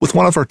legacy with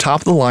one of our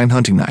top-of-the-line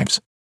hunting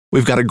knives.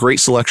 We've got a great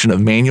selection of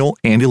manual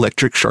and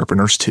electric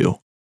sharpeners, too.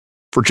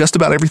 For just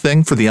about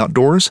everything for the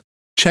outdoors,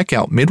 check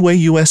out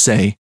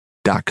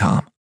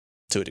MidwayUSA.com.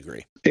 To a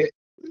degree.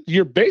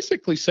 You're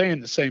basically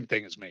saying the same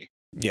thing as me.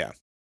 Yeah.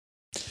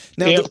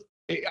 Now,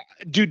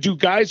 do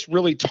guys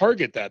really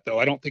target that, though?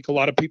 I don't think a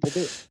lot of people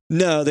do.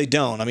 No, they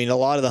don't. I mean, a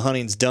lot of the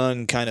hunting's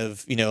done kind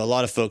of, a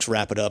lot of folks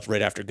wrap it up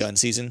right after gun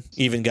season,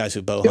 even guys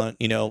who bow hunt,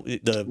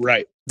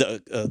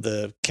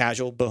 the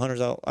casual bow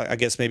hunters, I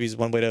guess maybe is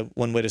one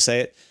way to say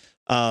it.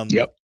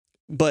 Yep.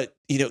 But,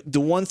 the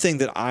one thing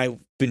that I've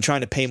been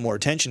trying to pay more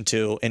attention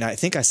to, and I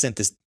think I sent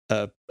this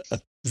a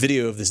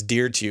video of this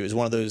deer to you, is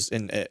one of those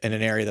in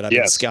an area that I've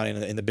been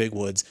scouting in the big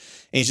woods,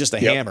 and he's just a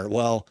hammer.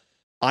 Well,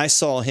 I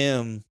saw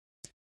him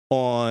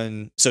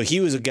so he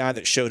was a guy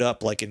that showed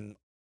up like in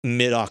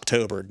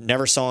mid-October.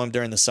 Never saw him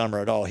during the summer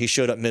at all. He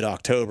showed up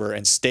mid-October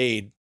and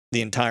stayed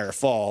the entire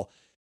fall.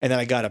 And then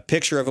I got a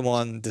picture of him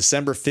on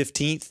December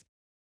 15th.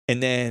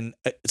 And then,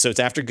 so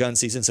it's after gun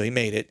season, so he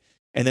made it.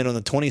 And then on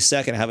the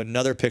 22nd, I have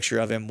another picture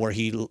of him where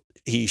he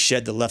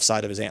shed the left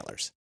side of his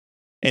antlers.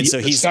 And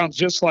so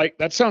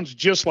that sounds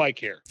just like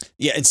here.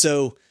 Yeah. And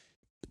so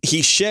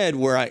he shed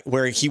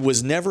where he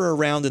was never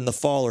around in the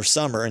fall or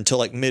summer until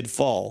like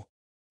mid-fall,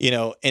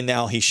 and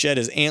now he shed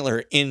his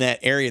antler in that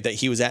area that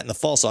he was at in the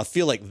fall. So I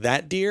feel like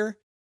that deer,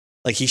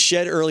 like he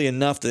shed early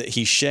enough that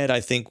he shed,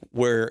 I think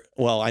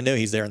I know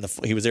he was there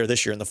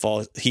this year in the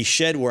fall. He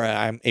shed where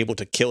I'm able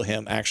to kill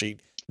him actually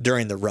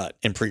during the rut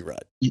and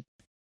pre-rut.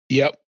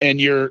 Yep.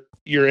 And you're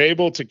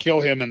able to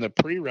kill him in the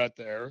pre-rut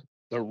there,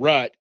 the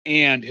rut,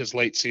 and his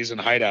late season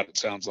hideout, it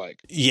sounds like.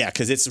 Yeah,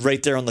 because it's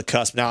right there on the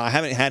cusp. Now, I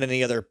haven't had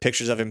any other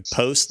pictures of him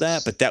post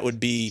that, but that would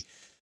be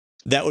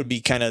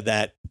kind of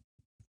that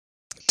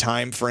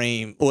time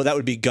frame. Well, that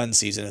would be gun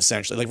season,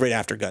 essentially, like right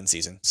after gun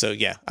season. So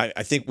yeah,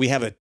 I think we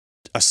have a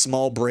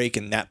small break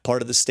in that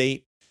part of the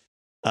state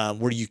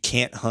where you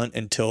can't hunt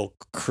until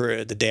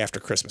the day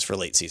after Christmas for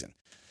late season.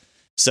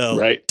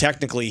 So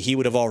technically he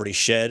would have already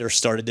shed or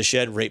started to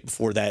shed right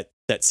before that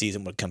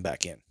season would come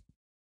back in.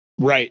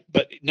 Right.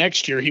 But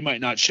next year he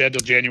might not shed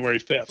till January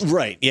 5th.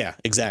 Right. Yeah,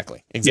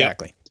 exactly.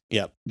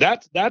 Yep.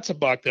 That's a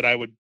buck that I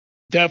would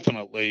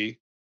definitely,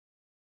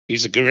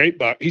 he's a great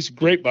buck. He's a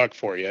great buck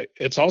for you.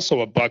 It's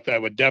also a buck that I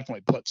would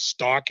definitely put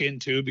stock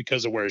into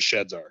because of where his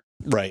sheds are.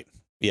 Right.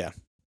 Yeah.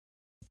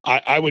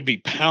 I would be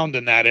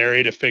pounding that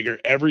area to figure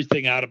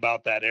everything out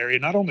about that area,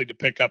 not only to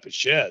pick up his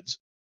sheds.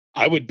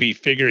 I would be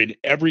figuring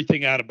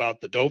everything out about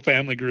the doe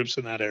family groups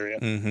in that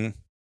area,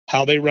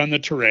 how they run the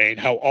terrain,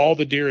 how all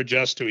the deer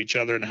adjust to each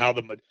other,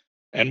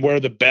 and where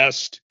the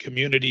best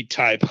community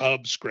type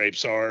hub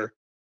scrapes are,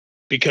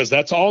 because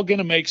that's all going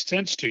to make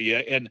sense to you.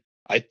 And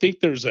I think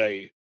there's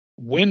a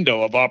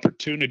window of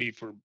opportunity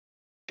for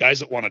guys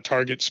that want to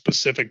target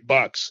specific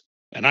bucks.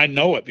 And I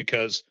know it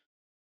because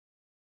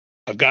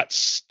I've got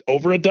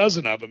over a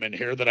dozen of them in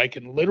here that I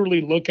can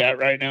literally look at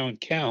right now and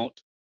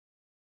count,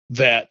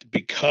 that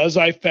because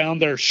I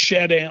found their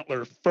shed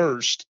antler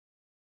first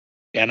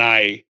and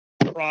I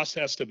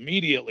processed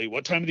immediately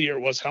what time of the year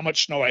it was, how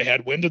much snow I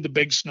had, when did the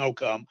big snow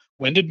come,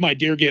 when did my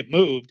deer get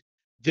moved,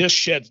 this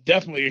shed's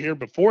definitely here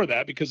before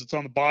that because it's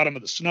on the bottom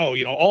of the snow,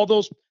 all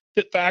those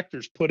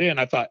factors put in,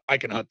 I thought I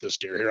can hunt this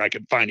deer here, I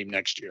can find him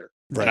next year.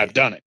 Right. And I've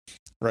done it.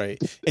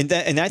 Right.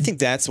 And I think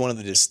that's one of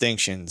the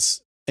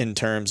distinctions in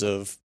terms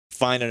of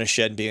finding a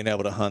shed and being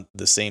able to hunt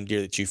the same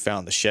deer that you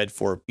found the shed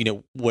for,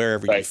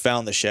 wherever you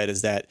found the shed,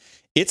 is that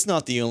it's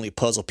not the only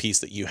puzzle piece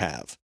that you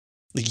have.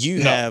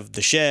 You have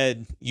the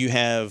shed, you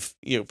have,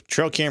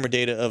 trail camera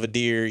data of a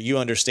deer, you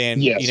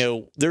understand,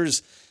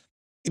 there's,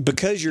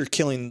 because you're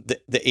killing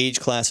the age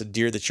class of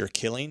deer that you're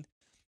killing,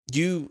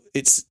 and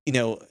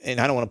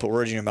I don't want to put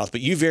words in your mouth, but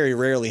you very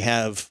rarely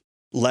have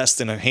less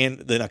than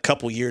a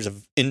couple years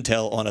of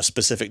intel on a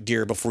specific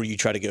deer before you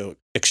try to go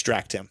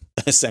extract him,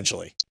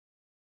 essentially.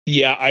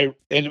 Yeah, I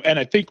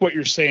think what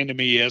you're saying to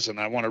me is,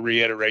 and I want to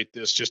reiterate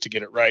this just to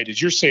get it right,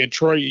 is you're saying,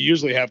 Troy, you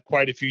usually have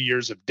quite a few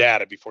years of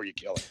data before you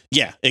kill it.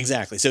 Yeah,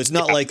 exactly. So it's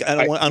not like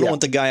I don't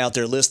want the guy out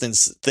there listening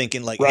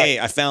thinking like, hey,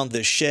 I found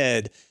this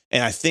shed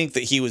and I think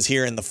that he was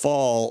here in the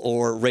fall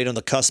or right on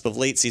the cusp of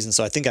late season,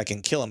 so I think I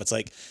can kill him. It's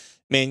like,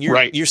 man,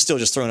 you're still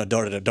just throwing a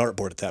dart at a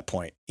dartboard at that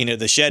point.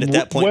 The shed at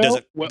that point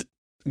doesn't.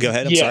 Go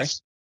ahead. I'm sorry.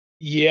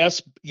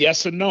 Yes,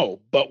 and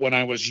no. But when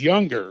I was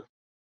younger,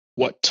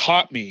 what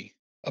taught me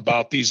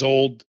about these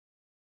old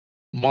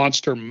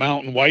monster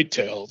mountain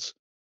whitetails,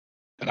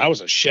 and I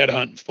was a shed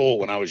hunting fool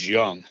when I was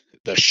young.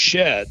 The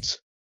sheds,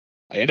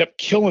 I ended up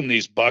killing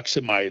these bucks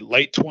in my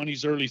late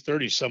 20s, early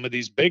 30s, some of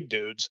these big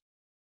dudes,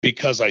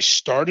 because I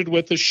started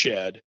with a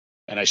shed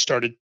and I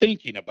started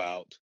thinking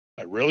about,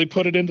 I really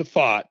put it into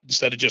thought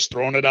instead of just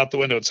throwing it out the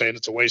window and saying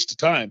it's a waste of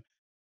time.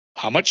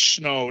 How much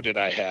snow did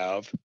I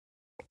have?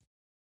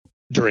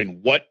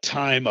 during what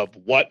time of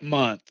what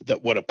month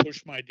that would have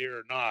pushed my deer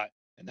or not.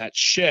 And that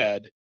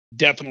shed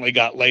definitely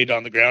got laid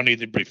on the ground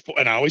either before,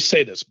 and I always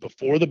say this,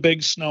 before the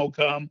big snow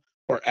come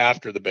or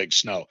after the big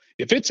snow.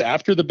 If it's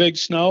after the big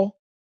snow,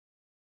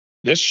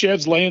 this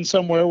shed's laying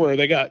somewhere where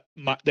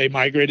they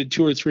migrated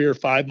 2 or 3 or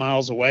 5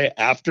 miles away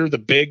after the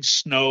big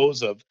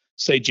snows of,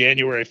 say,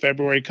 January,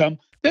 February come,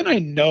 then I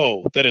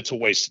know that it's a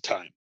waste of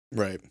time.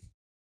 Right.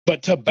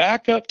 But to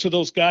back up to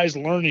those guys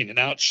learning and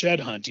out shed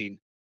hunting,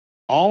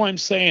 all I'm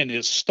saying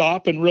is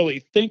stop and really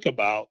think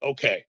about,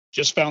 okay,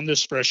 just found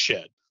this fresh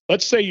shed.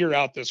 Let's say you're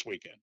out this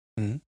weekend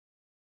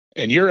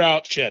and you're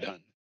out shed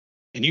hunting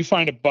and you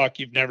find a buck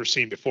you've never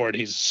seen before and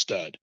he's a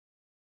stud.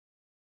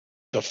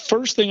 The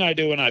first thing I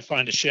do when I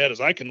find a shed is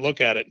I can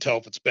look at it and tell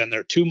if it's been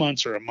there 2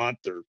 months or a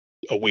month or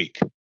a week.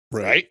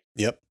 Right?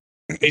 Yep.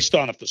 Based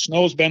on if the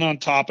snow's been on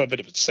top of it,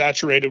 if it's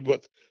saturated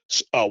with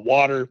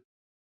water,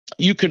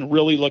 you can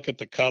really look at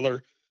the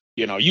color.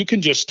 You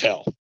can just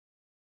tell.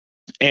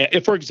 And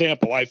if, for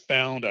example, I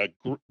found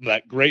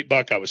that great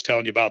buck I was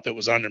telling you about that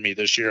was under me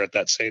this year at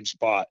that same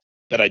spot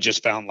that I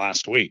just found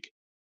last week.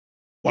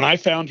 When I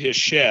found his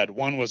shed,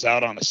 one was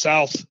out on the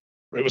south.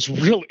 It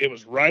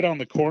was right on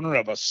the corner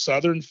of a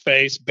southern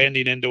face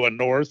bending into a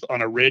north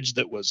on a ridge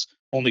that was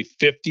only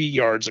 50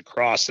 yards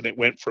across, and it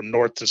went from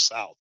north to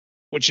south,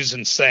 which is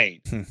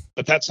insane.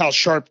 But that's how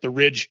sharp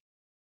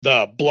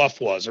the bluff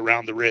was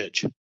around the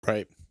ridge.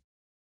 Right.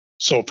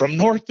 So from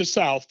north to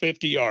south,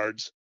 50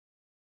 yards,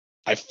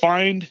 I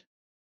find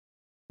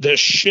this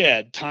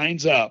shed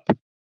tines up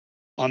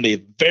on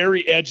the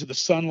very edge of the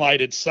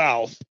sunlighted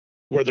south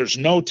where there's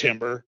no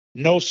timber,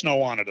 no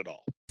snow on it at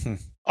all.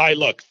 I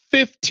look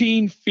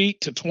 15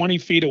 feet to 20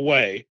 feet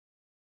away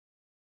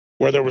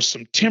where there was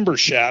some timber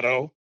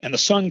shadow and the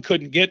sun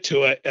couldn't get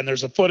to it. And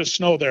there's a foot of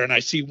snow there. And I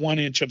see 1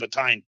 inch of a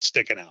tine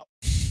sticking out.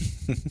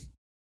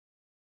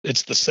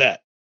 It's the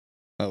set.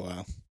 Oh,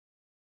 wow.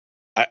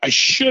 I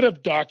should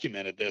have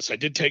documented this. I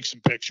did take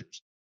some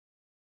pictures.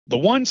 The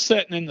one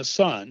setting in the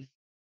sun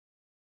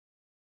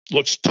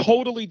looks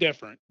totally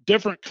different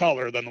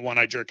color than the one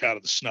I jerk out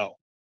of the snow.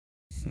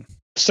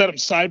 Set them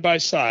side by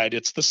side.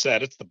 It's the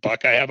set. It's the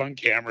buck I have on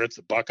camera. It's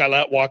the buck I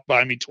let walk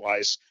by me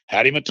twice.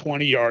 Had him at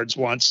 20 yards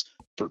once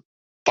for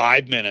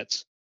 5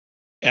 minutes.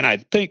 And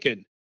I'm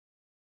thinking,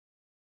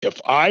 if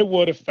I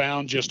would have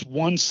found just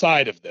one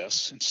side of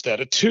this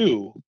instead of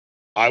two,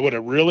 I would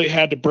have really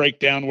had to break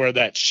down where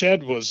that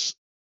shed was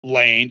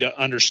laying to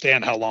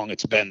understand how long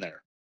it's been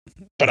there.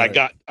 But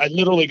right. I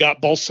literally got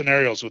both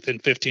scenarios within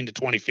 15 to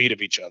 20 feet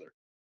of each other.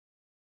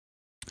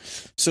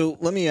 So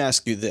let me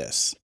ask you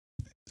this.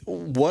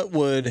 What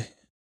would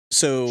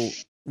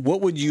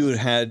you have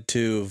had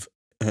to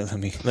have,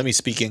 let me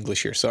speak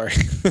English here. Sorry.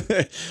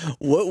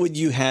 What would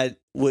you I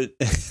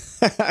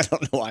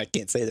don't know why I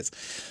can't say this.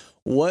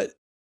 What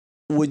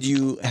would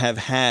you have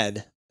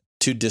had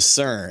to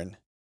discern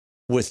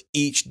with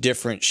each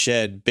different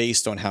shed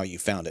based on how you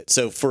found it?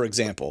 So for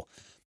example,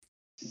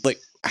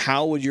 like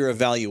how would your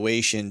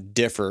evaluation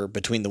differ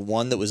between the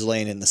one that was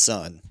laying in the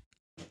sun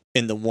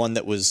and the one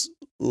that was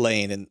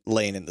laying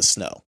in the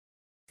snow?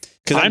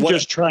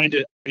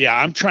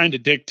 I'm trying to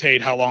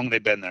dictate how long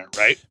they've been there,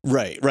 right?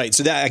 Right.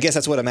 So I guess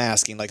that's what I'm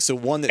asking. Like, so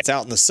one that's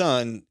out in the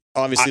sun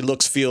obviously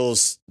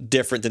feels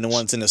different than the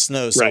ones in the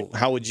snow. So right.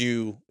 How would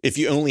you, if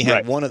you only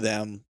had one of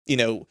them,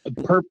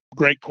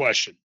 Great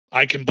question.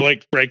 I can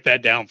break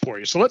that down for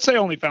you. So let's say I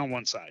only found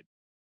one side.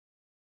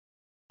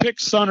 Pick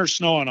sun or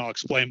snow, and I'll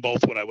explain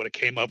both what I would have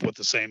came up with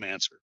the same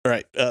answer. All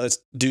right. Let's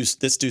do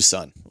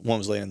sun. One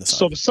was laying in the sun.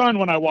 So the sun,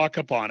 when I walk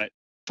up on it,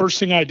 first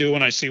thing I do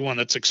when I see one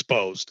that's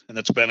exposed and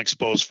that's been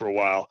exposed for a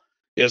while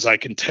is I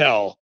can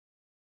tell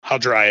how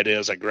dry it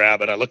is. I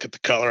grab it. I look at the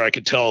color. I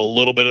can tell a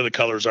little bit of the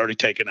color is already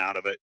taken out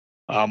of it.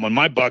 When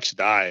my bucks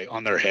die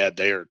on their head,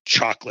 they are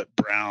chocolate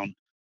brown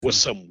with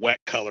some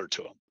wet color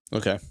to them.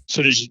 Okay.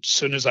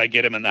 Soon as I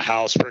get them in the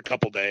house for a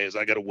couple days,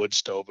 I got a wood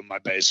stove in my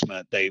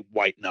basement. They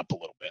whiten up a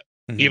little bit.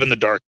 Mm-hmm. Even the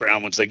dark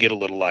brown ones, they get a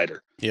little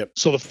lighter. Yep.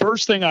 So the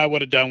first thing I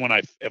would have done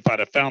if I'd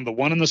have found the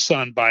one in the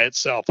sun by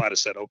itself, I'd have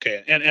said,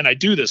 okay. And I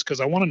do this because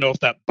I want to know if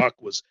that buck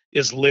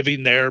is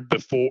living there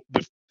before.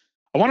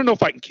 I want to know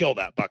if I can kill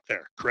that buck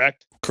there.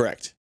 Correct.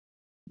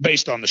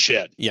 Based on the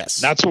shed. Yes.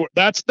 That's the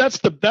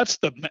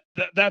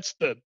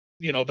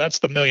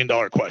 $1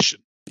 million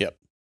question. Yep.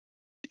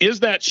 Is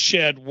that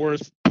shed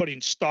worth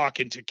putting stock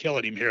into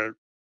killing him here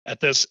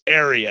at this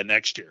area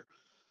next year?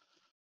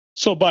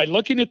 So by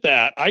looking at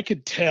that, I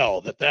could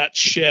tell that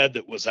shed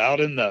that was out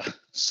in the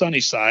sunny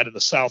side of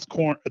the south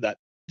corner, that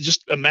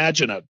just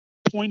imagine a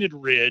pointed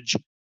ridge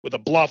with a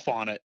bluff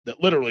on it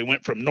that literally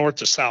went from north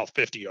to south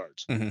 50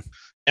 yards. Mm-hmm.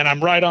 And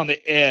I'm right on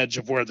the edge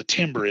of where the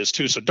timber is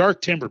too. So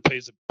dark timber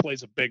plays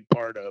a big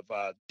part of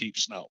deep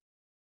snow.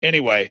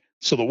 Anyway,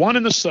 so the one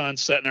in the sun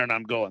sitting there and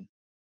I'm going,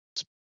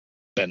 it's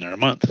been there a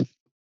month.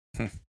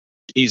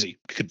 Easy.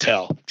 Could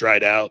tell.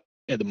 Dried out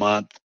in the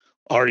month.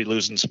 Already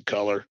losing some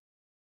color.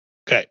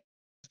 Okay.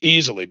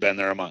 Easily been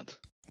there a month.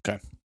 Okay.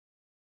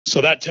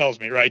 So that tells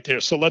me right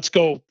there. So let's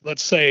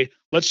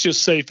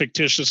just say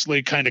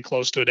fictitiously kind of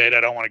close to a date. I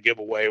don't want to give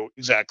away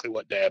exactly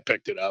what day I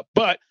picked it up,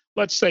 but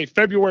let's say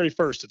February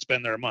 1st, it's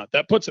been there a month.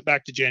 That puts it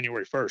back to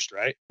January 1st,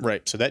 right?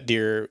 Right. So that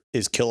deer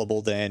is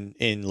killable then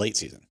in late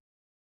season.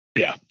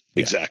 Yeah,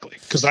 exactly.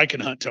 Because I can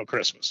hunt till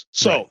Christmas.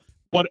 So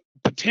what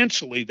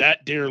potentially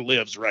that deer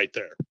lives right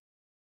there.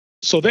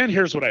 So then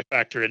here's what I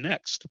factor in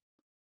next.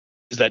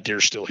 Is that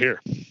deer still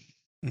here?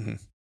 Mm-hmm.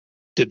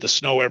 Did the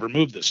snow ever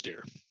move this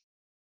deer?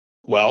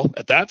 Well,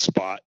 at that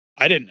spot,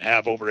 I didn't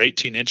have over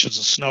 18 inches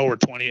of snow or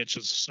 20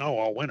 inches of snow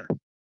all winter.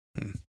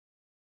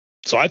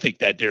 So I think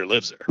that deer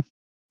lives there.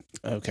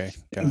 Okay,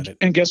 got it.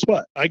 And guess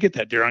what? I get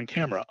that deer on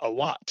camera a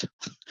lot.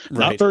 Right.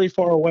 Not very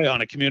far away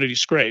on a community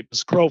scrape.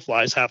 As crow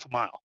flies half a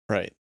mile.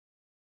 Right.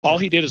 All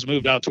he did is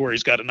moved out to where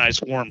he's got a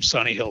nice, warm,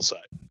 sunny hillside.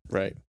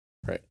 Right.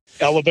 Right.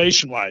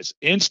 Elevation-wise,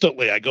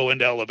 instantly I go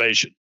into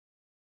elevation.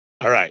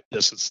 All right,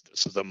 this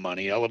is a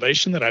money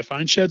elevation that I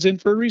find sheds in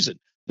for a reason.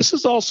 This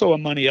is also a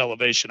money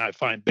elevation I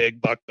find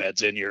big buck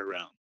beds in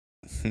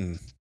year-round.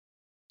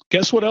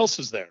 Guess what else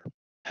is there?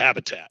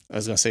 Habitat. I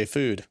was going to say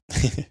food.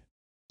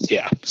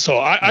 Yeah. So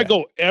I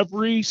go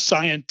every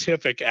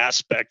scientific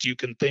aspect you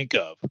can think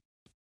of.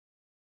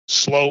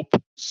 Slope,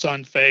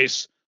 sun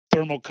face,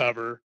 thermal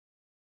cover,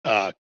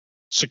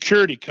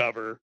 security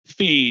cover,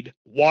 feed,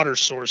 water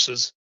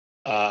sources,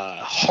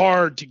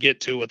 hard to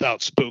get to without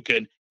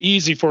spooking,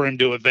 easy for him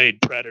to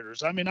evade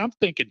predators. I mean, I'm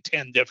thinking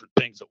 10 different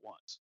things at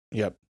once.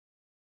 Yep.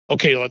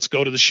 Okay, let's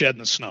go to the shed in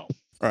the snow.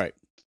 All right.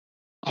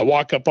 I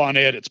walk up on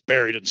it, it's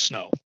buried in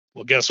snow.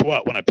 Well, guess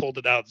what? When I pulled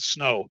it out of the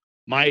snow,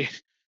 my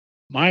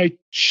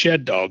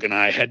shed dog and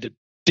I had to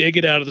dig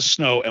it out of the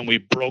snow, and we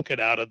broke it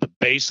out of the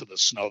base of the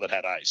snow that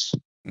had ice.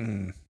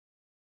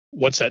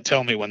 What's that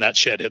tell me when that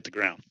shed hit the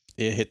ground?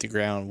 It hit the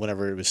ground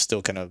whenever it was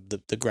still kind of,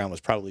 the ground was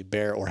probably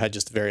bare or had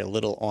just very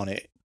little on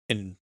it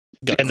and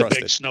got crusted. The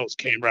big snows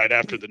came right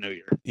after the new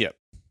year. Yep.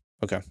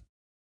 Okay.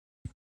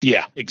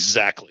 Yeah,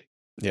 exactly.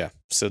 Yeah.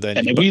 So then,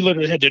 and then we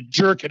literally had to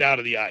jerk it out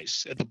of the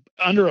ice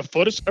under a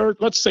foot, or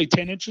let's say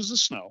 10 inches of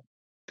snow,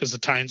 because the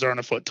tines aren't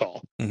a foot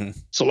tall.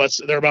 So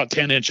they're about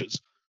 10 inches.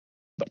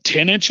 But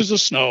 10 inches of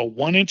snow,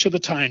 1 inch of the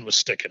tine was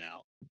sticking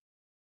out.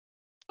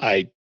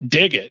 I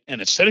dig it, and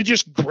instead of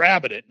just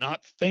grabbing it,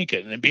 not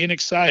thinking and being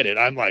excited,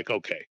 I'm like,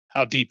 okay,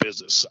 how deep is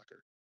this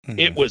sucker?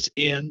 It was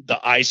in the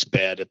ice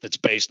bed at its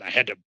base, and I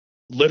had to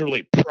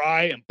literally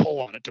pry and pull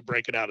on it to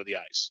break it out of the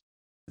ice.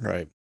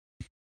 Right.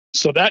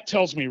 So that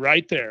tells me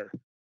right there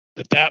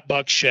that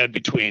buck shed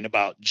between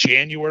about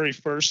January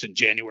 1st and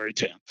January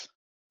 10th.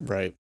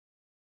 Right.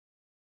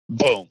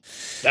 Boom.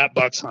 That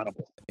buck's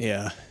huntable.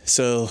 Yeah.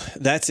 So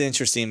that's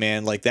interesting,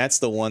 man. Like, that's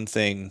the one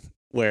thing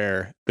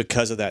where,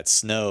 because of that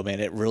snow, man,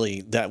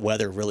 that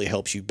weather really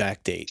helps you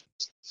backdate.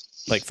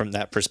 Like, from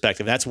that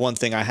perspective, that's one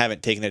thing I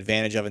haven't taken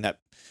advantage of in that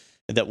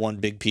one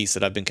big piece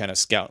that I've been kind of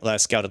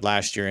scouted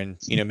last year, and,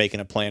 making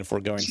a plan for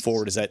going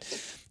forward, is that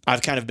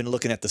I've kind of been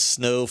looking at the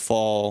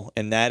snowfall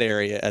in that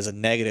area as a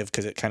negative,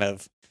 because it kind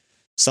of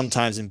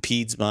sometimes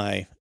impedes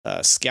my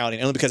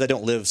scouting, only because I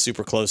don't live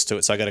super close to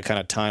it. So I got to kind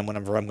of time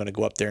whenever I'm going to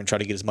go up there and try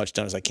to get as much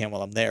done as I can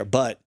while I'm there.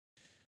 But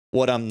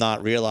what I'm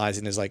not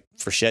realizing is, like,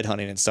 for shed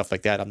hunting and stuff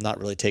like that, I'm not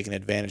really taking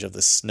advantage of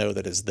the snow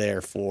that is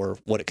there for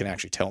what it can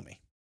actually tell me.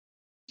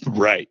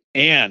 Right.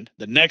 And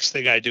the next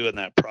thing I do in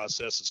that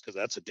process is, because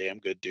that's a damn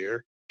good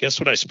deer, guess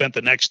what I spent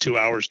the next 2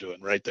 hours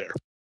doing right there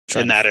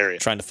in that area?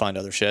 Trying to find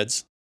other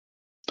sheds?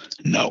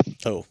 No.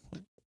 Oh.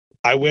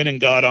 I went and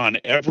got on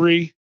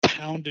every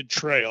pounded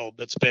trail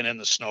that's been in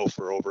the snow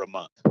for over a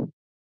month.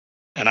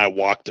 And I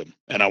walked them,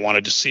 and I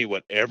wanted to see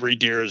what every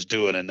deer is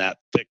doing in that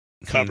thick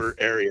cover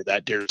area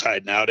that deer's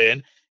hiding out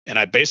in. And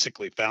I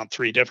basically found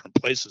 3 different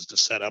places to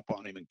set up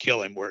on him and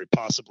kill him where he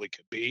possibly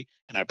could be.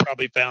 And I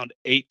probably found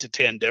 8 to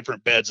 10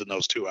 different beds in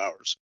those 2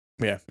 hours.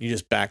 Yeah. You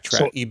just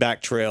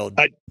backtrailed.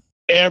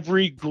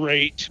 Every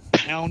great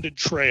pounded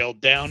trail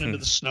down into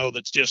the snow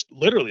that's just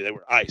literally, they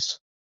were ice.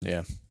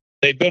 Yeah.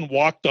 They've been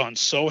walked on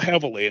so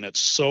heavily, and it's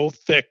so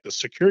thick, the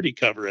security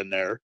cover in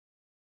there,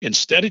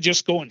 instead of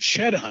just going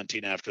shed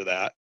hunting after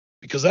that,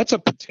 because that's a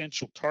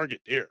potential target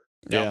deer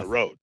down the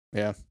road.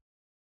 Yeah.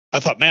 I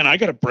thought, man, I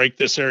got to break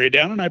this area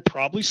down. And I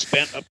probably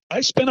spent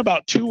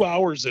about 2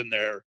 hours in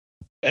there.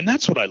 And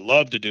that's what I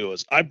love to do,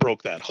 is I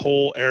broke that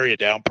whole area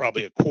down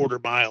probably a quarter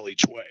mile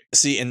each way.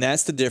 See, and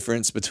that's the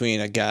difference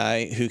between a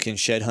guy who can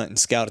shed hunt and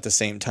scout at the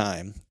same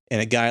time, and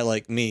a guy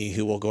like me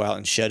who will go out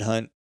and shed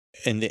hunt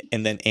and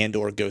then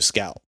or go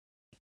scout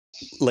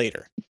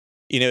later.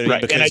 You know what I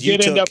mean? Because and I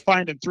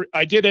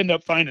did end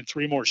up finding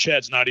 3 more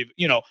sheds. Not even,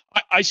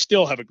 I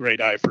still have a great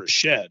eye for a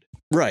shed.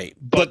 Right.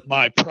 But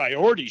my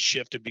priorities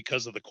shifted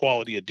because of the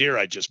quality of deer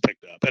I just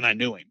picked up, and I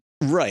knew him.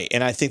 Right.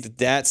 And I think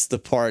that's the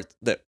part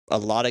that a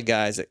lot of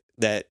guys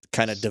that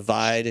kind of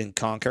divide and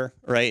conquer,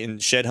 right?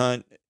 And shed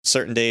hunt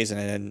certain days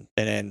and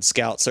then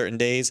scout certain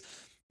days,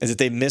 is that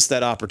they miss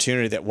that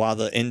opportunity, that while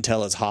the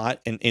intel is hot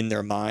and in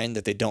their mind,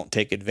 that they don't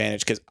take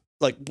advantage. Because,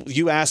 like,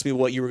 you asked me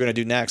what you were going to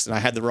do next, and I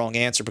had the wrong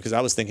answer because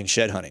I was thinking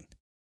shed hunting.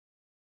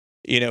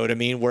 You know what I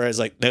mean? Whereas,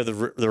 like, no,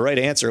 the right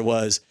answer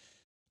was,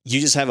 you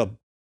just have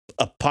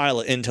a pile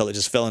of intel that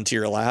just fell into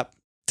your lap.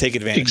 Take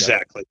advantage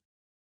Exactly.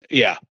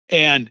 Yeah.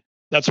 And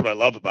that's what I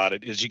love about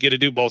it is you get to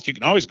do both. You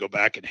can always go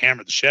back and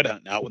hammer the shed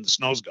hunting out when the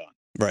snow's gone.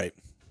 Right.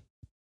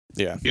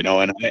 Yeah. You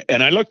know,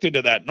 and I looked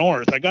into that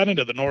north. I got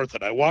into the north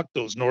and I walked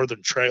those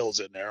northern trails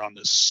in there on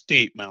this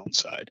steep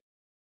mountainside.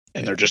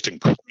 And they're just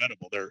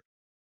incredible. They're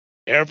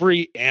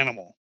every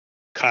animal,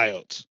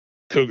 coyotes,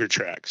 cougar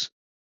tracks,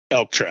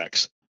 elk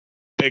tracks,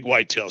 big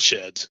whitetail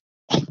sheds,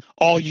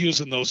 all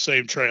using those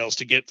same trails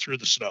to get through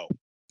the snow.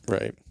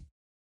 Right.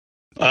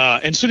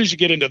 And as soon as you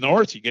get into the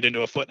north, you get into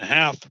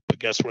 1.5 feet, but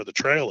guess where the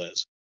trail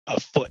is? 1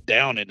 foot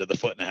down into the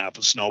 1.5 feet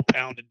of snow,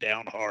 pounded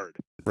down hard.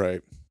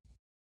 Right.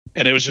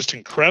 And it was just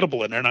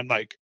incredible in there. And I'm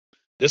like,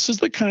 this is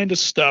the kind of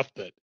stuff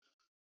that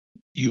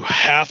you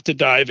have to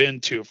dive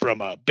into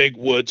from a big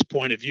woods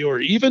point of view, or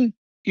even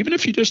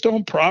if you just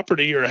own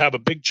property or have a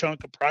big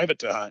chunk of private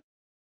to hunt.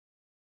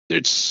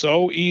 It's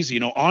so easy.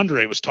 You know,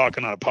 Andre was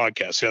talking on a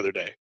podcast the other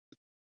day,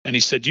 and he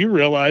said, do you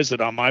realize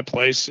that on my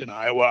place in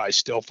Iowa, I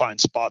still find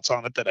spots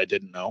on it that I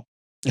didn't know?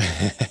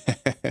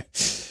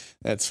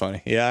 That's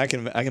funny. Yeah, I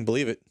can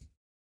believe it.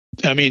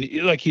 I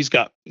mean, like he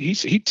said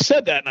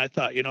that, and I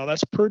thought, you know,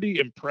 that's pretty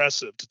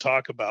impressive to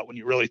talk about when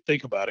you really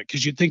think about it,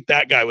 because you'd think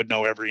that guy would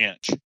know every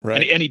inch,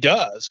 right? And he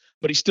does,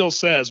 but he still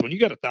says when you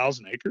got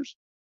 1,000 acres,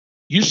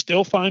 you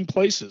still find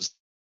places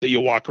that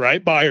you walk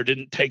right by or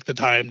didn't take the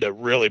time to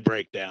really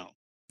break down.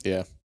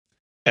 Yeah,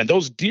 and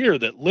those deer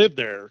that live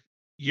there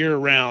year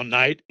round,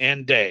 night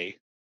and day,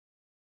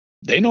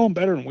 they know them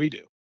better than we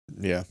do.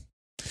 Yeah,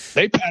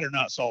 they pattern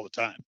us all the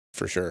time.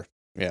 For sure.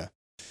 Yeah,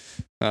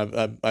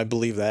 I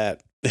believe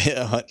that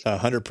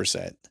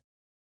 100%.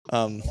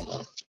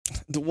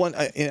 The one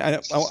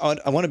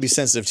I want to be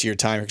sensitive to your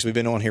time because we've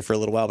been on here for a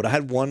little while, but I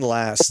had one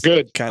last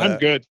good. I'm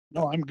good.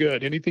 No, I'm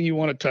good. Anything you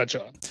want to touch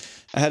on?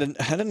 I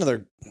had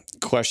another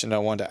question I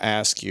wanted to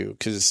ask you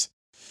because,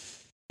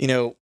 you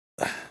know,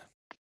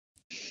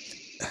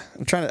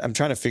 I'm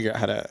trying to figure out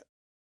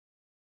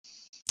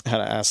how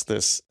to ask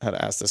this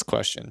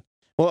question.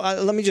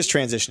 Well, let me just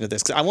transition to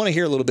this because I want to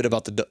hear a little bit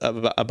about the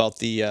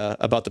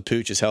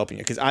pooches helping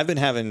you, because I've been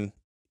having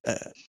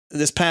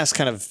this past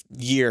kind of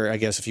year, I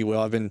guess, if you will,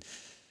 I've been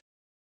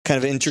kind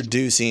of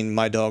introducing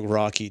my dog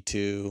Rocky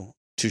to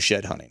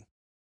shed hunting,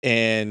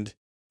 and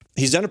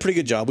he's done a pretty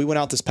good job. We went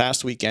out this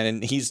past weekend,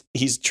 and he's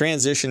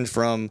transitioned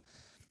from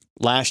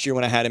last year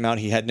when I had him out.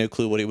 He had no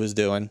clue what he was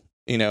doing,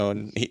 you know,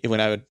 and when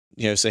I would,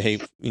 you know, say, hey,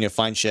 you know,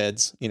 find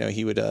sheds, you know,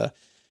 he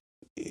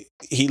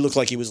looked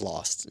like he was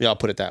lost. Yeah, I'll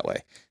put it that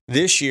way.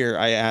 This year,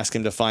 I asked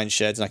him to find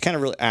sheds, and I kind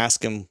of really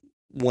ask him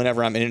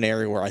whenever I'm in an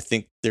area where I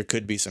think there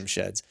could be some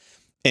sheds.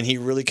 And he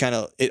really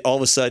all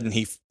of a sudden,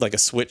 he like a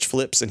switch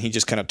flips and he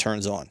just kind of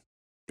turns on.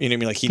 You know what I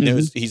mean? Like he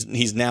knows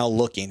he's now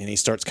looking, and he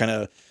starts kind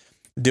of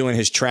doing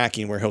his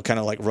tracking where he'll kind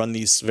of like run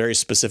these very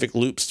specific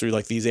loops through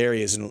like these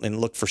areas and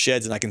look for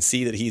sheds. And I can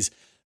see that he's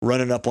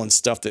running up on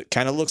stuff that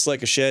kind of looks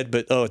like a shed,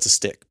 but it's a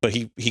stick. But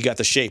he got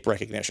the shape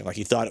recognition. Like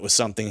he thought it was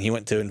something. He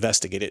went to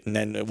investigate it, and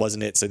then it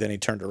wasn't it. So then he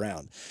turned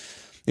around.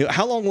 You know,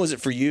 how long was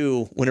it for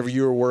you whenever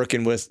you were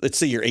working with, let's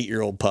say your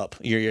 8-year-old pup,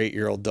 your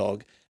 8-year-old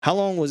dog? How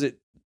long was it,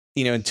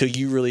 you know, until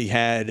you really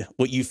had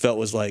what you felt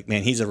was like,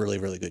 man, he's a really,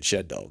 really good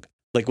shed dog?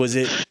 Like, was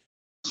it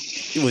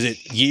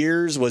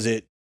years? Was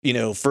it, you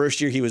know,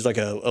 first year he was like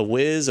a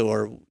whiz,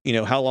 or, you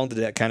know, how long did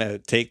that kind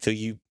of take till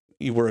you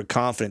were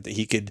confident that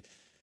he could,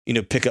 you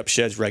know, pick up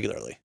sheds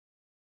regularly?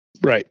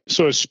 Right.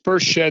 So his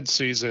first shed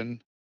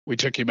season, we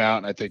took him out,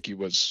 and I think he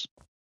was,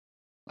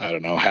 I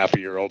don't know, half a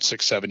year old,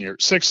 6,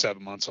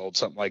 7 months old,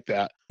 something like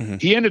that. Mm-hmm.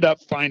 He ended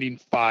up finding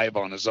 5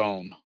 on his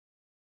own.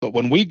 But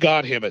when we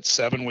got him at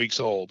 7 weeks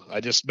old,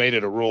 I just made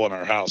it a rule in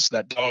our house.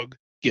 That dog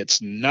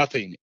gets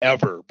nothing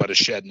ever but a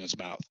shed in his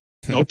mouth.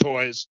 No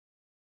toys,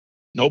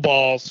 no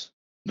balls,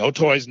 no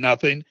toys,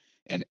 nothing.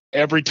 And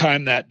every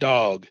time that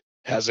dog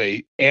has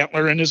a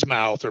antler in his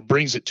mouth or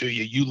brings it to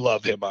you, you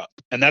love him up.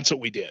 And that's what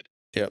we did.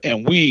 Yep.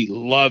 And we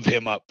love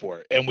him up for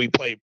it. And we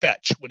played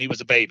fetch when he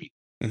was a baby.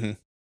 Mm-hmm.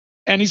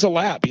 And he's a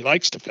lab. He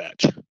likes to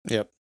fetch.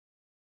 Yep.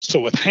 So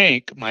with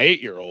Hank, my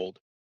 8-year-old,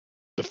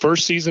 the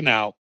first season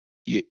out,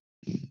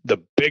 the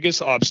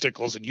biggest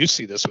obstacles, and you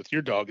see this with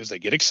your dog, is they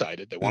get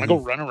excited. They want to go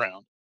run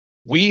around.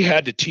 We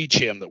had to teach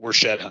him that we're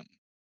shed hunting.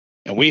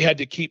 And we had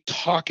to keep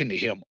talking to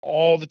him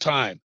all the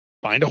time.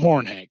 Find a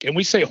horn, Hank. And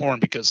we say horn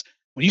because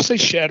when you say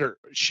shed,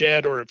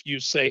 or if you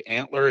say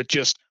antler,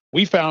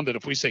 we found that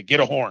if we say get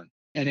a horn,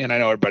 and I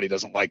know everybody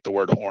doesn't like the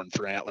word horn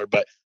for antler,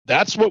 but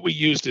that's what we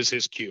used as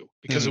his cue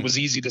because it was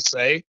easy to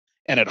say.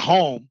 And at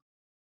home,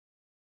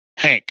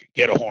 Hank,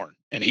 get a horn.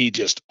 And he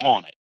just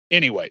on it.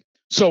 Anyway,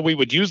 so we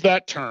would use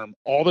that term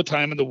all the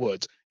time in the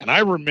woods. And I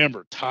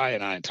remember Ty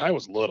and Ty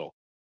was little,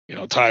 you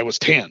know, Ty was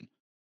 10,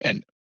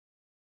 and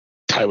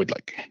Ty would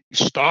like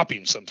stop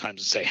him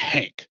sometimes and say,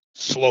 Hank,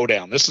 slow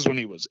down. This is when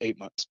he was 8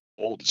 months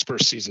old, his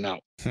first season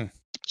out.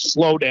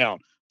 Slow down,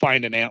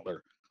 find an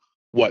antler.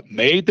 What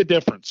made the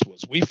difference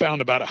was we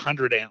found about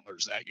 100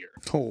 antlers that year.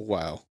 Oh,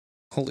 wow.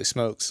 Holy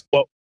smokes.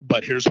 Well,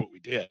 but here's what we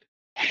did.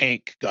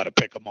 Hank got to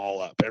pick them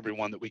all up, every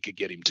one that we could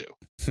get him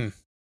to.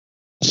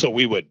 So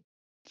we would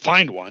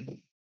find one,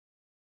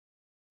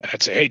 and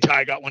I'd say, "Hey, Ty,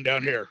 I got one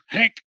down here,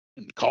 Hank,"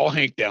 and call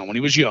Hank down when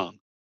he was young.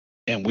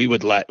 And we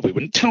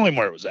wouldn't tell him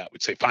where it was at.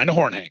 We'd say, "Find a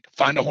horn, Hank,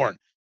 find a horn."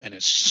 And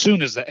as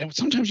soon as that, and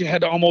sometimes you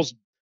had to almost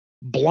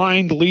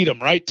blind lead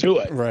him right to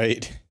it.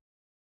 Right.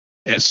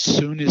 As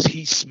soon as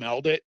he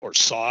smelled it or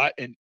saw it,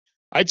 and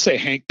I'd say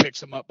Hank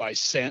picks him up by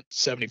scent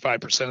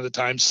 75% of the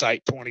time,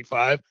 sight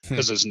 25,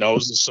 because his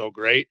nose is so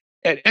great.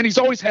 And he's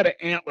always had an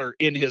antler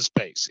in his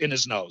face, in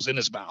his nose, in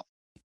his mouth.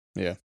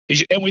 Yeah.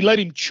 And we let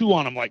him chew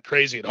on them like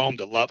crazy at home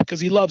to love, because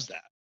he loves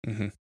that.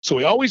 Mm-hmm. So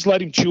we always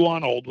let him chew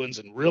on old ones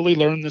and really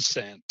learn the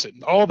scent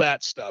and all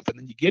that stuff. And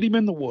then you get him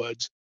in the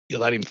woods, you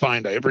let him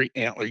find every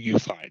antler you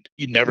find.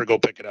 You never go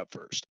pick it up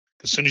first.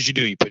 As soon as you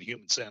do, you put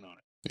human scent on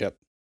it. Yep.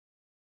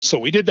 So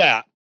we did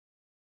that.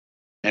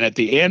 And at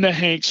the end of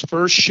Hank's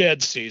first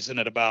shed season,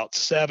 at about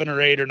 7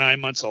 or 8 or 9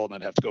 months old,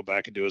 and I'd have to go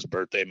back and do his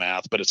birthday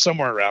math, but it's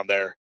somewhere around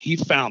there, he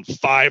found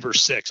 5 or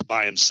 6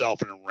 by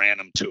himself and ran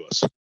them to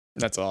us.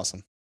 That's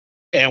awesome.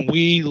 And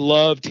we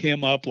loved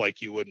him up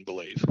like you wouldn't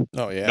believe.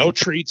 Oh, yeah. No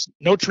treats,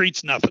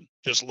 nothing,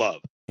 just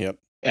love. Yep.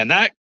 And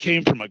that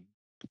came from a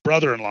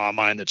brother-in-law of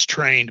mine that's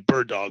trained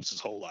bird dogs his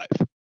whole life.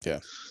 Yeah.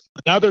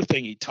 Another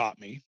thing he taught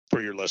me,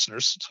 for your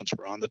listeners, since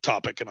we're on the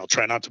topic, and I'll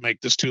try not to make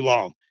this too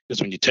long,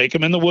 is when you take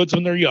them in the woods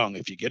when they're young,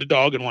 if you get a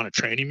dog and want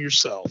to train him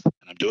yourself,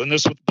 and I'm doing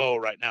this with Bo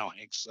right now,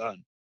 Hank's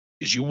son,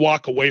 is you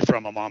walk away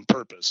from them on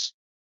purpose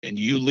and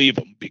you leave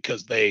them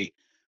because they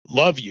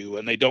love you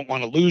and they don't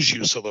want to lose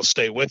you, so they'll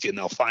stay with you and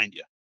they'll find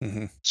you.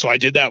 Mm-hmm. So I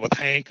did that with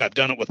Hank. I've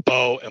done it with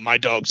Bo, and my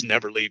dogs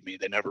never leave me.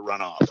 They never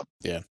run off.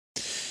 Yeah.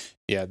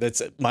 Yeah,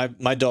 that's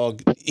my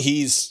dog.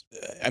 He's,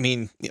 I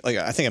mean, like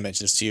I think I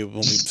mentioned this to you when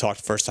we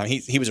talked the first time.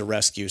 He was a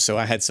rescue, so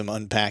I had some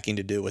unpacking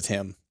to do with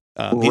him.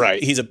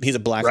 Right. He's a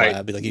black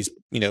lab. Like he's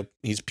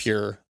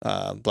pure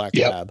black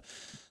lab.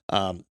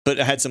 But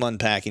I had some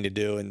unpacking to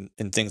do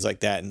and things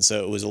like that. And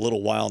so it was a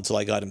little while until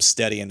I got him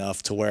steady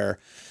enough to where,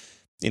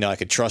 I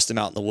could trust him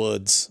out in the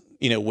woods,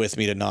 with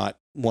me to not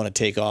want to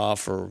take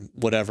off or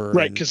whatever.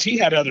 Right. Cause he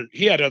had other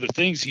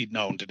things he'd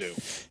known to do.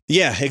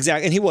 Yeah,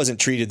 exactly. And he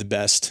wasn't treated the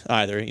best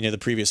either. The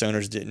previous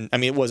owners didn't. I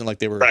mean, it wasn't like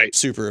they were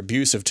super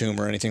abusive to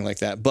him or anything like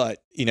that,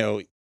 but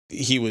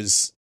he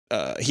was,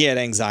 he had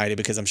anxiety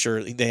because I'm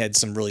sure they had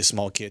some really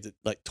small kids that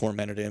like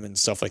tormented him and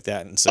stuff like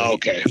that. And so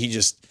he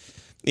just,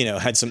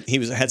 had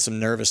some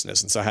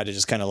nervousness. And so I had to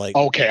just kind of like,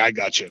 okay, I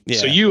got you. Yeah.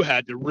 So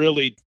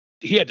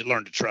he had to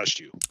learn to trust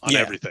you on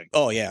everything.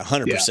 Oh yeah.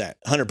 100%,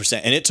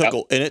 100%. And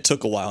it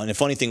took a while. And the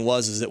funny thing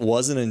was it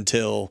wasn't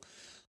until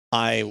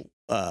I,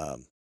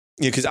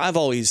 cause I've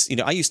always,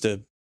 I used to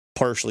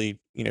partially,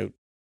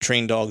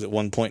 train dogs at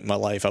one point in my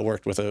life. I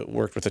worked with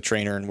a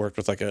trainer and worked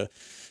with like an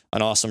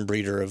awesome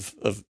breeder of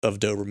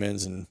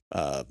Dobermans and,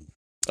 of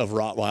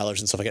Rottweilers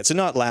and stuff like that. So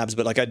not labs,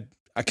 but like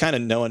I kind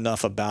of know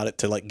enough about it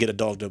to like get a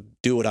dog to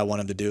do what I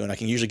want him to do. And I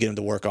can usually get him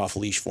to work off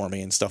leash for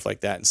me and stuff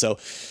like that. And so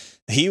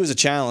he was a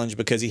challenge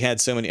because he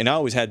had so many, and I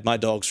always had my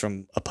dogs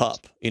from a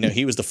pup.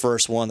 He was the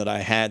first one that I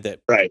had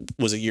that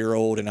was a year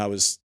old, and I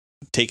was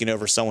taking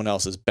over someone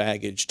else's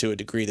baggage to a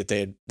degree that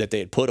they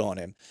had put on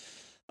him.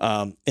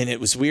 And it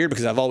was weird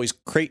because I've always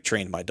crate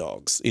trained my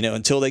dogs,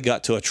 until they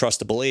got to a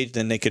trustable age,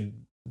 then they could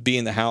be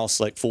in the house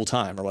like full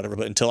time or whatever.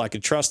 But until I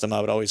could trust them,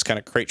 I would always kind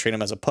of crate train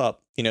them as a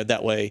pup.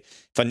 That way,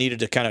 if I needed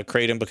to kind of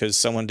crate them because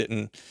someone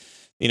didn't,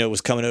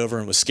 was coming over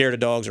and was scared of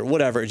dogs or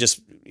whatever, it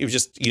was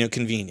just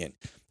convenient.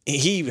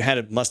 He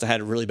must have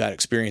had a really bad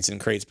experience in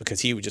crates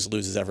because he would just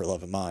lose his ever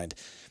loving mind.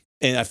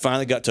 And I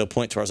finally got to a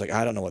point where I was like,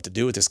 I don't know what to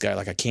do with this guy.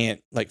 Like, I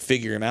can't like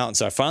figure him out. And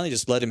so I finally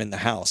just let him in the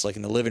house, like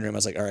in the living room. I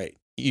was like, all right,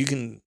 you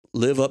can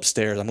live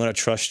upstairs. I'm going to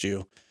trust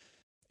you.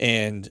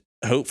 And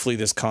hopefully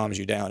this calms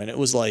you down. And it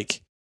was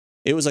like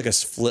a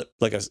flip,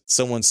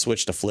 someone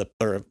switched a flip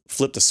or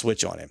flipped a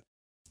switch on him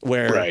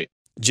where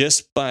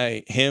just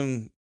by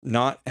him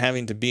not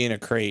having to be in a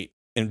crate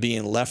and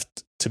being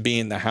left to be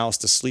in the house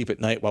to sleep at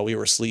night while we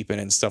were sleeping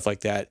and stuff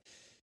like that,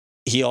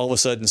 he all of a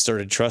sudden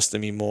started trusting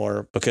me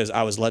more because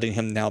I was letting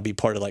him now be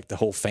part of like the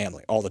whole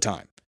family all the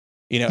time,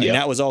 and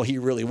that was all he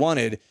really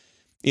wanted,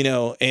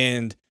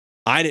 and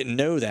I didn't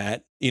know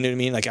that, you know what I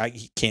mean? Like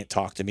he can't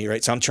talk to me.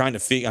 Right. So I'm trying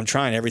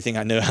everything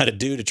I know how to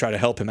do to try to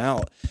help him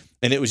out.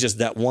 And it was just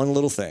that one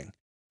little thing.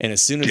 And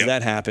as soon as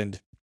that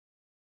happened,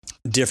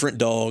 different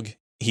dog,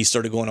 he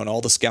started going on all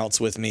the scouts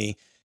with me.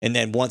 And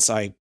then once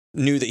I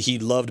knew that he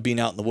loved being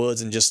out in the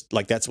woods and just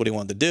like, that's what he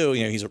wanted to do.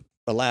 He's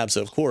a lab.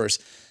 So of course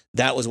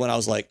that was when I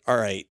was like, all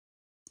right,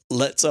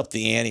 let's up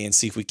the ante and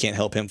see if we can't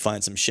help him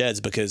find some sheds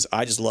because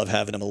I just love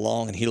having him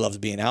along and he loves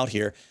being out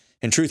here.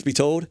 And truth be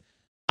told,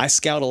 I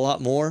scout a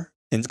lot more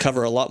and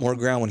cover a lot more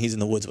ground when he's in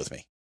the woods with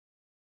me.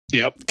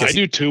 Yep. I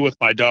do too with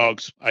my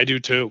dogs. I do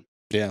too.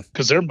 Yeah.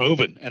 Cause they're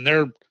moving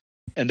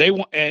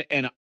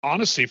and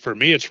honestly, for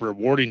me, it's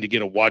rewarding to get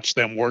to watch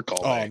them work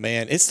all day. Oh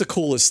man. It's the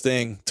coolest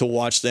thing to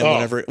watch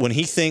them when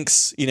he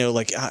thinks,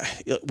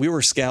 we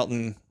were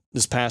scouting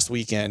this past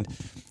weekend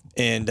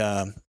and,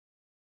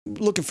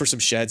 looking for some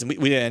sheds and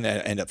we didn't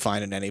end up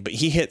finding any, but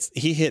he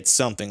hit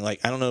something like,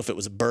 I don't know if it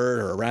was a bird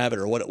or a rabbit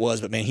or what it was,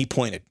 but man, he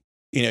pointed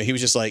You know, he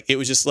was just like, it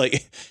was just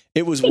like,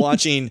 it was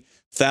watching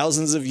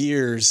thousands of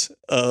years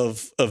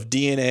of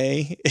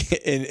DNA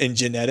and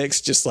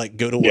genetics just like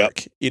go to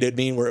work. You know what I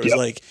mean? Where it was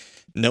like,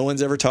 no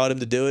one's ever taught him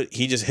to do it.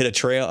 He just hit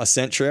a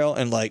scent trail,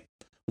 and like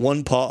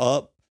one paw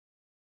up,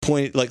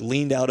 pointed, like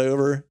leaned out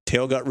over,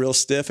 tail got real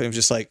stiff, and it was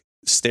just like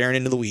staring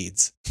into the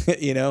weeds,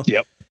 you know?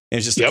 Yep. And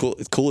it's just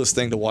the coolest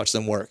thing to watch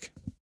them work.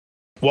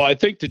 Well, I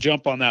think to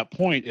jump on that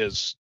point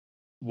is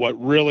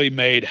what really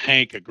made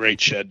Hank a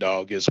great shed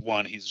dog is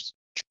one,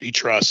 he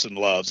trusts and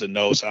loves and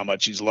knows how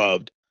much he's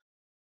loved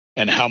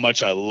and how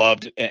much I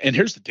loved it. And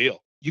here's the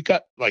deal. You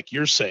got, like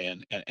you're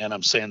saying, and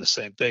I'm saying the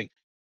same thing.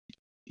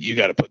 You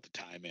got to put the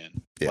time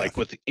in, like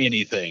with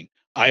anything.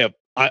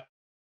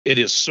 It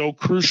is so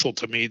crucial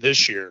to me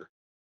this year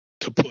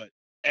to put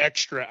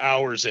extra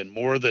hours in,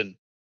 more than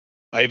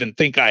I even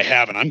think I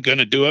have. And I'm going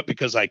to do it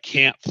because I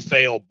can't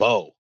fail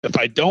Bo. If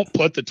I don't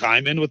put the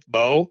time in with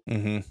Bo,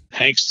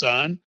 Hank's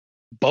son,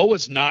 Bo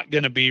is not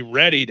going to be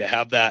ready to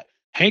have that.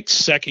 Hank's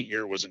second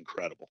year was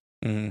incredible.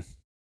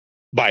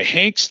 By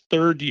Hank's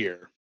third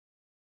year,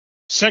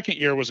 second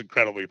year was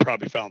incredible. He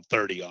probably found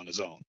 30 on his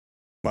own.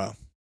 Wow.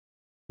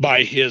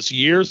 By his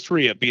year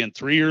 3 of being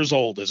 3 years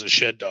old as a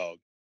shed dog,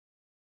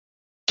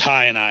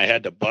 Ty and I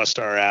had to bust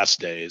our ass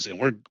days, and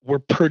we're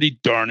pretty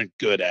darn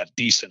good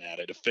decent at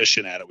it,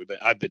 efficient at it.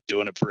 I've been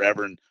doing it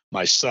forever, and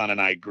my son and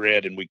I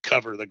grid, and we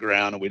cover the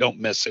ground, and we don't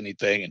miss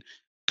anything, and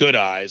good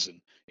eyes. And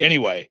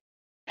anyway,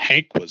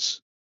 Hank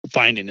was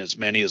finding as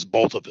many as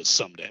both of us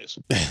some days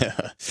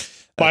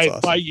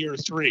by year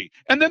 3.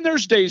 And then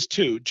there's days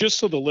too, just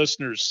so the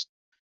listeners,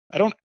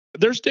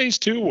 there's days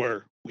too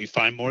where we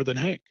find more than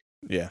Hank.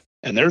 Yeah.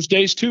 And there's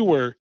days too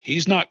where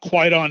he's not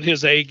quite on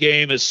his A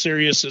game as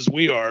serious as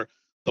we are.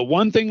 The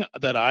one thing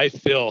that I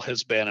feel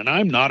has been, and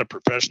I'm not a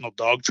professional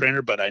dog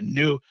trainer, but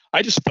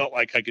I just felt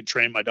like I could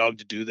train my dog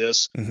to do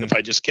this if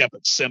I just kept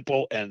it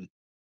simple. And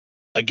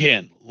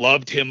again,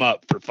 loved him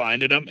up for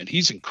finding him. And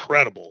he's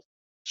incredible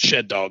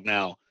shed dog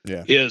now.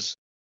 Yeah.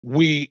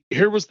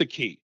 Here was the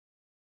key.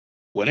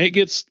 When it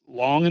gets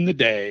long in the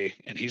day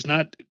and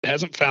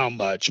hasn't found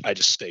much, I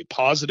just stay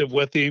positive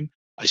with him.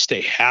 I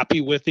stay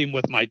happy with him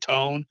with my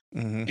tone.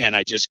 And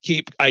I just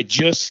keep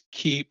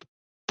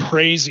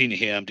praising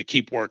him to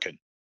keep working.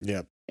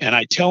 Yeah. And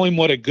I tell him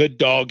what a good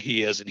dog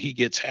he is, and he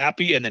gets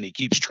happy, and then he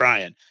keeps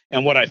trying.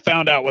 And what I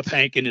found out with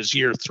Hank in his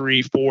year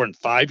 3, 4, and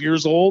 5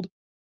 years old,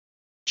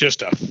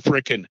 just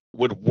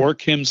would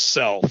work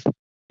himself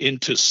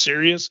into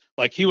serious,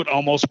 like he would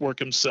almost work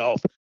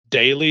himself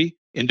daily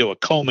into a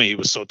coma. He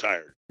was so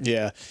tired.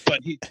 Yeah.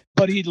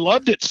 But he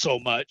loved it so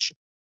much.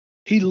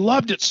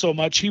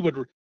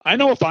 I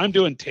know if I'm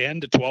doing 10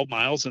 to 12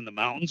 miles in the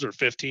mountains or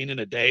 15 in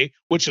a day,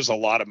 which is a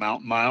lot of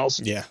mountain miles.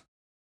 Yeah.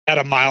 At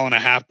 1.5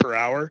 miles per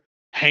hour,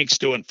 Hank's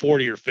doing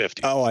 40 or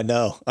 50. Oh, I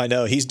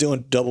know. He's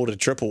doing double to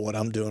triple what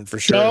I'm doing for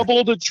sure.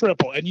 Double to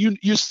triple. And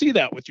you see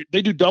that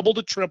they do double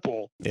to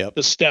triple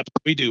the steps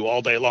we do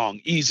all day long.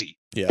 Easy.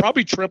 Yeah.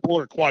 Probably triple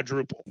or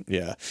quadruple.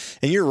 Yeah.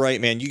 And you're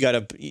right, man.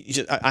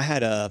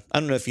 I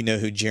don't know if you know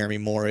who Jeremy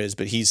Moore is,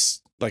 but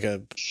he's like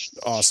a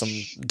awesome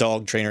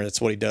dog trainer. That's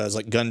what he does.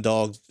 Like gun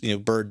dogs,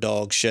 bird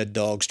dogs, shed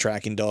dogs,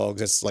 tracking dogs.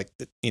 That's like,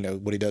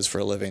 what he does for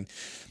a living.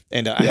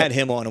 And I had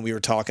him on and we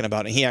were talking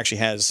about it. And he actually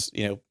has,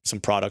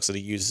 some products that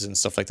he uses and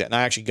stuff like that. And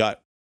I actually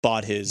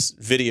bought his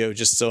video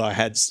just so I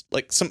had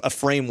like a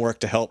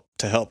framework to help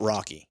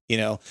Rocky,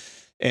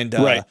 and,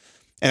 right.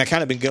 And I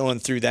kind of been going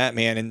through that,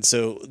 man. And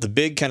so the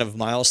big kind of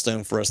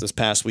milestone for us this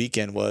past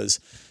weekend was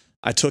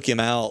I took him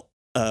out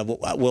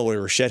while we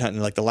were shed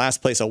hunting. Like the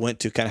last place I went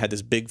to kind of had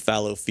this big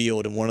fallow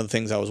field. And one of the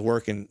things I was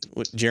working,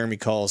 what Jeremy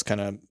calls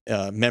kind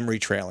of memory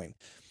trailing.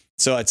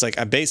 So it's like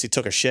I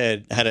basically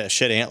had a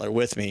shed antler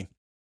with me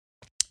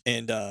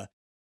and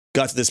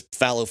got to this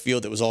fallow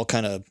field that was all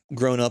kind of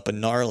grown up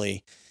and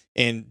gnarly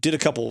and did a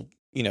couple,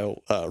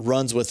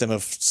 runs with him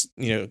of,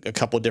 a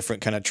couple of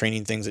different kind of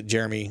training things that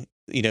Jeremy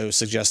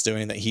suggests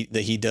doing that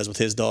he does with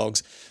his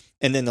dogs.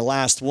 And then the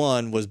last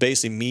one was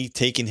basically me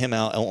taking him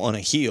out on a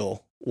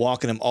heel,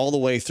 walking him all the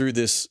way through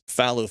this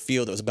fallow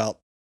field that was about,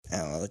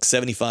 like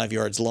 75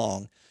 yards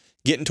long,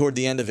 getting toward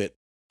the end of it,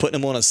 putting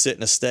him on a sit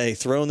and a stay,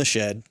 throwing the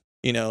shed,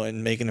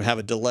 and making him have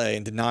a delay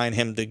and denying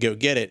him to go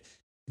get it,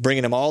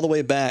 bringing him all the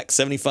way back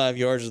 75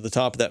 yards to the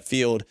top of that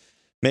field,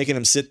 making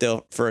him sit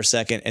there for a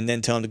second and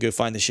then tell him to go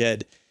find the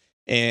shed.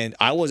 And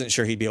I wasn't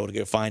sure he'd be able to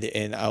go find it.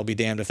 And I'll be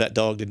damned if that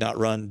dog did not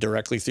run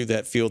directly through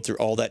that field, through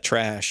all that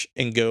trash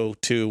and go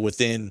to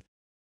within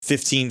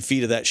 15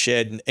 feet of that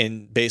shed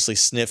and basically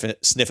sniff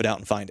it out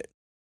and find it.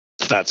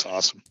 That's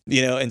awesome.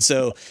 And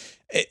so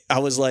I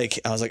was like,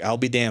 I'll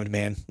be damned,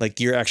 man. Like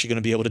you're actually going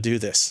to be able to do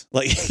this.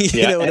 Like,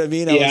 you know what I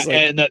mean?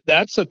 And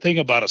that's the thing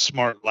about a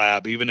smart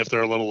lab, even if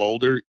they're a little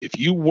older, if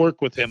you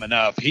work with him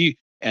enough, he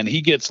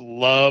gets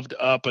loved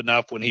up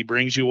enough when he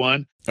brings you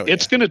one,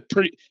 it's going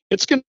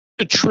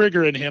to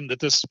trigger in him that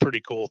this is a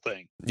pretty cool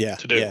thing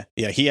to do.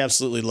 Yeah. He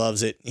absolutely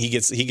loves it. He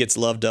gets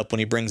loved up when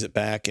he brings it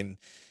back. And,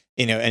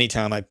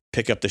 anytime I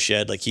pick up the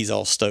shed, like he's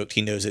all stoked.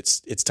 He knows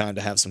it's time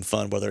to have some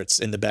fun, whether it's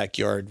in the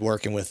backyard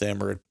working with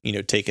him or,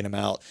 taking him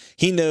out.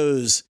 He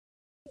knows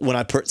when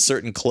I put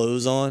certain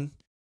clothes on,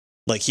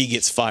 like he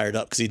gets fired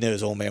up because he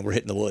knows, oh man, we're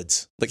hitting the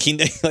woods. Like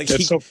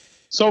It's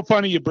so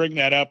funny you bring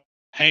that up.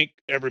 Hank,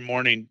 every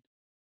morning,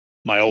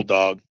 my old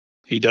dog,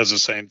 he does the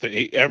same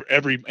thing.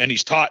 And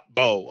he's taught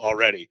Bo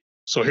already.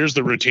 So here's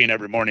the routine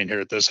every morning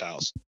here at this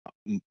house.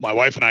 My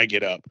wife and I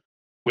get up.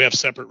 We have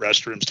separate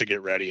restrooms to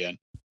get ready in.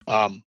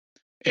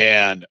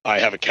 And I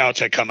have a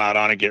couch I come out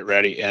on and get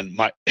ready. And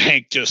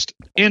Hank just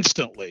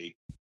instantly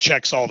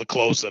checks all the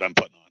clothes that I'm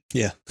putting on.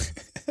 Yeah.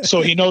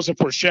 So he knows if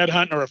we're shed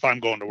hunting or if I'm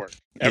going to work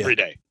every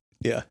day.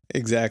 Yeah,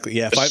 exactly.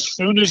 Yeah. As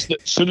soon as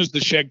the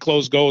shed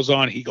clothes goes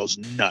on, he goes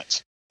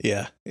nuts.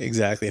 Yeah,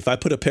 exactly. If I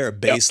put a pair of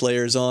base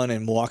layers on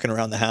and walking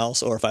around the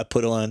house, or if I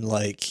put on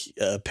like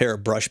a pair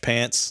of brush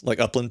pants,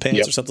 like upland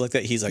pants or something like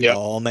that, he's like,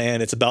 "Oh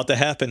man, it's about to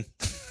happen."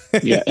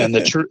 Yeah, and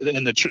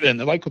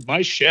like with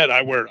my shed,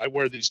 I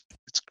wear these.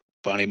 It's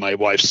funny. My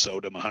wife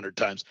sewed them 100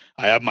 times.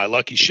 I have my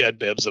lucky shed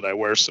bibs that I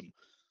wear, some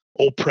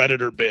old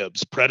Predator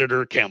bibs,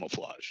 Predator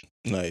camouflage.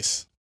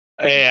 Nice.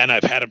 And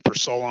I've had them for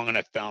so long, and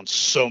I've found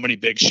so many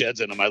big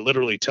sheds in them. I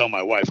literally tell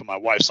my wife, and my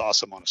wife's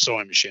awesome on a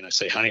sewing machine. I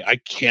say, honey, I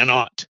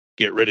cannot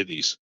get rid of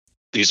these.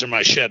 These are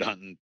my shed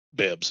hunting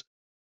bibs.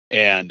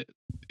 And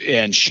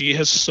she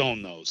has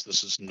sewn those.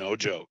 This is no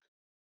joke.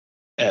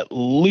 At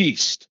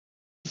least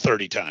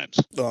 30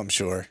 times. Oh, I'm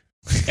sure.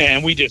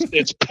 And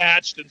it's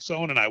patched and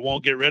sewn, and I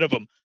won't get rid of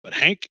them. But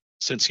Hank,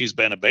 since he's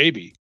been a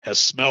baby, has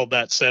smelled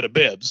that set of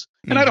bibs.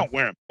 And I don't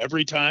wear them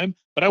every time,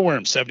 but I wear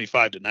them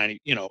 75 to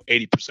 90,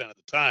 80% of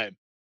the time.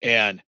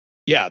 And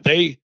yeah,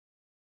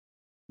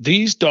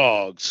 these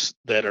dogs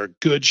that are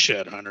good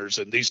shed hunters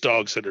and these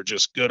dogs that are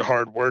just good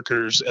hard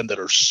workers and that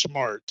are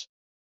smart,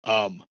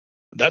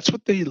 that's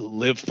what they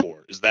live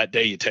for, is that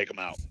day you take them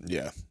out.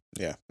 Yeah,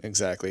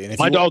 exactly. And if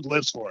my dog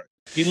lives for it.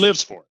 He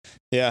lives for it.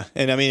 Yeah,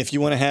 and I mean, if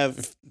you want to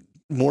have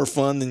more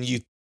fun than you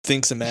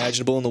think's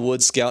imaginable in the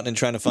woods scouting and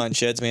trying to find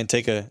sheds, man,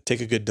 take a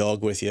good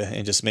dog with you,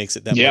 and just makes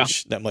it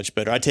that much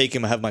better. I take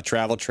him. I have my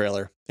travel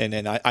trailer, and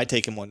then I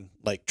take him on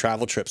like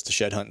travel trips to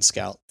shed hunt and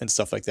scout and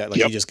stuff like that.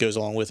 Like he just goes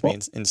along with me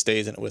and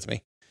stays in it with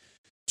me.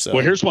 So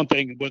well, here's one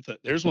thing with it.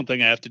 There's one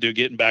thing I have to do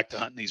getting back to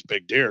hunting these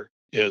big deer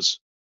is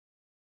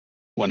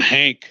when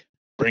Hank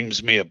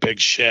brings me a big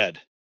shed,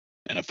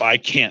 and if I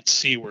can't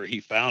see where he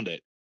found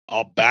it,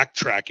 I'll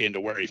backtrack into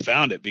where he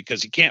found it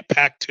because he can't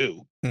pack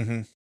two.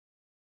 Mm-hmm.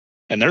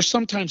 And there's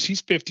sometimes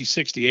he's 50,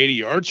 60, 80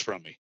 yards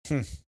from me.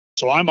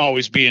 So I'm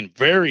always being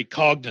very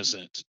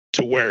cognizant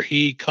to where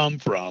he come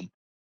from.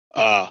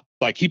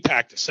 Like he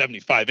packed a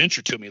 75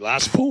 incher to me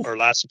last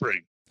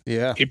spring.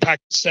 Yeah. He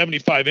packed a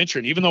 75 incher,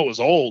 and even though it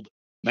was old,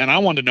 man, I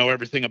wanted to know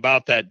everything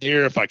about that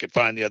deer. If I could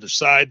find the other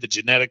side, the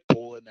genetic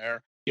pool in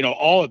there,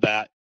 all of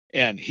that.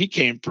 And he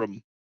came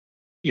from,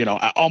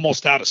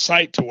 almost out of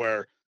sight to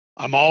where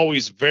I'm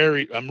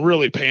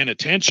really paying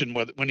attention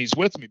when he's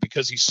with me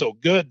because he's so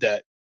good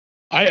that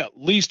I at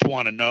least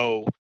want to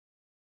know,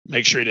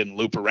 make sure he didn't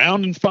loop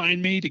around and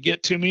find me to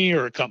get to me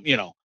or come,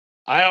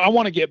 I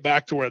want to get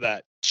back to where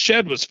that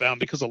shed was found,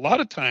 because a lot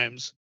of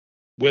times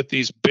with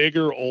these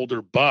bigger,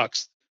 older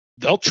bucks,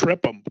 they'll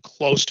trip them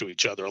close to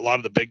each other. A lot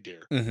of the big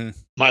deer,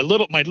 my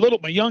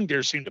young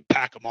deer seem to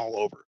pack them all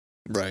over.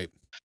 Right.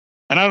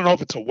 And I don't know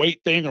if it's a weight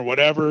thing or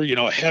whatever,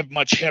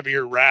 much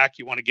heavier rack.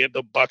 You want to give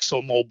the bucks,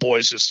 some old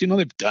boys just,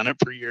 they've done it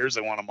for years.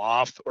 They want them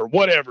off or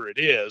whatever it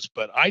is.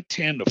 But I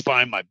tend to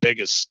find my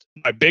biggest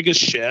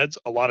sheds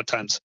a lot of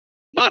times,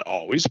 not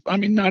always. I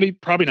mean,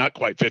 probably not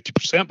quite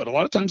 50%, but a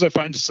lot of times I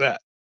find a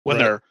set when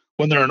they're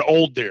an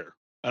old deer,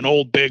 an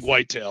old big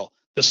whitetail,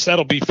 the set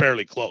will be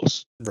fairly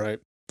close. Right.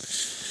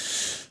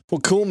 Well,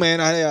 cool,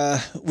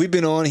 man. We've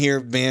been on here,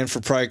 man, for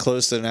probably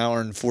close to an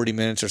hour and 40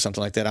 minutes or something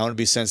like that. I want to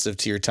be sensitive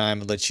to your time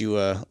and let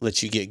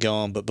you get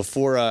going. But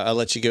before I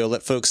let you go,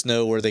 let folks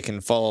know where they can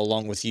follow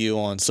along with you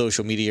on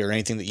social media or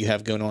anything that you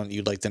have going on that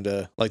you'd like them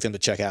to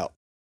check out.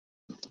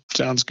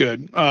 Sounds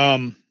good.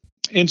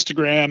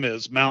 Instagram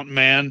is Mountain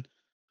Man.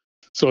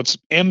 So it's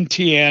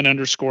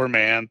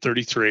MTN_man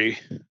 33.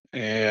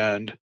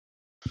 And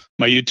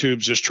my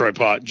YouTube's just Troy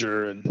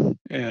Pottinger,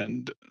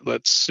 and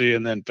let's see,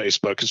 and then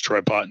Facebook is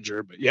Troy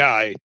Pottinger. But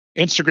yeah,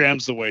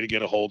 Instagram's the way to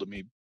get a hold of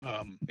me.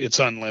 It's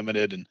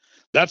unlimited, and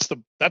that's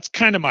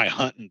kind of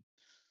my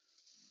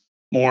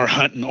more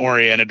hunting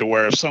oriented, to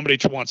where if somebody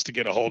wants to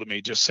get a hold of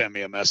me, just send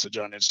me a message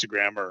on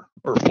Instagram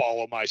or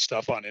follow my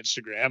stuff on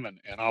Instagram, and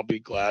I'll be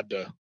glad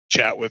to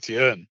chat with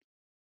you. And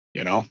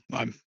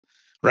I'm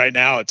right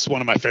now, it's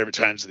one of my favorite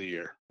times of the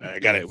year. I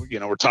got it.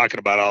 We're talking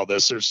about all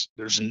this.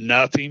 There's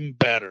nothing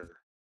better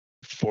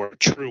for a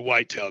true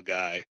whitetail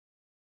guy.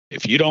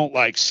 If you don't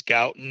like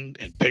scouting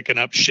and picking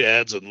up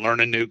sheds and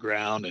learning new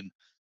ground and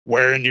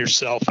wearing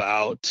yourself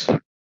out,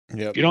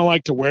 if you don't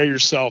like to wear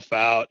yourself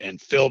out and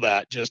feel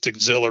that just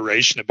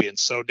exhilaration of being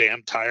so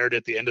damn tired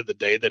at the end of the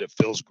day that it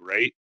feels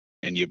great,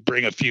 and you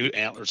bring a few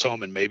antlers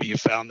home and maybe you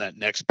found that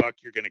next buck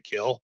you're going to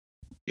kill,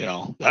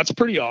 that's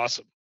pretty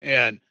awesome.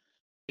 And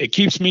it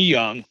keeps me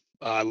young.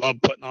 I love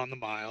putting on the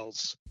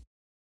miles.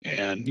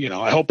 And,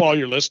 I hope all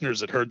your listeners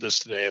that heard this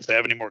today, if they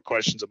have any more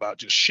questions about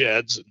just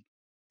sheds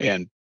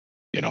and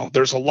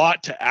there's a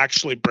lot to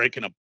actually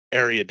breaking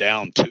area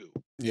down too.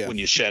 Yeah. When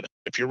you shed,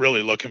 if you're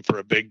really looking for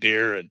a big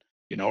deer and,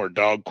 or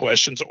dog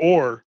questions,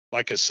 or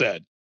like I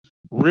said,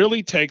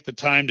 really take the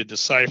time to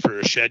decipher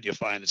a shed you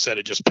find instead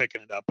of just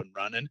picking it up and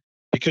running,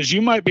 because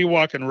you might be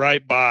walking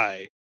right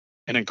by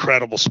an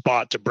incredible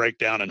spot to break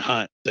down and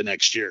hunt the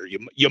next year.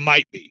 You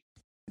might be.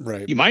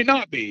 Right. You might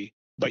not be,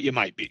 but you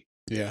might be.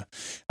 Yeah.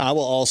 I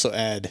will also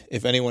add,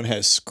 if anyone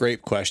has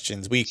scrape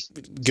questions, we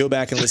go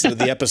back and listen to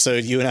the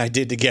episode you and I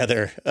did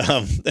together.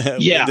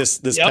 This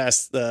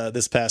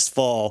past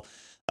fall.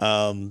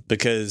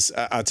 Because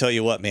I'll tell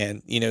you what,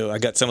 man, I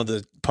got some of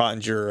the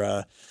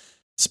Pottinger,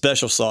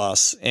 special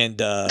sauce,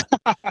 and, I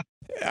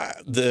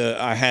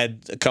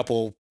had a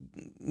couple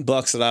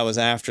bucks that I was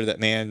after that,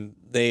 man,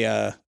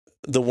 the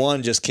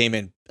one just came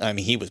in. I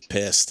mean, he was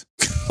pissed.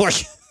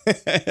 Like,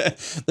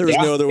 there was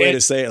no other way to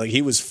say it. Like,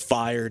 he was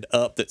fired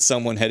up that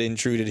someone had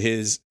intruded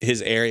his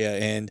area.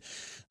 And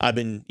I've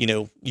been,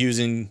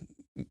 using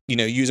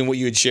what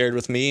you had shared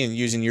with me and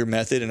using your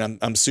method. And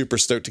I'm super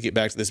stoked to get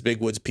back to this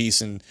Big Woods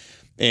piece and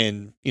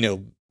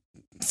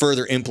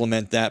further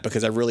implement that,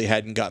 because I really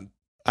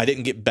I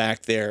didn't get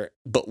back there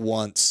but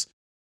once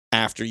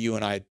after you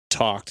and I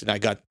talked, and I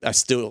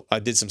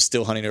did some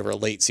still hunting over a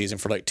late season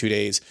for like 2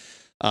 days.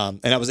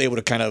 And I was able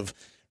to kind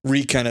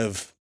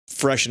of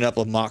freshen up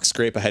a mock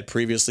scrape I had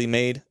previously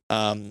made.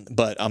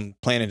 But I'm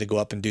planning to go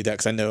up and do that,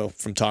 because I know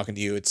from talking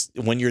to you, it's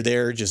when you're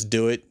there, just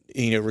do it,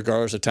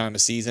 regardless of time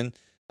of season.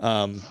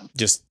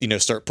 Just,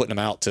 start putting them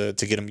out to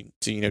get them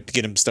to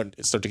get them start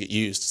to get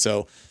used.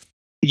 So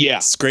yeah,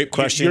 scrape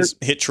questions,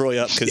 hit Troy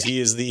up, because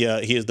he is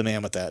the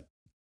man with that.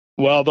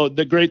 Well,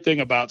 the great thing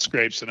about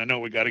scrapes, and I know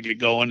we got to get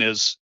going,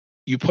 is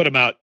you put them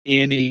out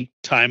any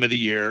time of the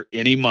year,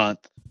 any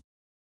month.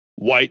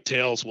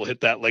 Whitetails will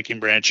hit that licking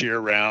branch year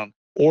round,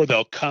 or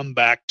they'll come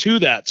back to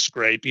that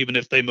scrape, even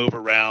if they move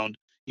around,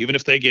 even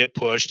if they get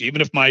pushed,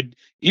 even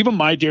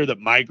my deer that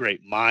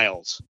migrate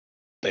miles,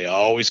 they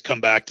always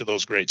come back to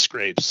those great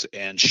scrapes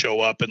and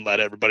show up and let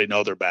everybody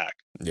know they're back.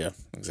 Yeah,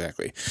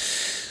 exactly.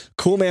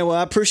 Cool, man. Well,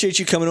 I appreciate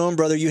you coming on,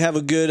 brother. You have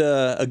a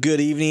good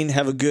evening.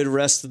 Have a good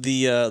rest of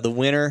the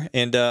winter,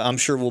 and I'm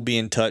sure we'll be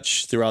in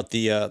touch throughout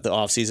the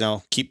off season.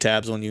 I'll keep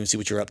tabs on you and see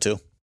what you're up to.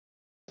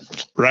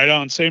 Right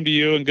on. Same to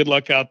you, and good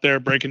luck out there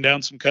breaking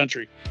down some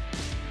country.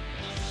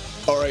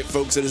 All right,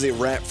 folks, that is a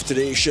wrap for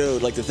today's show.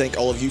 I'd like to thank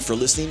all of you for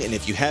listening, and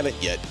if you haven't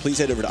yet, please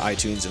head over to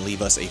iTunes and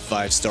leave us a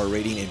 5-star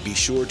rating, and be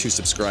sure to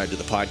subscribe to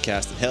the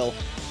podcast. And hell,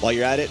 while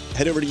you're at it,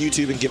 head over to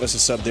YouTube and give us a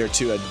sub there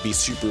too. I'd be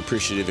super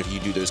appreciative if you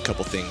do those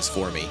couple things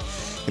for me.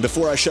 And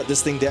before I shut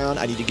this thing down,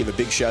 I need to give a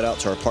big shout out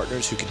to our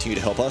partners who continue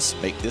to help us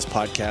make this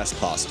podcast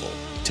possible: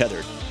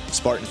 Tethered,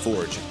 Spartan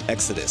Forge,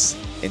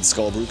 Exodus, and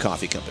Skull Brew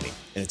Coffee Company.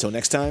 And until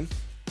next time,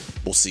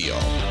 we'll see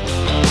y'all.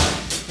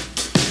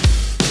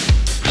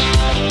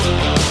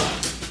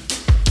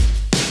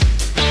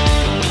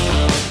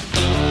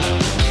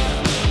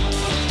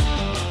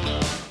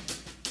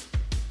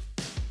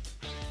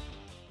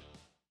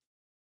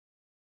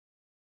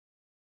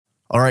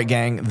 All right,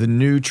 gang, the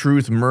new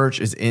Truth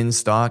merch is in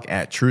stock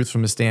at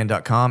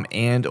truthfromthestand.com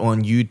and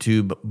on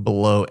YouTube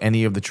below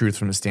any of the Truth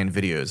from the Stand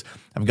videos.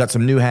 I've got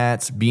some new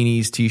hats,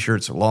 beanies,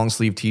 t-shirts, long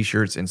sleeve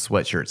t-shirts, and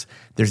sweatshirts.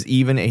 There's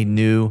even a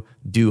new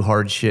Do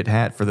Hard Shit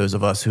hat for those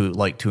of us who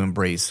like to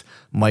embrace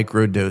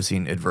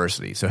micro-dosing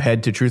adversity. So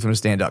head to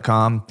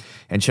truthfromthestand.com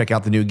and check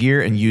out the new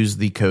gear and use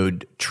the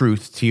code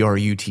TRUTH,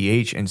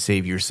 T-R-U-T-H, and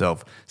save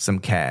yourself some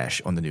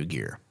cash on the new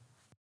gear.